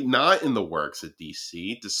 3 not in the works at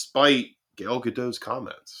DC, despite Gal Gadot's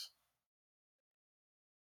comments.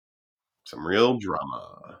 Some real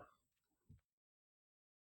drama.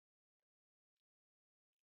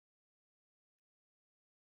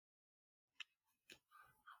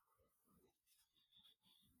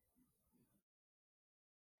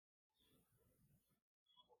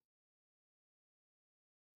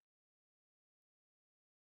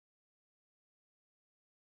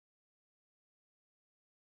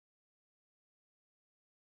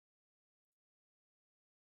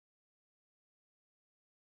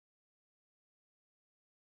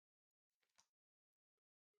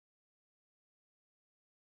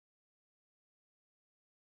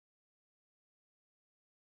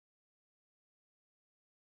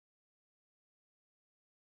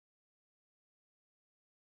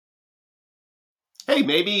 Hey,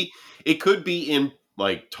 maybe it could be in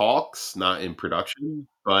like talks, not in production.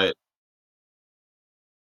 But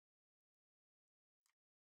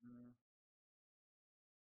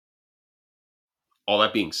all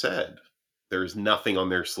that being said, there's nothing on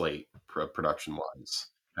their slate production wise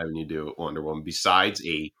having to do with Wonder Woman besides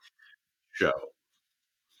a show.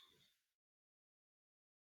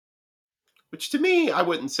 Which to me, I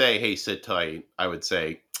wouldn't say, "Hey, sit tight." I would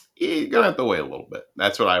say, "You're gonna have to wait a little bit."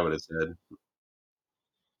 That's what I would have said.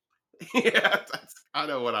 Yeah, that's kind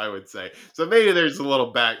of what I would say. So maybe there's a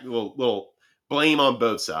little blame on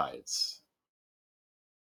both sides.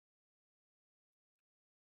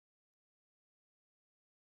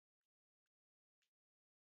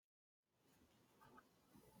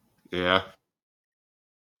 Yeah,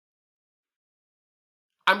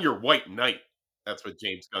 I'm your white knight. That's what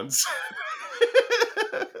James Gunn said.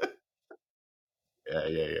 Yeah,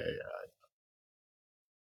 yeah, yeah, yeah.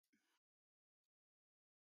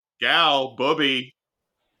 Gal, booby.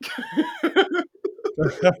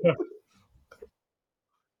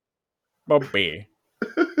 Bobby.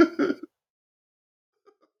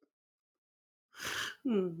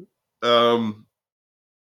 Um,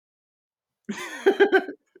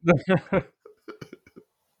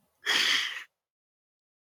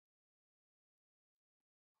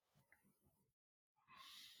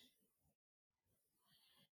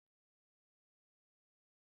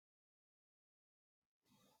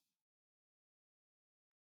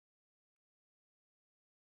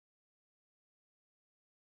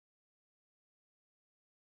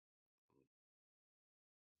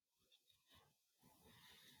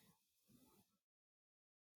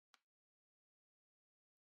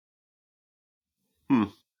 hmm.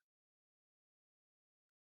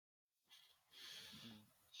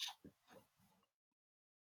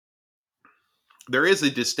 There is a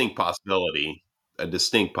distinct possibility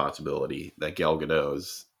that Gal Gadot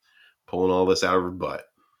is pulling all this out of her butt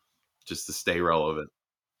just to stay relevant.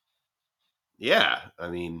 Yeah, I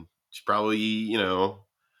mean, she probably,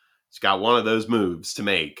 she's got one of those moves to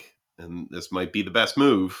make, and this might be the best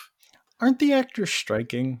move. Aren't the actors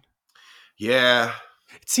striking? Yeah,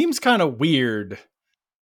 It seems kind of weird.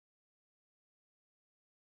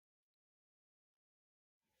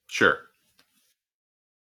 sure.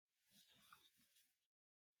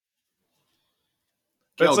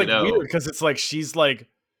 But Gal it's like weird Gadot. because it's like she's like,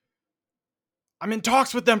 I'm in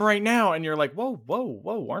talks with them right now, and you're like, whoa, whoa,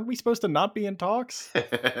 whoa, aren't we supposed to not be in talks?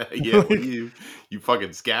 Yeah, what are Like, you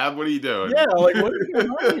fucking scab? What are you yeah, doing? like what is going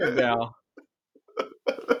on here now?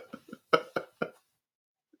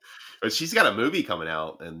 But she's got a movie coming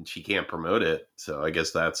out and she can't promote it, so I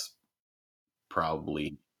guess that's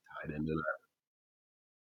probably tied into that.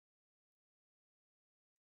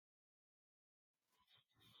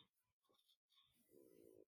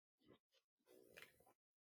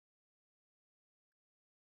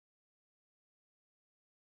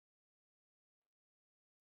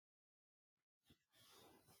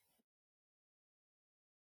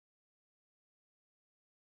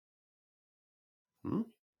 Hmm?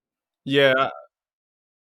 Yeah,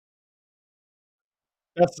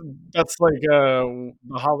 that's that's like the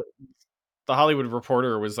Hollywood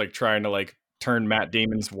Reporter was like trying to like turn Matt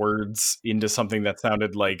Damon's words into something that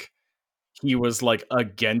sounded like he was like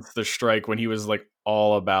against the strike when he was like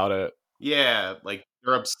all about it. Yeah, like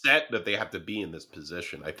they're upset that they have to be in this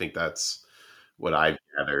position. I think that's what I've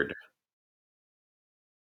gathered.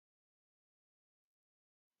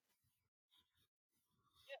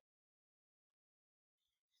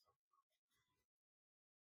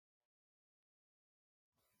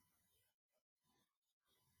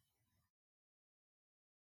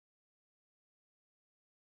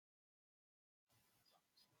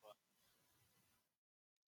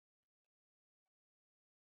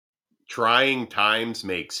 Trying times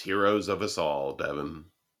makes heroes of us all,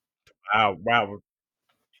 Devin. Wow, wow.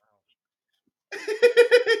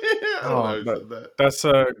 I don't Oh, know who but said that. that's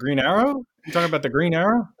Green Arrow. You talking about the Green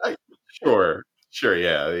Arrow? I, sure, sure,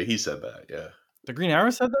 yeah, he said that. Yeah, The Green Arrow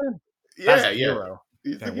said that. That's yeah, a yeah. hero.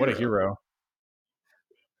 He's the Damn, what a hero. hero!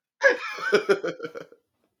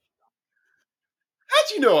 How'd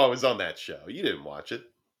you know I was on that show? You didn't watch it.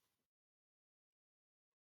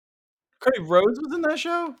 Cody Rhodes was in that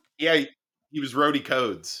show. Yeah, he was Rhodey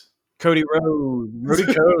Codes. Cody Rhodes, Rody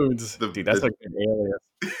Codes, dude, that's a The good alias.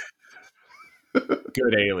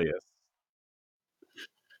 Good alias,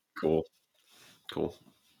 cool, cool.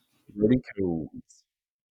 Rody Codes.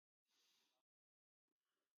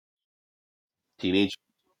 Teenage.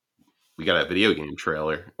 We got a video game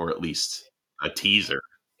trailer, or at least a teaser.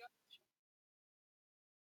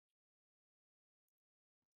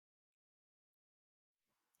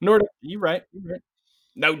 Nordic, you right? You right?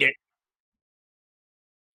 No dick.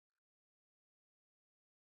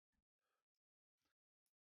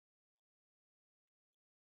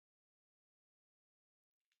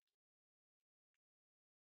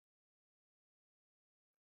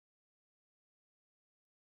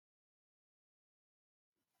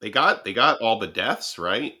 They got all the deaths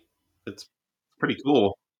right. It's pretty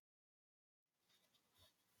cool.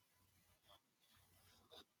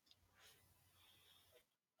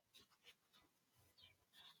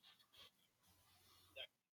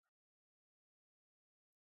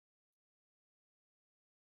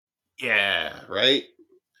 Yeah, right.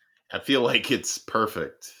 I feel like it's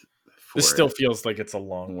perfect This for still it. feels like it's a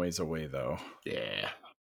long ways away, though. Yeah,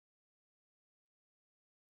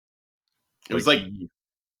 it was Like like you,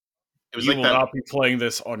 it was you like will that. not be playing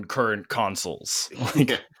this on current consoles.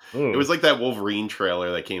 Yeah, Like, it oh, was like that Wolverine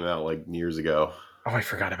trailer that came out like years ago. I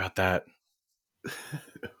forgot about that.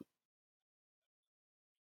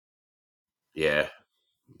 Yeah,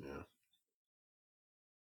 yeah.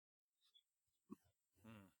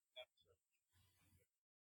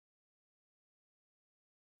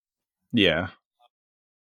 Yeah,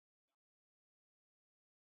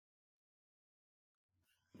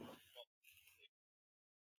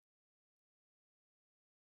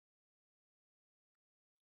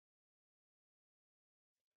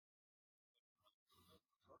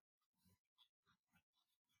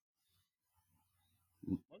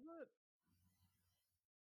 Was it?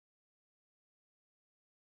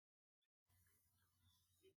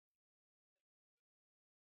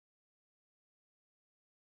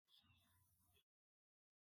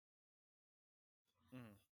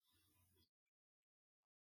 Mhm.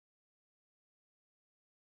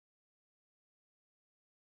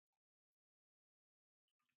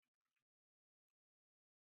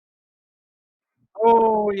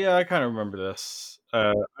 Oh yeah, I kind of remember this.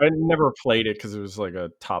 I never played it because it was like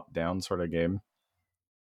a top-down sort of game.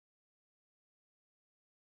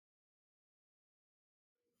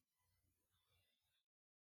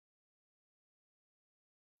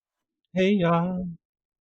 Hey ya.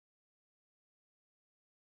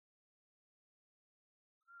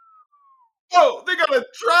 Oh, they got a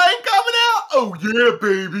train coming out. Oh yeah,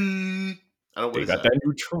 baby. I don't. What They is got that? that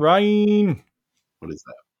new train. What is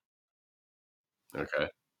that? Okay.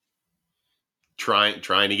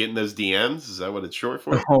 Trying to get in those DMs. Is that what it's short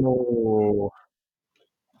for? Oh,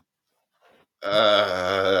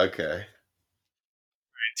 Okay.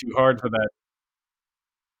 too hard for that.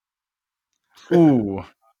 Ooh,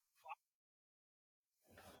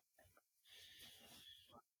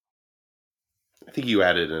 I think you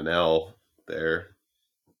added an L there.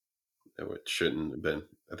 That it shouldn't have been.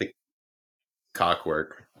 I think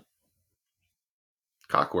cockwork.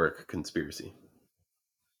 Cockwork conspiracy.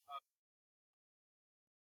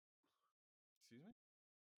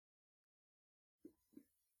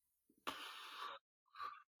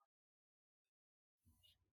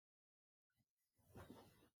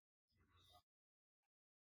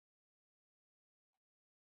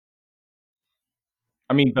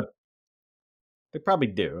 I mean, but they probably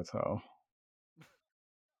do. So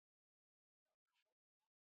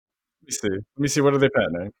let me see. Let me see. What are they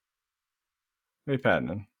patenting? What are they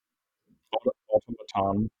patenting?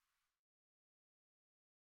 Automaton.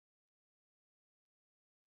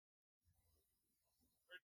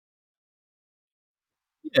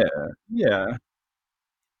 Yeah, yeah.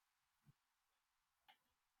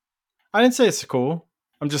 I didn't say it's cool.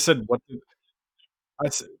 I'm just said what.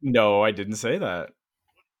 No, I didn't say that.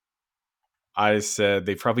 I said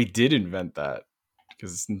they probably did invent that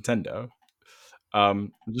because it's Nintendo.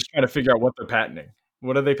 I'm just trying to figure out what they're patenting.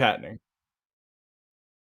 What are they patenting?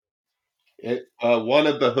 One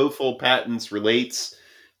of the hopeful patents relates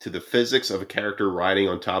to the physics of a character riding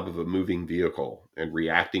on top of a moving vehicle and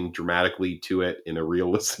reacting dramatically to it in a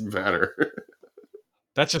realistic manner.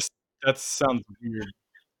 That just that sounds weird.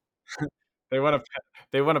 They want to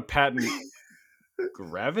they want to patent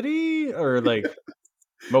gravity or like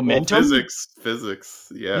Well, momentum. physics.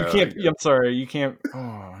 You Yeah, I can't. guess. I'm sorry. You can't.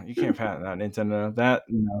 Oh, you can't patent that Nintendo. That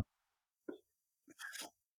no.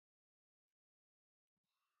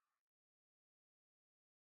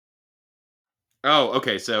 Oh,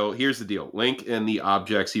 okay. So here's the deal: Link and the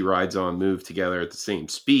objects he rides on move together at the same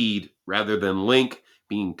speed, rather than Link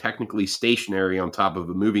being technically stationary on top of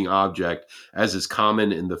a moving object, as is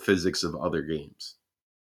common in the physics of other games.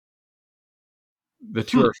 The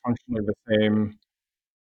two Hmm. are functionally the same.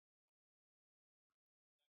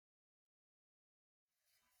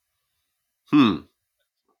 Hmm.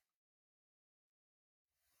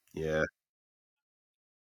 Yeah.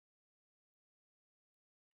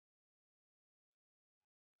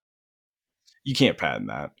 You can't patent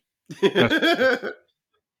that. That's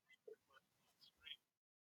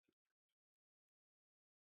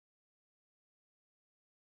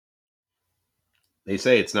They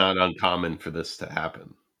say it's not uncommon for this to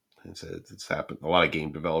happen. It's happened. A lot of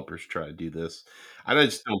game developers try to do this. I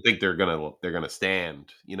just don't think they're gonna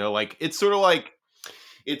stand. Like it's sort of like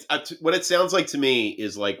what it sounds like to me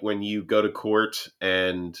is like when you go to court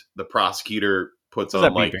and the prosecutor puts what's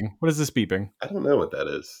on that like beeping? What is this beeping? I don't know what that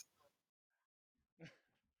is.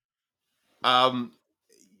 Um,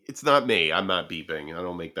 it's not me. I'm not beeping. I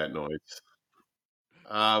don't make that noise.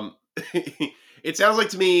 Um, it sounds like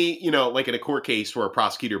to me, like in a court case where a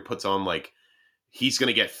prosecutor puts on like he's going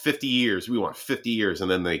to get 50 years. We want 50 years.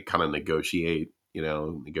 And then they kind of negotiate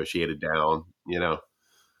it down.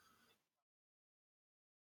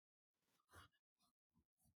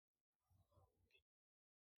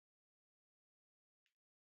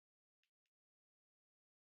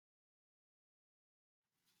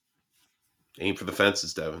 Aim for the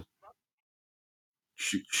fences, Devin.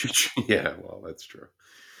 Shoot, shoot, shoot. Yeah, well, that's true.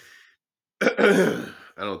 I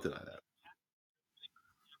don't deny that.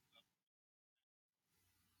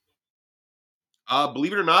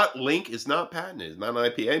 Believe it or not, Link is not patented. It's not an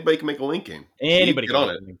IP. Anybody can make a Link game. Steve, Anybody get can on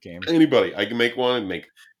make it. a link game. Anybody. I can make one and make.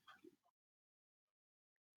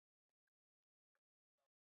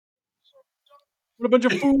 What a bunch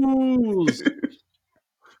of fools!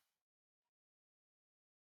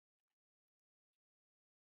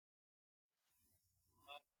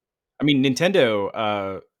 I mean,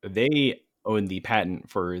 Nintendo, they own the patent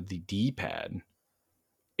for the D-pad.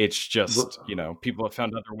 It's just, people have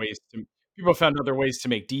found other ways to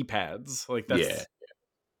make D-pads. Like Yeah. that's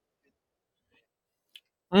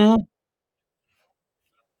Mhm.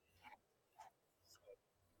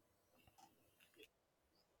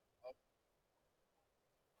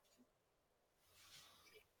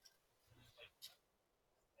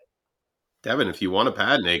 Devin, if you want a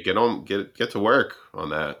patent it, get to work on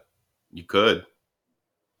that. You could. You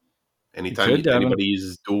Anytime could, Devin. anybody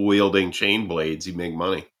uses dual wielding chain blades, you make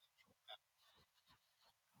money.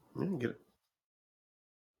 Yeah, get it.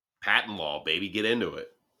 Patent law, baby, get into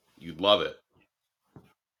it. You'd love it.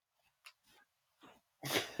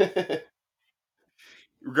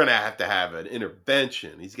 We're gonna have to have an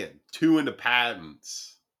intervention. He's getting too into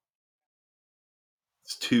patents.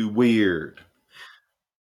 It's too weird.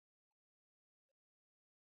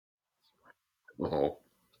 Oh,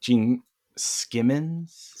 Gene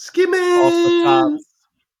Skimmins off the top. Skimmins.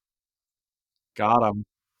 Got him.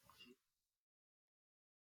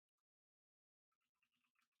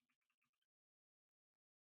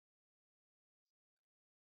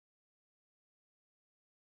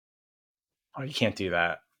 Oh, you can't do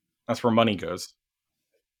that. That's where money goes.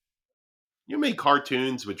 You know how many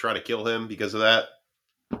cartoons would try to kill him because of that?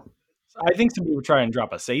 I think some people try and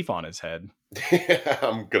drop a safe on his head.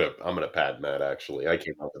 I'm gonna patent that. Actually, I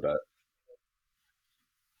came up with that.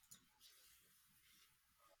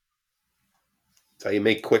 It's how you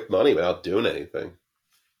make quick money without doing anything.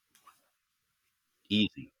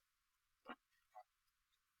 Easy.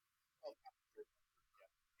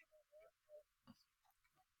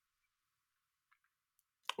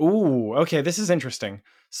 Ooh, okay, this is interesting.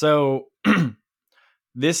 So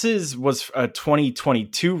was a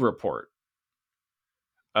 2022 report.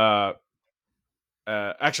 Uh,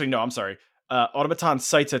 actually, no, I'm sorry. Automaton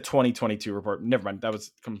cites a 2022 report. Never mind, that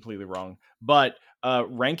was completely wrong. But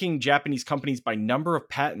ranking Japanese companies by number of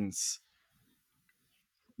patents,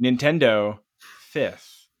 Nintendo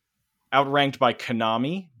fifth, outranked by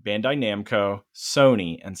Konami, Bandai Namco,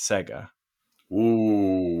 Sony, and Sega.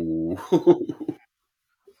 Ooh.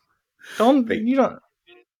 Don't They, you don't?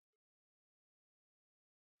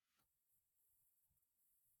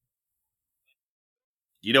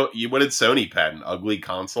 what did Sony patent? Ugly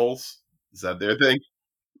consoles? Is that their thing?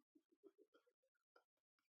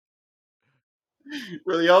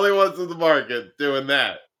 We're the only ones in the market doing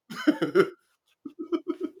that.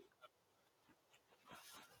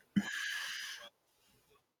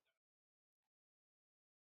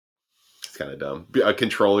 It's kind of dumb.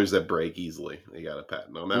 Controllers that break easily. They got a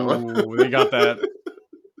patent on that Ooh, they got that. one.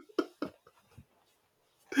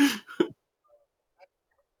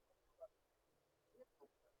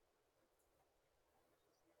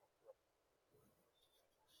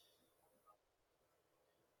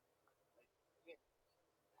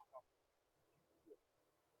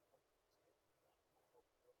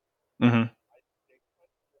 Mm-hmm.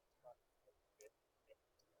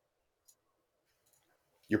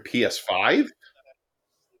 Your PS5?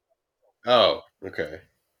 Oh, okay.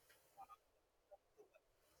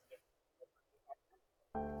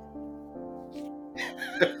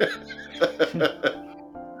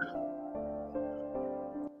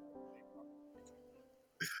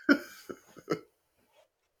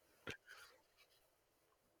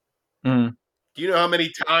 Mm. Do you know how many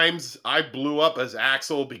times I blew up as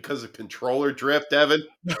Axel because of controller drift, Evan?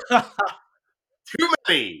 Too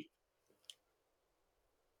many.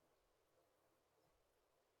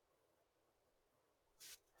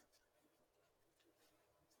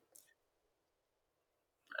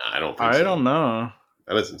 I don't think I so. don't know.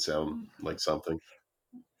 That doesn't sound like something.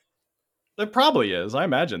 There probably is. I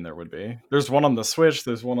imagine there would be. There's one on the Switch.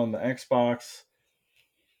 There's one on the Xbox.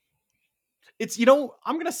 It's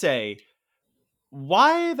I'm gonna say,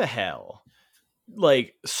 why the hell,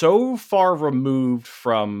 like so far removed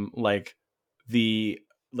from like the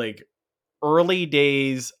like early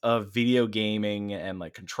days of video gaming and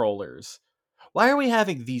like controllers, why are we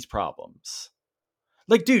having these problems?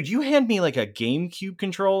 Like, dude, you hand me like a GameCube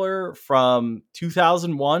controller from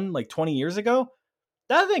 2001, like 20 years ago.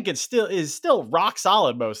 That thing is still rock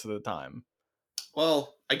solid most of the time.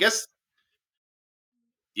 Well, I guess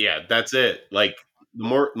yeah, that's it. Like the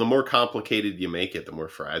more complicated you make it, the more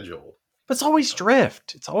fragile. But it's always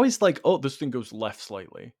drift. It's always like, oh, this thing goes left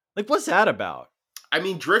slightly. Like, what's that about? I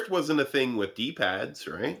mean, drift wasn't a thing with D-pads,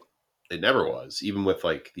 right? It never was, even with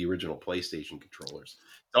like the original PlayStation controllers.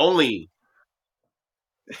 It's only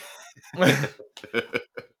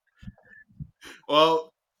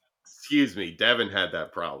well, excuse me, Devin had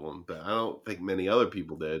that problem, but I don't think many other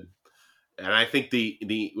people did. And I think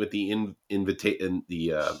the with the invitation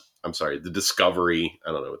the I'm sorry, the discovery,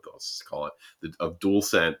 I don't know what else to call it, of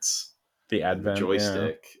DualSense The and the Advent, yeah.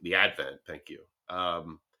 joystick, the Advent, thank you.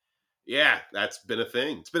 Yeah, that's been a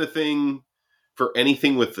thing. It's been a thing for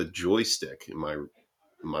anything with the joystick in my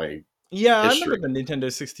Yeah, I remember history. the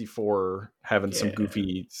Nintendo 64 having some Yeah.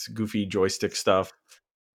 goofy joystick stuff.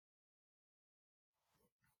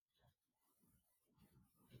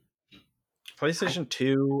 PlayStation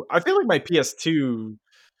 2. I feel like my PS2,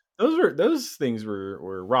 those things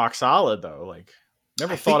were rock solid though. Like I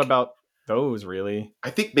never thought think about those really.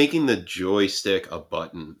 I think making the joystick a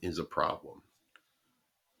button is a problem.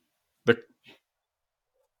 The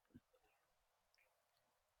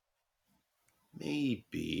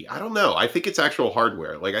Maybe. I don't know. I think it's actual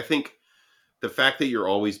hardware. Like I think the fact that you're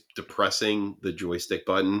always depressing the joystick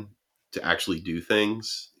button to actually do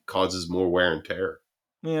things causes more wear and tear.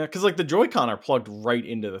 Yeah, because like the Joy-Con are plugged right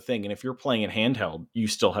into the thing, and if you're playing it handheld, you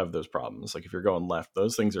still have those problems. Like if you're going left,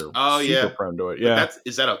 those things are Oh super yeah. prone to it. But Yeah,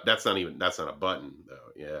 that's not a button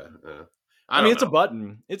though. Yeah. I I mean don't it's a know.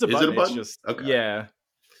 button. It's a Is it a button. It's button? just Okay. yeah.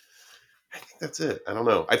 I think that's it. I don't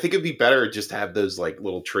know. I think it'd be better just to have those like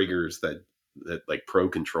little triggers that like Pro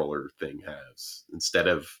Controller thing has instead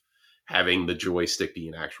of having the joystick be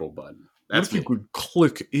an actual button. What That's if you me. could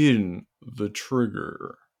click in the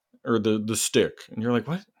trigger or the stick, and you're like,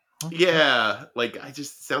 what? Huh? Yeah, like I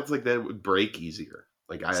just sounds like that would break easier.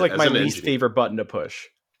 Like It's I like as my an least engineer, favorite button to push.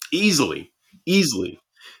 easily.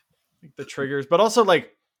 Like the triggers, but also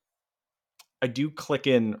like I do click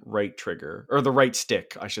in right trigger or the right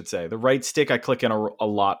stick, I should say. The right stick I click in a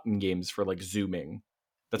lot in games for like zooming.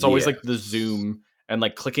 That's always Yeah, like the zoom, and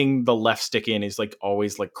like clicking the left stick in is like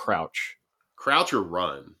always like crouch. crouch or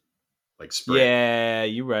run, like sprint. Yeah,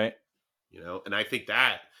 you right. And I think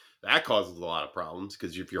that causes a lot of problems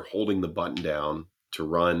because if you're holding the button down to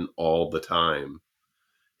run all the time,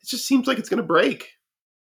 it just seems like it's going to break.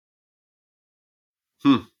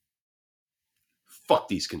 Fuck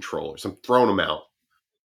these controllers. I'm throwing them out.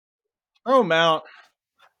 Oh, mount.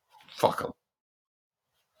 Fuck them.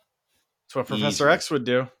 That's what Professor Easily. X would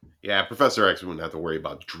do. Yeah, Professor X wouldn't have to worry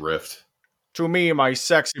about drift. To me, my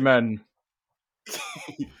sexy men.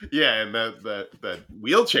 Yeah, and that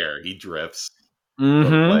wheelchair he drifts, but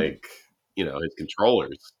Mm-hmm. like his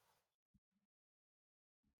controllers.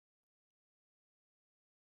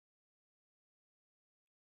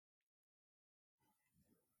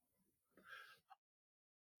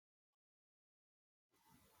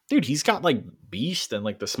 Dude, he's got like Beast and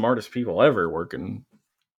like the smartest people ever working.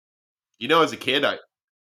 As a kid, I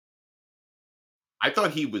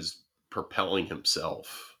thought he was propelling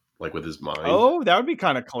himself like with his mind. Oh, that would be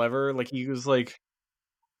kind of clever. Like he was like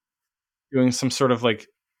doing some sort of like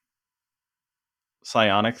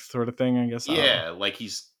psionic sort of thing, I guess. I don't know. Yeah, like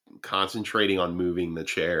he's concentrating on moving the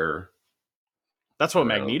chair That's what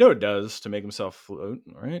around. Magneto does to make himself float,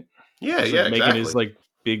 right? Yeah, He's yeah, like making exactly. his like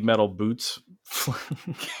big metal boots.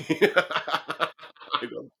 I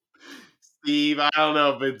don't, Steve, I don't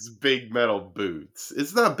know if it's big metal boots.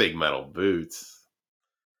 It's not big metal boots.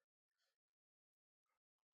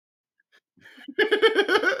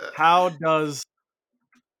 How does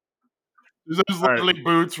Those all right? lovely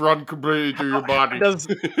boots run completely through your How body. does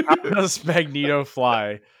how does Magneto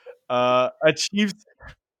fly? Achieves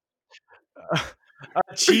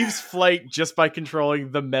achieves flight just by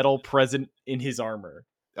controlling the metal present in his armor,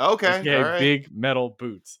 Okay, all aka right. big metal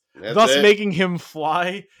boots, That's thus it. making him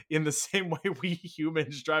fly in the same way we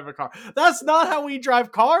humans drive a car. That's not how we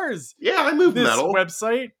drive cars. Yeah, I move This metal.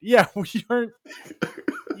 website, yeah, we aren't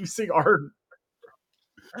using our.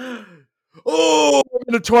 Oh, I'm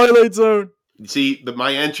in a twilight zone. See,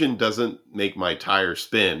 my engine doesn't make my tire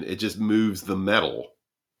spin. It just moves the metal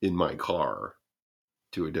in my car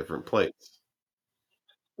to a different place.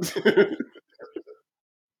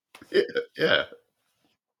 Yeah.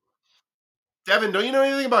 Devin, don't you know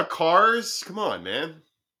anything about cars? Come on, man.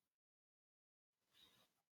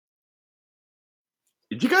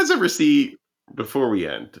 Did you guys ever see, before we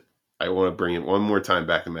end, I want to bring it one more time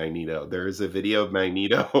back to Magneto. There is a video of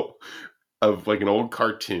Magneto of like an old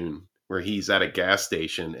cartoon where he's at a gas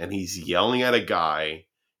station and he's yelling at a guy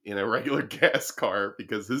in a regular gas car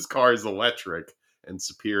because his car is electric and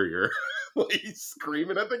superior. Like, he's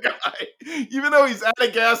screaming at the guy, even though he's at a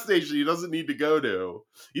gas station he doesn't need to go to.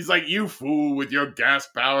 He's like, "You fool with your gas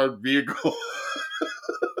powered vehicle."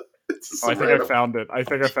 It's just Oh, I some think I random. found it.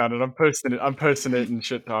 I'm posting it. I'm posting it in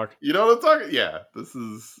shit talk. You know what I'm talking? Yeah, this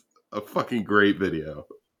is a fucking great video.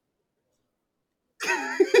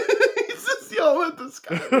 He's just yelling at this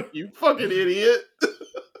guy, like, "You fucking idiot."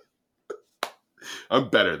 I'm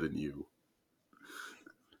better than you.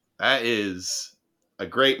 That is a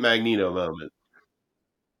great Magneto moment.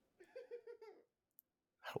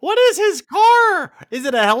 What is his car? Is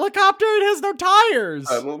it a helicopter? It has no tires.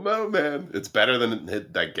 I don't know, man. It's better than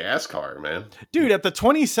that gas car, man. Dude, at the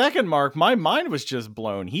 20-second mark, my mind was just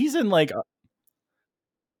blown. He's in like a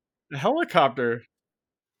helicopter.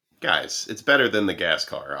 Guys, it's better than the gas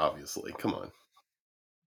car, obviously. Come on.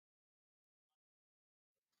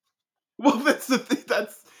 Well, that's the thing.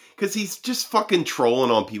 That's because he's just fucking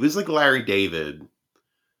trolling on people. He's like Larry David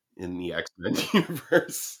in the X-Men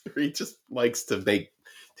universe. Where he just likes to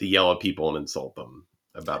yell at people and insult them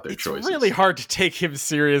about their choices. It's really hard to take him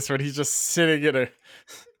serious when he's just sitting in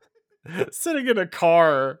a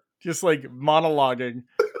car, just like monologuing.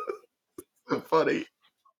 So funny.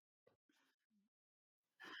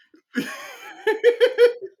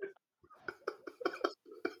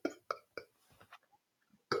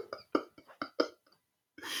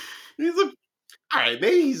 He's a all right.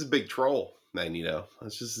 Maybe he's a big troll, Magneto.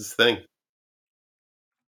 That's just his thing.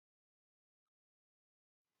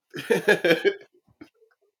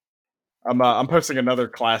 I'm posting another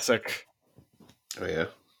classic. Oh yeah,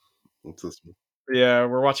 what's this one? Yeah,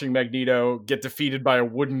 we're watching Magneto get defeated by a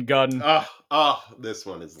wooden gun. This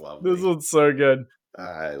one is lovely. This one's so good.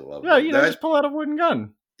 I love Yeah, it. just pull out a wooden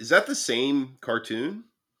gun. Is that the same cartoon?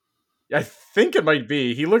 I think it might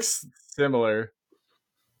be. He looks similar.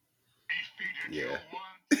 Yeah.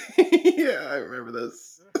 Yeah, I remember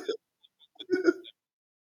this.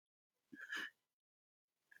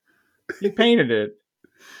 He painted it.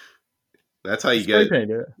 That's how you Spray get.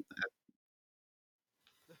 painted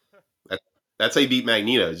it. That's how you beat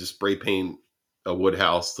Magneto. Just spray paint a wood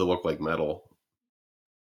house to look like metal.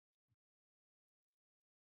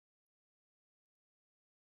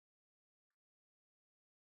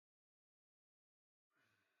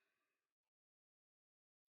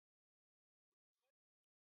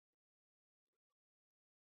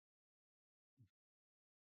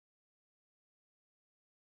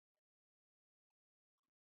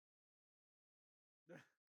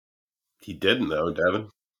 He didn't though, Devin.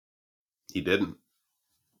 He didn't.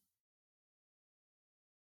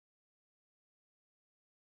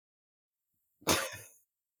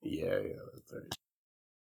 Yeah, that's right.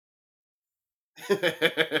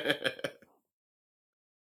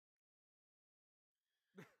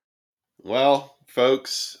 Well,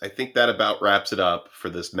 folks, I think that about wraps it up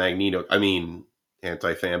for this anti-fanboy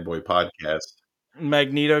podcast.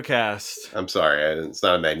 Magneto cast. I'm sorry, it's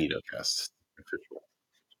not a Magneto cast.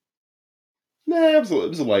 Nah, it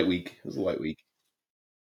was a light week. It was a light week.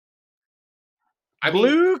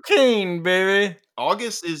 Blue Kane, baby.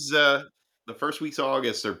 August is the first weeks of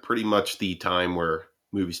August are pretty much the time where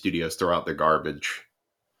movie studios throw out their garbage.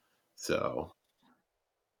 So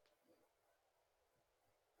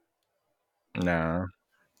No.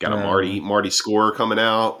 got a Marty Score coming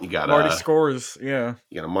out. You got Marty Scores, yeah.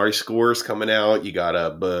 You got a Marty Scores coming out. You got you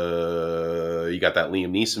got that Liam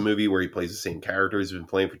Neeson movie where he plays the same character he's been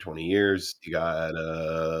playing for 20 years. You got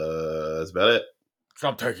that's about it.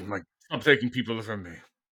 Stop taking people from me.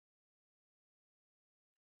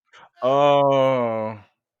 Oh.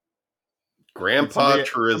 Grandpa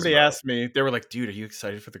Turismo. Somebody asked me, they were like, dude, are you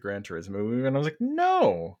excited for the Gran Turismo movie? And I was like,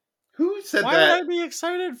 no. Who said Why that? would I be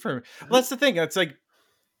excited for? Well, that's the thing. It's like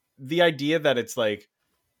the idea that it's like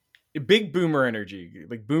big boomer energy.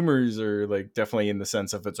 Like boomers are like definitely in the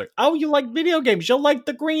sense of it's like, oh, you like video games, you'll like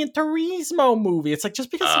the Gran Turismo movie. It's like just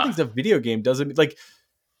because something's a video game doesn't like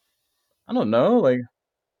I don't know, like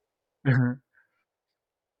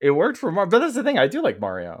it worked for Mario, but that's the thing. I do like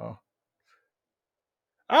Mario.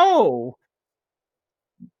 Oh,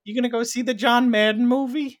 you gonna go see the John Madden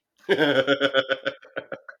movie?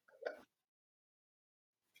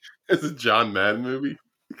 It's a John Madden movie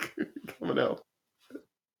coming out.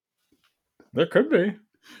 There could be.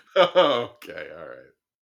 Okay, all right.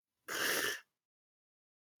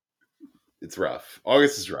 It's rough.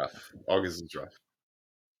 August is rough.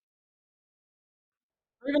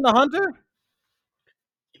 Even the Hunter?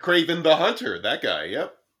 Craven the Hunter, that guy,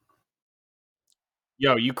 yep.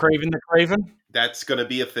 Yo, you Craven the Craven? That's gonna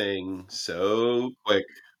be a thing so quick.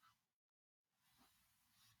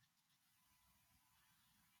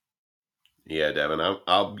 Yeah, Devin,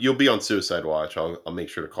 you'll be on Suicide Watch. I'll make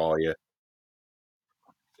sure to call you.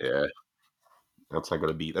 Yeah, that's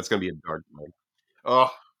gonna be a dark night. Oh,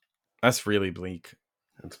 that's really bleak.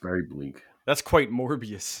 That's very bleak. That's quite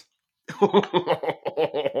Morbius.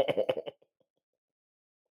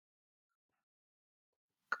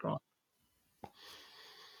 God.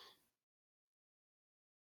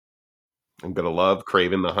 I'm gonna love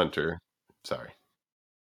Craven the Hunter. Sorry.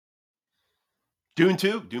 Dune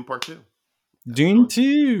 2, Dune Part 2. Dune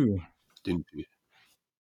 2. Didn't you?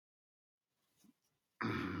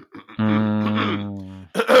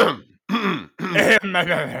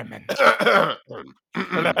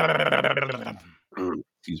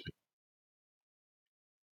 Excuse me.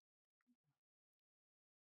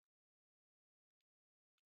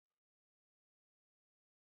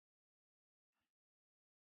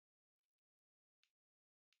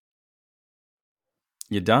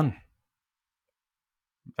 You're done.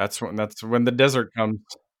 That's when the desert comes.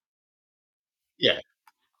 Yeah.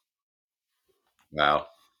 Wow.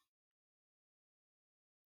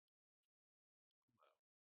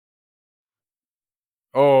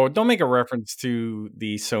 Oh, don't make a reference to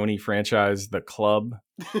the Sony franchise, The Club,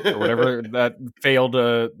 or whatever that failed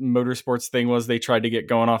motorsports thing was they tried to get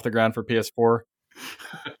going off the ground for PS4.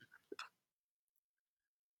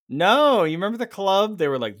 No, you remember The Club? They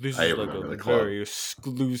were like, this I is like remember a The Club. very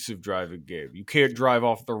exclusive driving game. You can't drive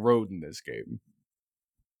off the road in this game.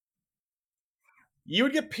 You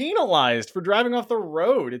would get penalized for driving off the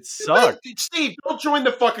road. It sucked. Steve, don't join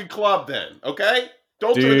the fucking club then, okay?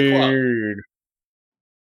 Don't join the club. Dude.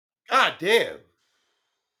 God damn.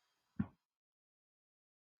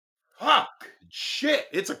 Fuck. Shit.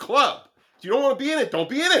 It's a club. If you don't want to be in it, don't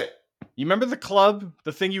be in it. You remember The Club?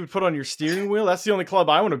 The thing you would put on your steering wheel? That's the only club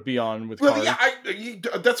I want to be on with Well, cars. yeah,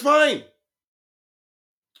 that's fine.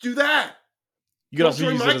 Do that. You could Don't also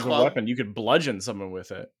join use my it as a club. weapon. You could bludgeon someone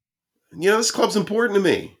with it. You know, this club's important to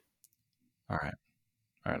me. All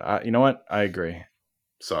right. You know what? I agree.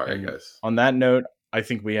 Sorry, And guys. on that note, I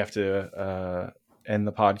think we have to end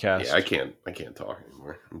the podcast. Yeah, I can't talk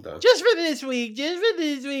anymore. I'm done. Just for this week. This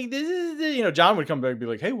is John would come back and be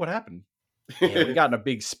like, "Hey, what happened?" Yeah, we got in a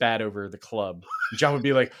big spat over the club. And John would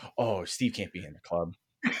be like, "Oh, Steve can't be in the club.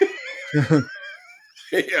 Yeah,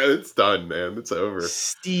 it's done, man. It's over.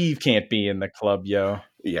 Steve can't be in the club, yo."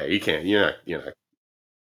 Yeah, you can't. You're not.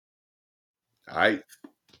 I'm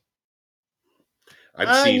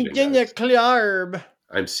seething, in the guys. club.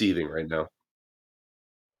 I'm seething right now.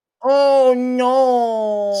 Oh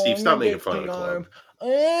no! Steve, stop making fun of the club.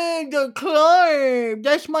 The club.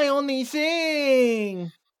 That's my only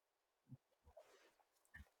thing.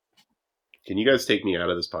 Can you guys take me out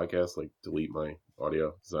of this podcast? Like, delete my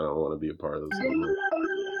audio because I don't want to be a part of this anymore.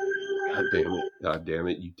 God damn it! God damn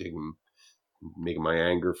it! You making my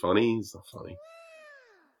anger funny? It's not funny.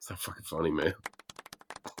 It's not fucking funny, man.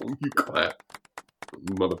 You clap.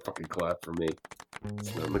 You motherfucking clap for me.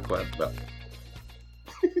 It's nothing to clap about.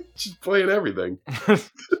 Just playing everything.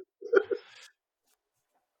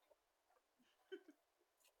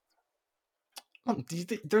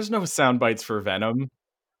 There's no sound bites for Venom.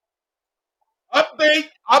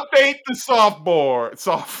 Update the softboard.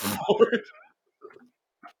 Softboard.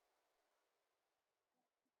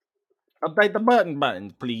 Update the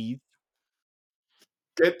buttons, please.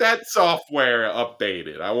 Get that software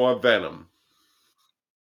updated. I want Venom.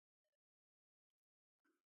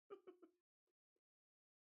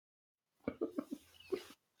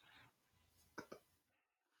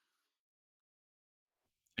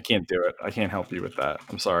 I can't do it. I can't help you with that.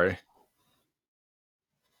 I'm sorry.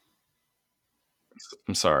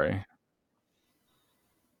 I'm sorry.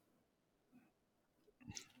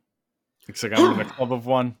 Looks like I'm in a club of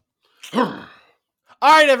one. All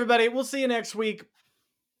right, everybody. We'll see you next week.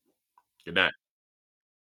 Good night.